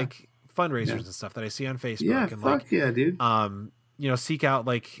contribute to like fundraisers and stuff that I see on Facebook. Yeah, and fuck yeah, dude. Seek out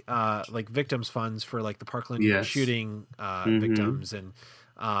like victims funds for like the Parkland shooting victims and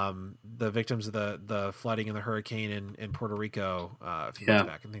the victims of the flooding and the hurricane in Puerto Rico a few months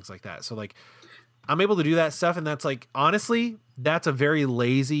back and things like that. So like I'm able to do that stuff, and that's like honestly, that's a very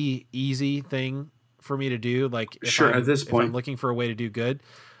lazy, easy thing for me to do. Like at this point, if I'm looking for a way to do good.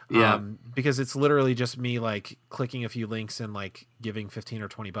 Because it's literally just me like clicking a few links and like giving 15 or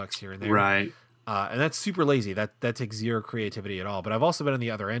 $20 here and there. Right. And that's super lazy. That takes zero creativity at all. But I've also been on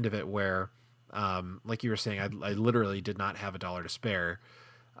the other end of it where, like you were saying, I literally did not have $1 to spare,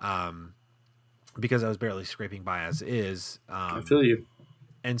 because I was barely scraping by as is. I feel you.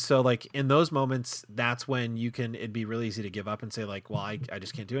 And so like in those moments, that's when it'd be really easy to give up and say like, well, I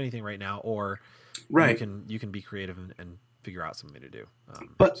just can't do anything right now. Or you can be creative and figure out something to do.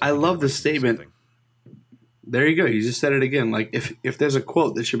 But I love the statement. Something. There you go. You just said it again. Like if there's a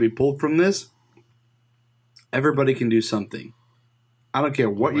quote that should be pulled from this, everybody can do something. I don't care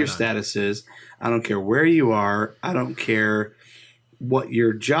what your status is. I don't care where you are. I don't care what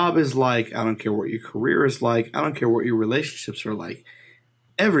your job is like. I don't care what your career is like. I don't care what your relationships are like.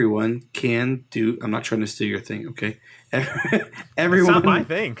 Everyone can do. I'm not trying to steal your thing, okay? Everyone. It's not my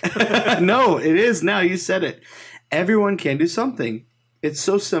thing. No, it is now. You said it. Everyone can do something. It's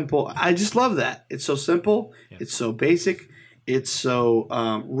so simple. I just love that. It's so simple. Yeah. It's so basic. It's so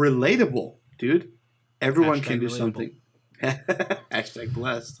relatable, dude. Everyone can do something. Hashtag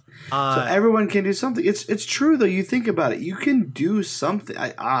blessed. So everyone can do something. It's true though. You think about it. You can do something.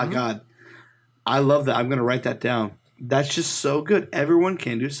 God, I love that. I'm going to write that down. That's just so good. Everyone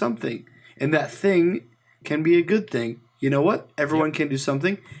can do something, and that thing can be a good thing. You know what? Everyone can do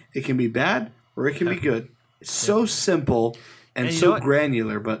something. It can be bad or it can be good. It's so simple and so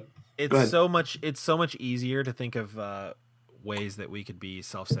granular, but it's so much. It's so much easier to think of ways that we could be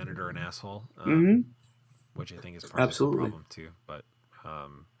self-centered or an asshole. Which I think is part of the problem too. But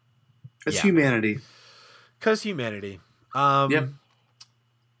it's humanity. Because humanity.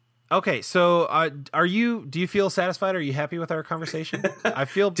 Okay, so do you feel satisfied? Are you happy with our conversation? I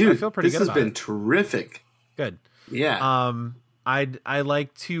feel pretty good about it. This has been terrific. Good. Yeah. I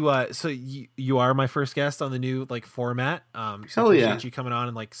like to so you are my first guest on the new like format. So Hell yeah. You coming on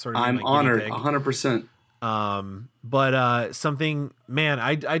and like sort of I'm honored 100%. But something, man,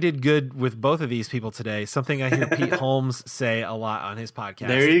 I did good with both of these people today. Something I hear Pete Holmes say a lot on his podcast.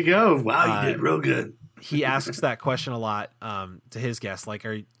 There you go. Wow, you did real good. He asks that question a lot to his guests. Like,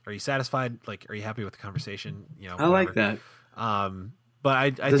 are you satisfied? Like, are you happy with the conversation? You know, I like that. But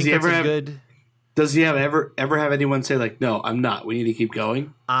I think that's good. Does he ever have anyone say like, no, I'm not. We need to keep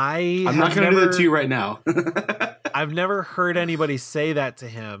going? I'm not going to do that to you right now. I've never heard anybody say that to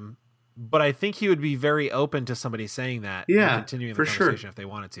him. But I think he would be very open to somebody saying that. Yeah, and continuing the conversation if they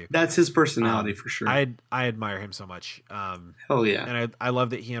wanted to. That's his personality for sure. I admire him so much. Hell yeah! And I love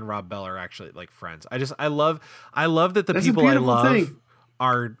that he and Rob Bell are actually like friends. I love that the people I love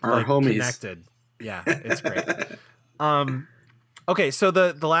are like, homies. Connected. Yeah, it's great. Okay, so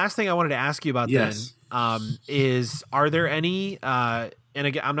the last thing I wanted to ask you about then is, are there any? And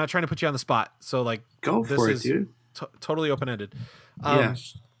again, I'm not trying to put you on the spot. So like, go for it, dude. Totally open ended.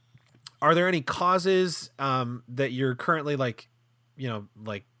 Are there any causes that you're currently like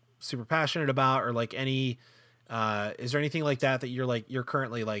super passionate about, or like any is there anything like that you're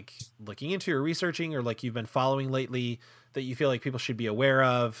currently like looking into or researching, or like you've been following lately that you feel like people should be aware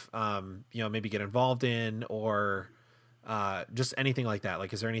of, maybe get involved in, or just anything like that?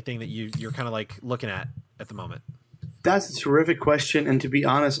 Like, is there anything that you're kind of like looking at the moment? That's a terrific question, and to be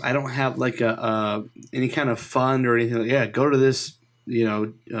honest, I don't have like any kind of fund or anything. Go to this.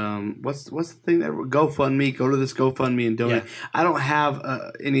 What's the thing that GoFundMe? Go to this GoFundMe and donate. Yeah. I don't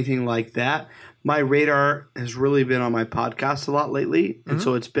have anything like that. My radar has really been on my podcast a lot lately, and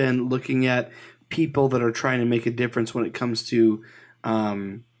so it's been looking at people that are trying to make a difference when it comes to,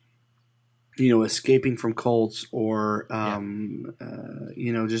 escaping from cults or,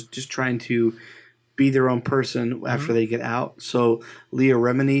 just trying to be their own person after they get out. So Leah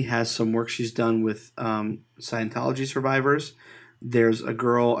Remini has some work she's done with Scientology survivors. There's a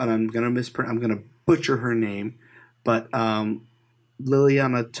girl, and I'm gonna butcher her name, but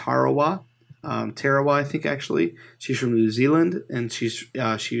Liliana Tarawa, I think actually. She's from New Zealand, and she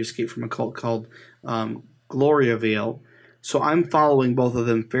escaped from a cult called Gloria Vale. So I'm following both of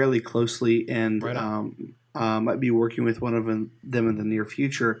them fairly closely, and might be working with one of them in the near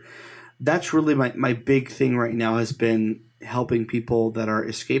future. That's really my big thing right now, has been helping people that are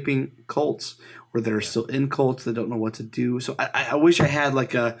escaping cults or that are still in cults that don't know what to do. So I wish I had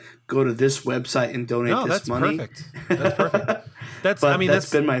like a go to this website and donate this money. Perfect. That's perfect. That's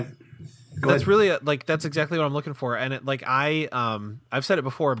been my that's really like that's exactly what I'm looking for. And I've said it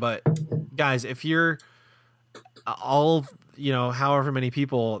before, but guys, if you're all however many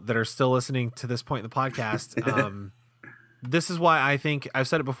people that are still listening to this point in the podcast, this is why I think I've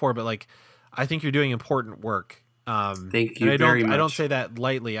said it before, but like I think you're doing important work. Thank you very much. I don't say that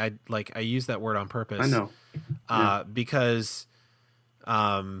lightly. I use that word on purpose. I know. Because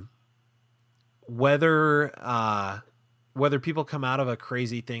whether people come out of a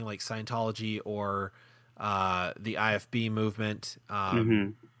crazy thing like Scientology or the IFB movement,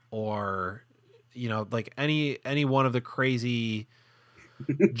 or like any one of the crazy,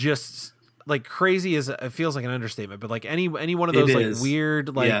 just like crazy it feels like an understatement, but like any one of those like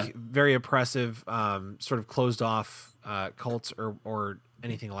weird, like very oppressive, sort of closed off cults or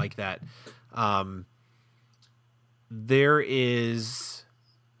anything like that. There is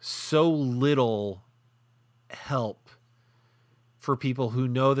so little help for people who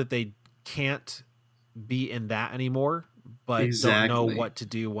know that they can't be in that anymore, but don't know what to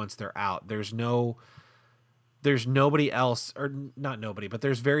do once they're out. There's nobody else, or not nobody, but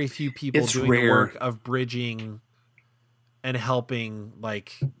there's very few people doing the work of bridging and helping.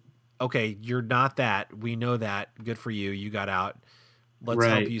 Like, okay, you're not that. We know that. Good for you. You got out. Let's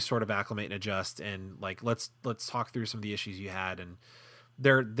help you sort of acclimate and adjust, and like let's talk through some of the issues you had. And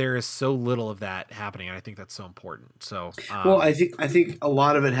there is so little of that happening, and I think that's so important. So, well, I think a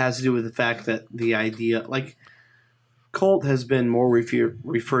lot of it has to do with the fact that the idea, like, cult has been more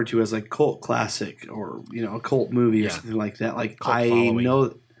referred to as like cult classic or a cult movie or something like that. Like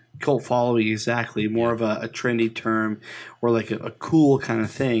cult following, exactly, more of a trendy term or like a cool kind of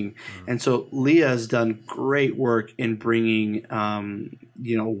thing. And so Leah has done great work in bringing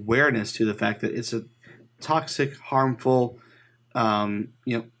awareness to the fact that it's a toxic, harmful,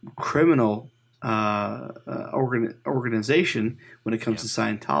 criminal organization when it comes to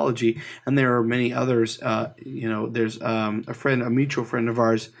Scientology, and there are many others. There's a mutual friend of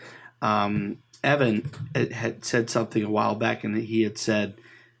ours, Evan, had said something a while back, and he had said,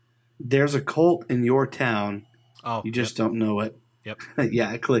 "There's a cult in your town. You just don't know it." Yep. Yeah,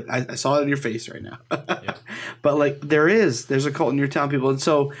 I clicked. I saw it in your face right now. Yep. But like, there's a cult in your town, people, and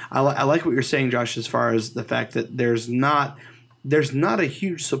so I like what you're saying, Josh, as far as the fact that there's not a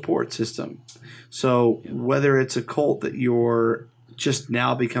huge support system. So whether it's a cult that you're just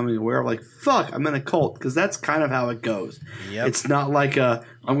now becoming aware of, like, fuck, I'm in a cult, because that's kind of how it goes. Yep. It's not like I'm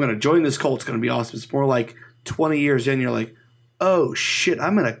going to join this cult, it's going to be awesome. It's more like 20 years in, you're like, oh shit,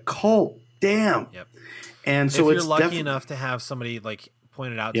 I'm in a cult. Damn. Yep. And so if you're lucky enough to have somebody like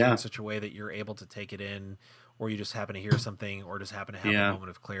point it out to you in such a way that you're able to take it in, or you just happen to hear something, or just happen to have a moment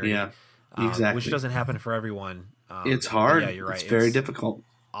of clarity. Yeah. Exactly. Which doesn't happen for everyone. It's hard. Yeah, you're right. It's very difficult.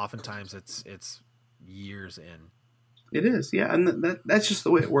 Oftentimes it's years in. It is. Yeah. And that's just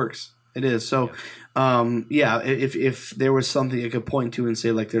the way it works. It is. So, if there was something I could point to and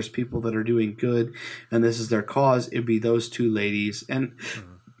say, like, there's people that are doing good and this is their cause, it'd be those two ladies. And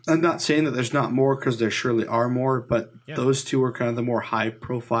I'm not saying that there's not more, because there surely are more, but those two are kind of the more high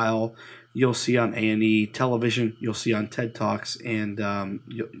profile. You'll see on A&E television, you'll see on TED Talks, and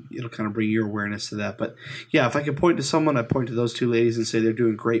it'll kind of bring your awareness to that. But yeah, if I could point to someone, I point to those two ladies and say they're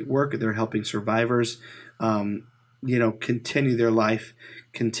doing great work. They're helping survivors, continue their life,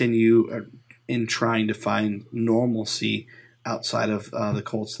 continue in trying to find normalcy outside of the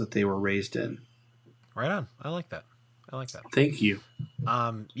cults that they were raised in. Right on. I like that. Thank you.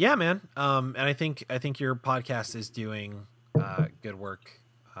 Yeah, man. And I think your podcast is doing good work.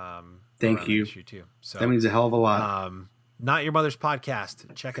 Thank you. Issue too. So that means a hell of a lot. Not Your Mother's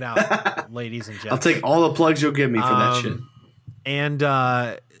Podcast. Check it out, ladies and gents. I'll take all the plugs you'll give me for that shit.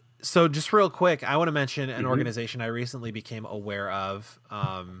 And so just real quick, I want to mention an organization I recently became aware of.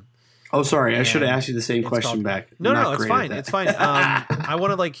 Oh, sorry. I should have asked you the same question back. No, it's fine. It's fine. I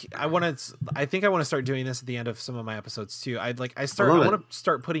think I want to start doing this at the end of some of my episodes too. I want to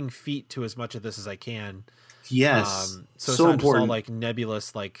start putting feet to as much of this as I can. Yes. So it's not just all like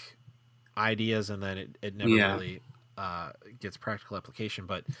nebulous, like ideas, and then it never really gets practical application.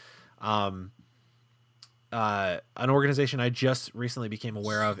 But an organization I just recently became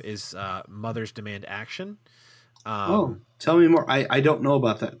aware of is Mothers Demand Action. Tell me more. I don't know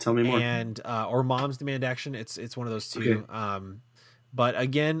about that. Tell me more. And or Moms Demand Action. It's one of those two. Okay. But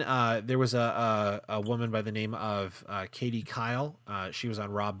again, there was a woman by the name of Katie Kyle. She was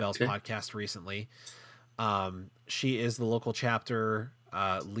on Rob Bell's podcast recently. She is the local chapter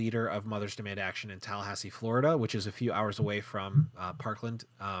leader of Mothers Demand Action in Tallahassee, Florida, which is a few hours away from Parkland.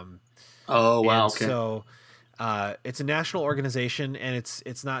 Oh, wow. Okay. So it's a national organization, and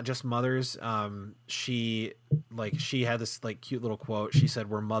it's not just mothers. She had this like cute little quote. She said,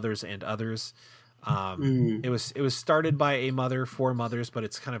 "We're mothers and others." It was started by a mother for mothers, but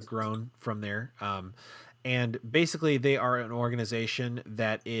it's kind of grown from there. And basically, they are an organization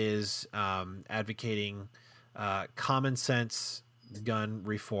that is advocating common sense gun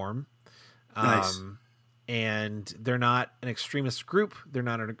reform. Nice. And they're not an extremist group. They're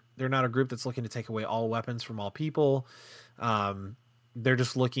not a group that's looking to take away all weapons from all people. They're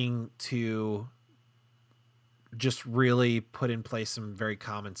just looking to just really put in place some very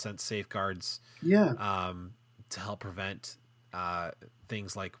common sense safeguards. Yeah. To help prevent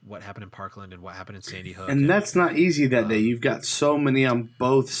things like what happened in Parkland and what happened in Sandy Hook. And that's not easy that day. You've got so many on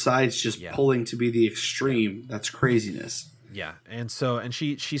both sides just pulling to be the extreme. That's craziness. Yeah, and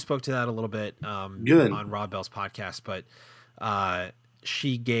she spoke to that a little bit on Rob Bell's podcast, but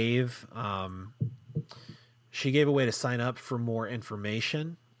she gave a way to sign up for more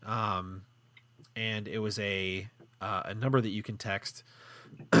information, and it was a number that you can text.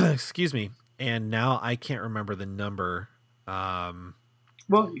 Excuse me, and now I can't remember the number.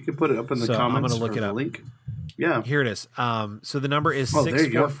 Well, you can put it up in the comments. I'm going to look it up. Link. Yeah, here it is. So the number is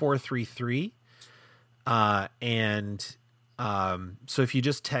 64433, and so if you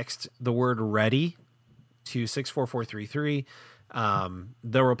just text the word ready to 64433,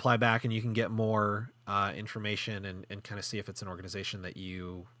 they'll reply back, and you can get more information and kind of see if it's an organization that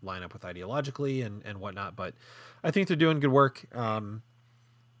you line up with ideologically and whatnot. But I think they're doing good work.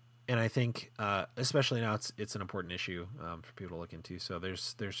 And I think, especially now, it's an important issue for people to look into. So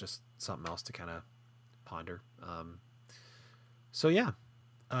there's just something else to kind of ponder. So yeah,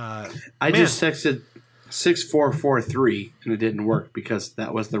 I just texted 6443 and it didn't work because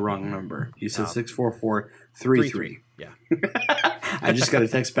that was the wrong number. You said 64433. Yeah. I just got a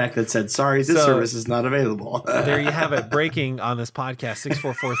text back that said, "Sorry, this service is not available." There you have it. Breaking on this podcast: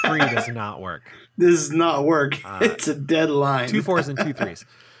 6443 does not work. This does not work. It's a dead line. 2 4s and 2 3s.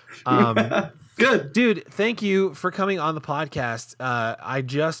 Good, dude. Thank you for coming on the podcast. I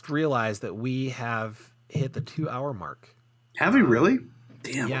just realized that we have hit the 2-hour mark. Have we really?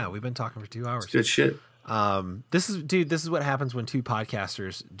 Damn. Yeah, we've been talking for 2 hours. That's good shit. This is what happens when two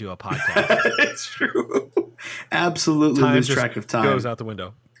podcasters do a podcast. It's true. Absolutely lose track of time. Goes out the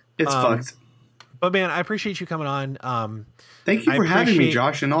window. It's fucked. But man, I appreciate you coming on. Thank you for having me,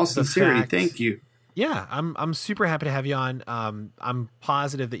 Josh. In all sincerity, thank you. Yeah, I'm super happy to have you on. I'm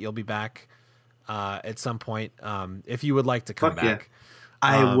positive that you'll be back at some point. If you would like to come back,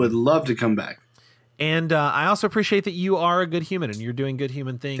 I would love to come back. And I also appreciate that you are a good human and you're doing good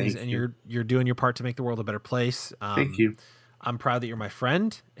human things, and you're doing your part to make the world a better place. Thank you. I'm proud that you're my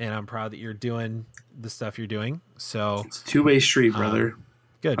friend, and I'm proud that you're doing the stuff you're doing. So it's a two-way street, brother.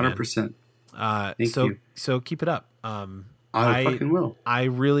 Good, 100%. Thank you. So keep it up. I fucking will. I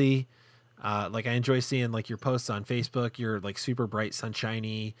really I enjoy seeing like your posts on Facebook. Your like super bright,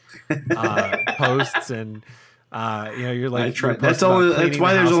 sunshiny posts, and you're like, I try. That's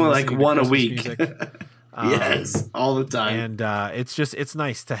why there's only like one a week. Yes, all the time. And it's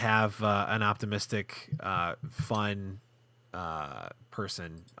nice to have an optimistic, fun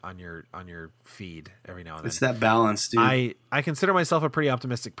person on your feed every now and then. It's that balance, dude. I consider myself a pretty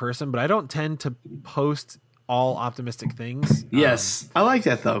optimistic person, but I don't tend to post all optimistic things. Yes, I like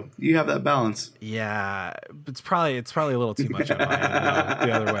that though. You have that balance. Yeah, it's probably a little too much on my end,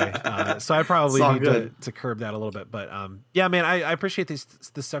 the other way. So I probably need to curb that a little bit. But yeah, man, I appreciate this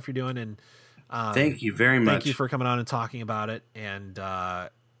stuff you're doing, and thank you very much. Thank you for coming on and talking about it. And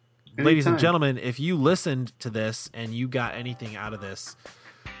ladies and gentlemen, if you listened to this and you got anything out of this,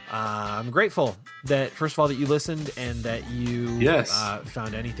 I'm grateful that, first of all, that you listened and that you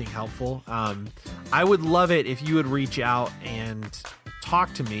found anything helpful. I would love it if you would reach out and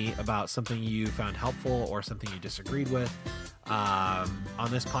talk to me about something you found helpful or something you disagreed with on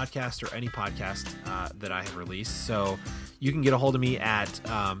this podcast or any podcast that I have released. So you can get a hold of me at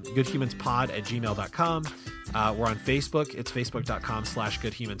goodhumanspod@gmail.com. We're on Facebook. It's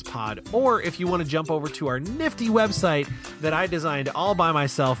facebook.com/goodhumanspod. Or if you want to jump over to our nifty website that I designed all by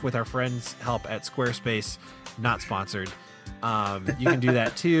myself with our friends' help at Squarespace, not sponsored, you can do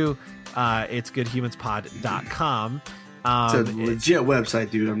that too. It's goodhumanspod.com. It's a legit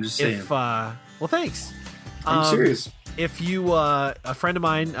website, dude. I'm just saying. Well, thanks. I'm serious. If you, a friend of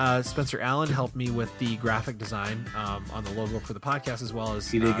mine, Spencer Allen, helped me with the graphic design on the logo for the podcast, as well as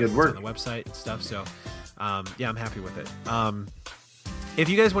he did good work on the website and stuff. So, yeah, I'm happy with it. If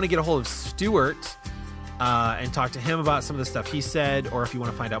you guys want to get a hold of Stuart and talk to him about some of the stuff he said, or if you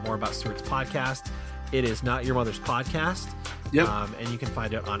want to find out more about Stuart's podcast, it is Not Your Mother's Podcast. Yep. And you can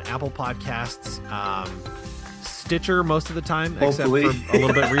find it on Apple Podcasts, Stitcher most of the time, Hopefully. except for a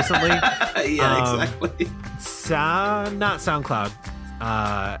little bit recently. Yeah, exactly. Not SoundCloud.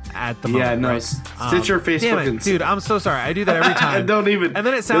 At the moment, Yeah, no, right? Stitcher, Facebook, Damn it, and dude, I'm so sorry. I do that every time. don't even. And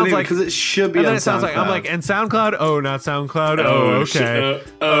then it sounds like because it should be. And then on it sounds SoundCloud. like I'm like, and SoundCloud? Oh, not SoundCloud. Oh, okay.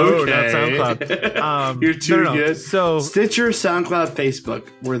 Okay. Not SoundCloud. You're too no. good. So Stitcher, SoundCloud, Facebook.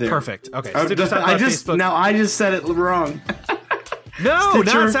 We're there. perfect. Okay. I Stitcher, SoundCloud, Facebook. Now I just said it wrong. No,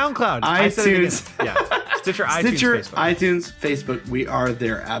 Stitcher, not SoundCloud. I said it again. iTunes. Yeah. Stitcher, Stitcher, Facebook. iTunes, Facebook. We are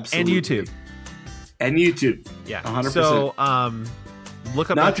there. Absolutely. And YouTube. Yeah. 100%. So, look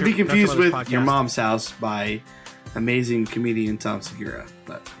up. Not to be confused with podcast. Your Mom's House by amazing comedian Tom Segura.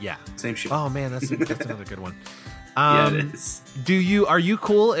 But yeah, same shit. Oh man, that's another good one. Yeah, it is. Are you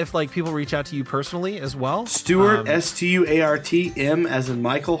cool if like people reach out to you personally as well? Stuart, Stuart, M as in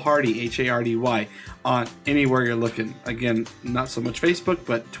Michael, Hardy, Hardy, on anywhere you're looking. Again, not so much Facebook,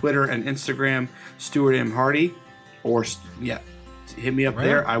 but Twitter and Instagram, Stuart M. Hardy. Or, hit me up Right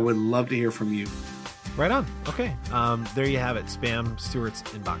there. on. I would love to hear from you. Right on. Okay. There you have it. Spam Stuart's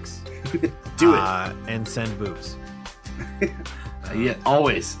inbox. Do it. And send boobs. Yeah,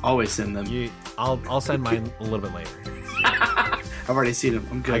 always send them. I'll send mine a little bit later. I've already seen them.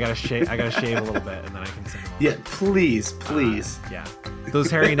 I'm good. I gotta shave a little bit, and then I can send them. Yeah, please. Yeah, those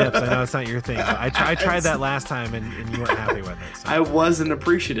hairy nips. I know it's not your thing. But I tried that last time, and you weren't happy with it. So. I wasn't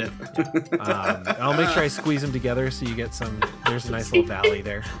appreciative. I'll make sure I squeeze them together so you get some. There's a nice little valley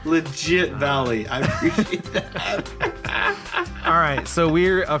there. Legit valley. I appreciate that. All right, so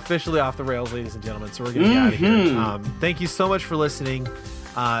we're officially off the rails, ladies and gentlemen. So we're gonna get out of here. Thank you so much for listening.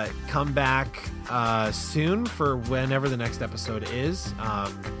 Come back soon for whenever the next episode is.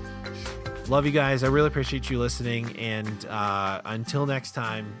 Love you guys. I really appreciate you listening. And until next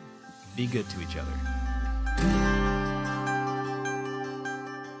time, be good to each other.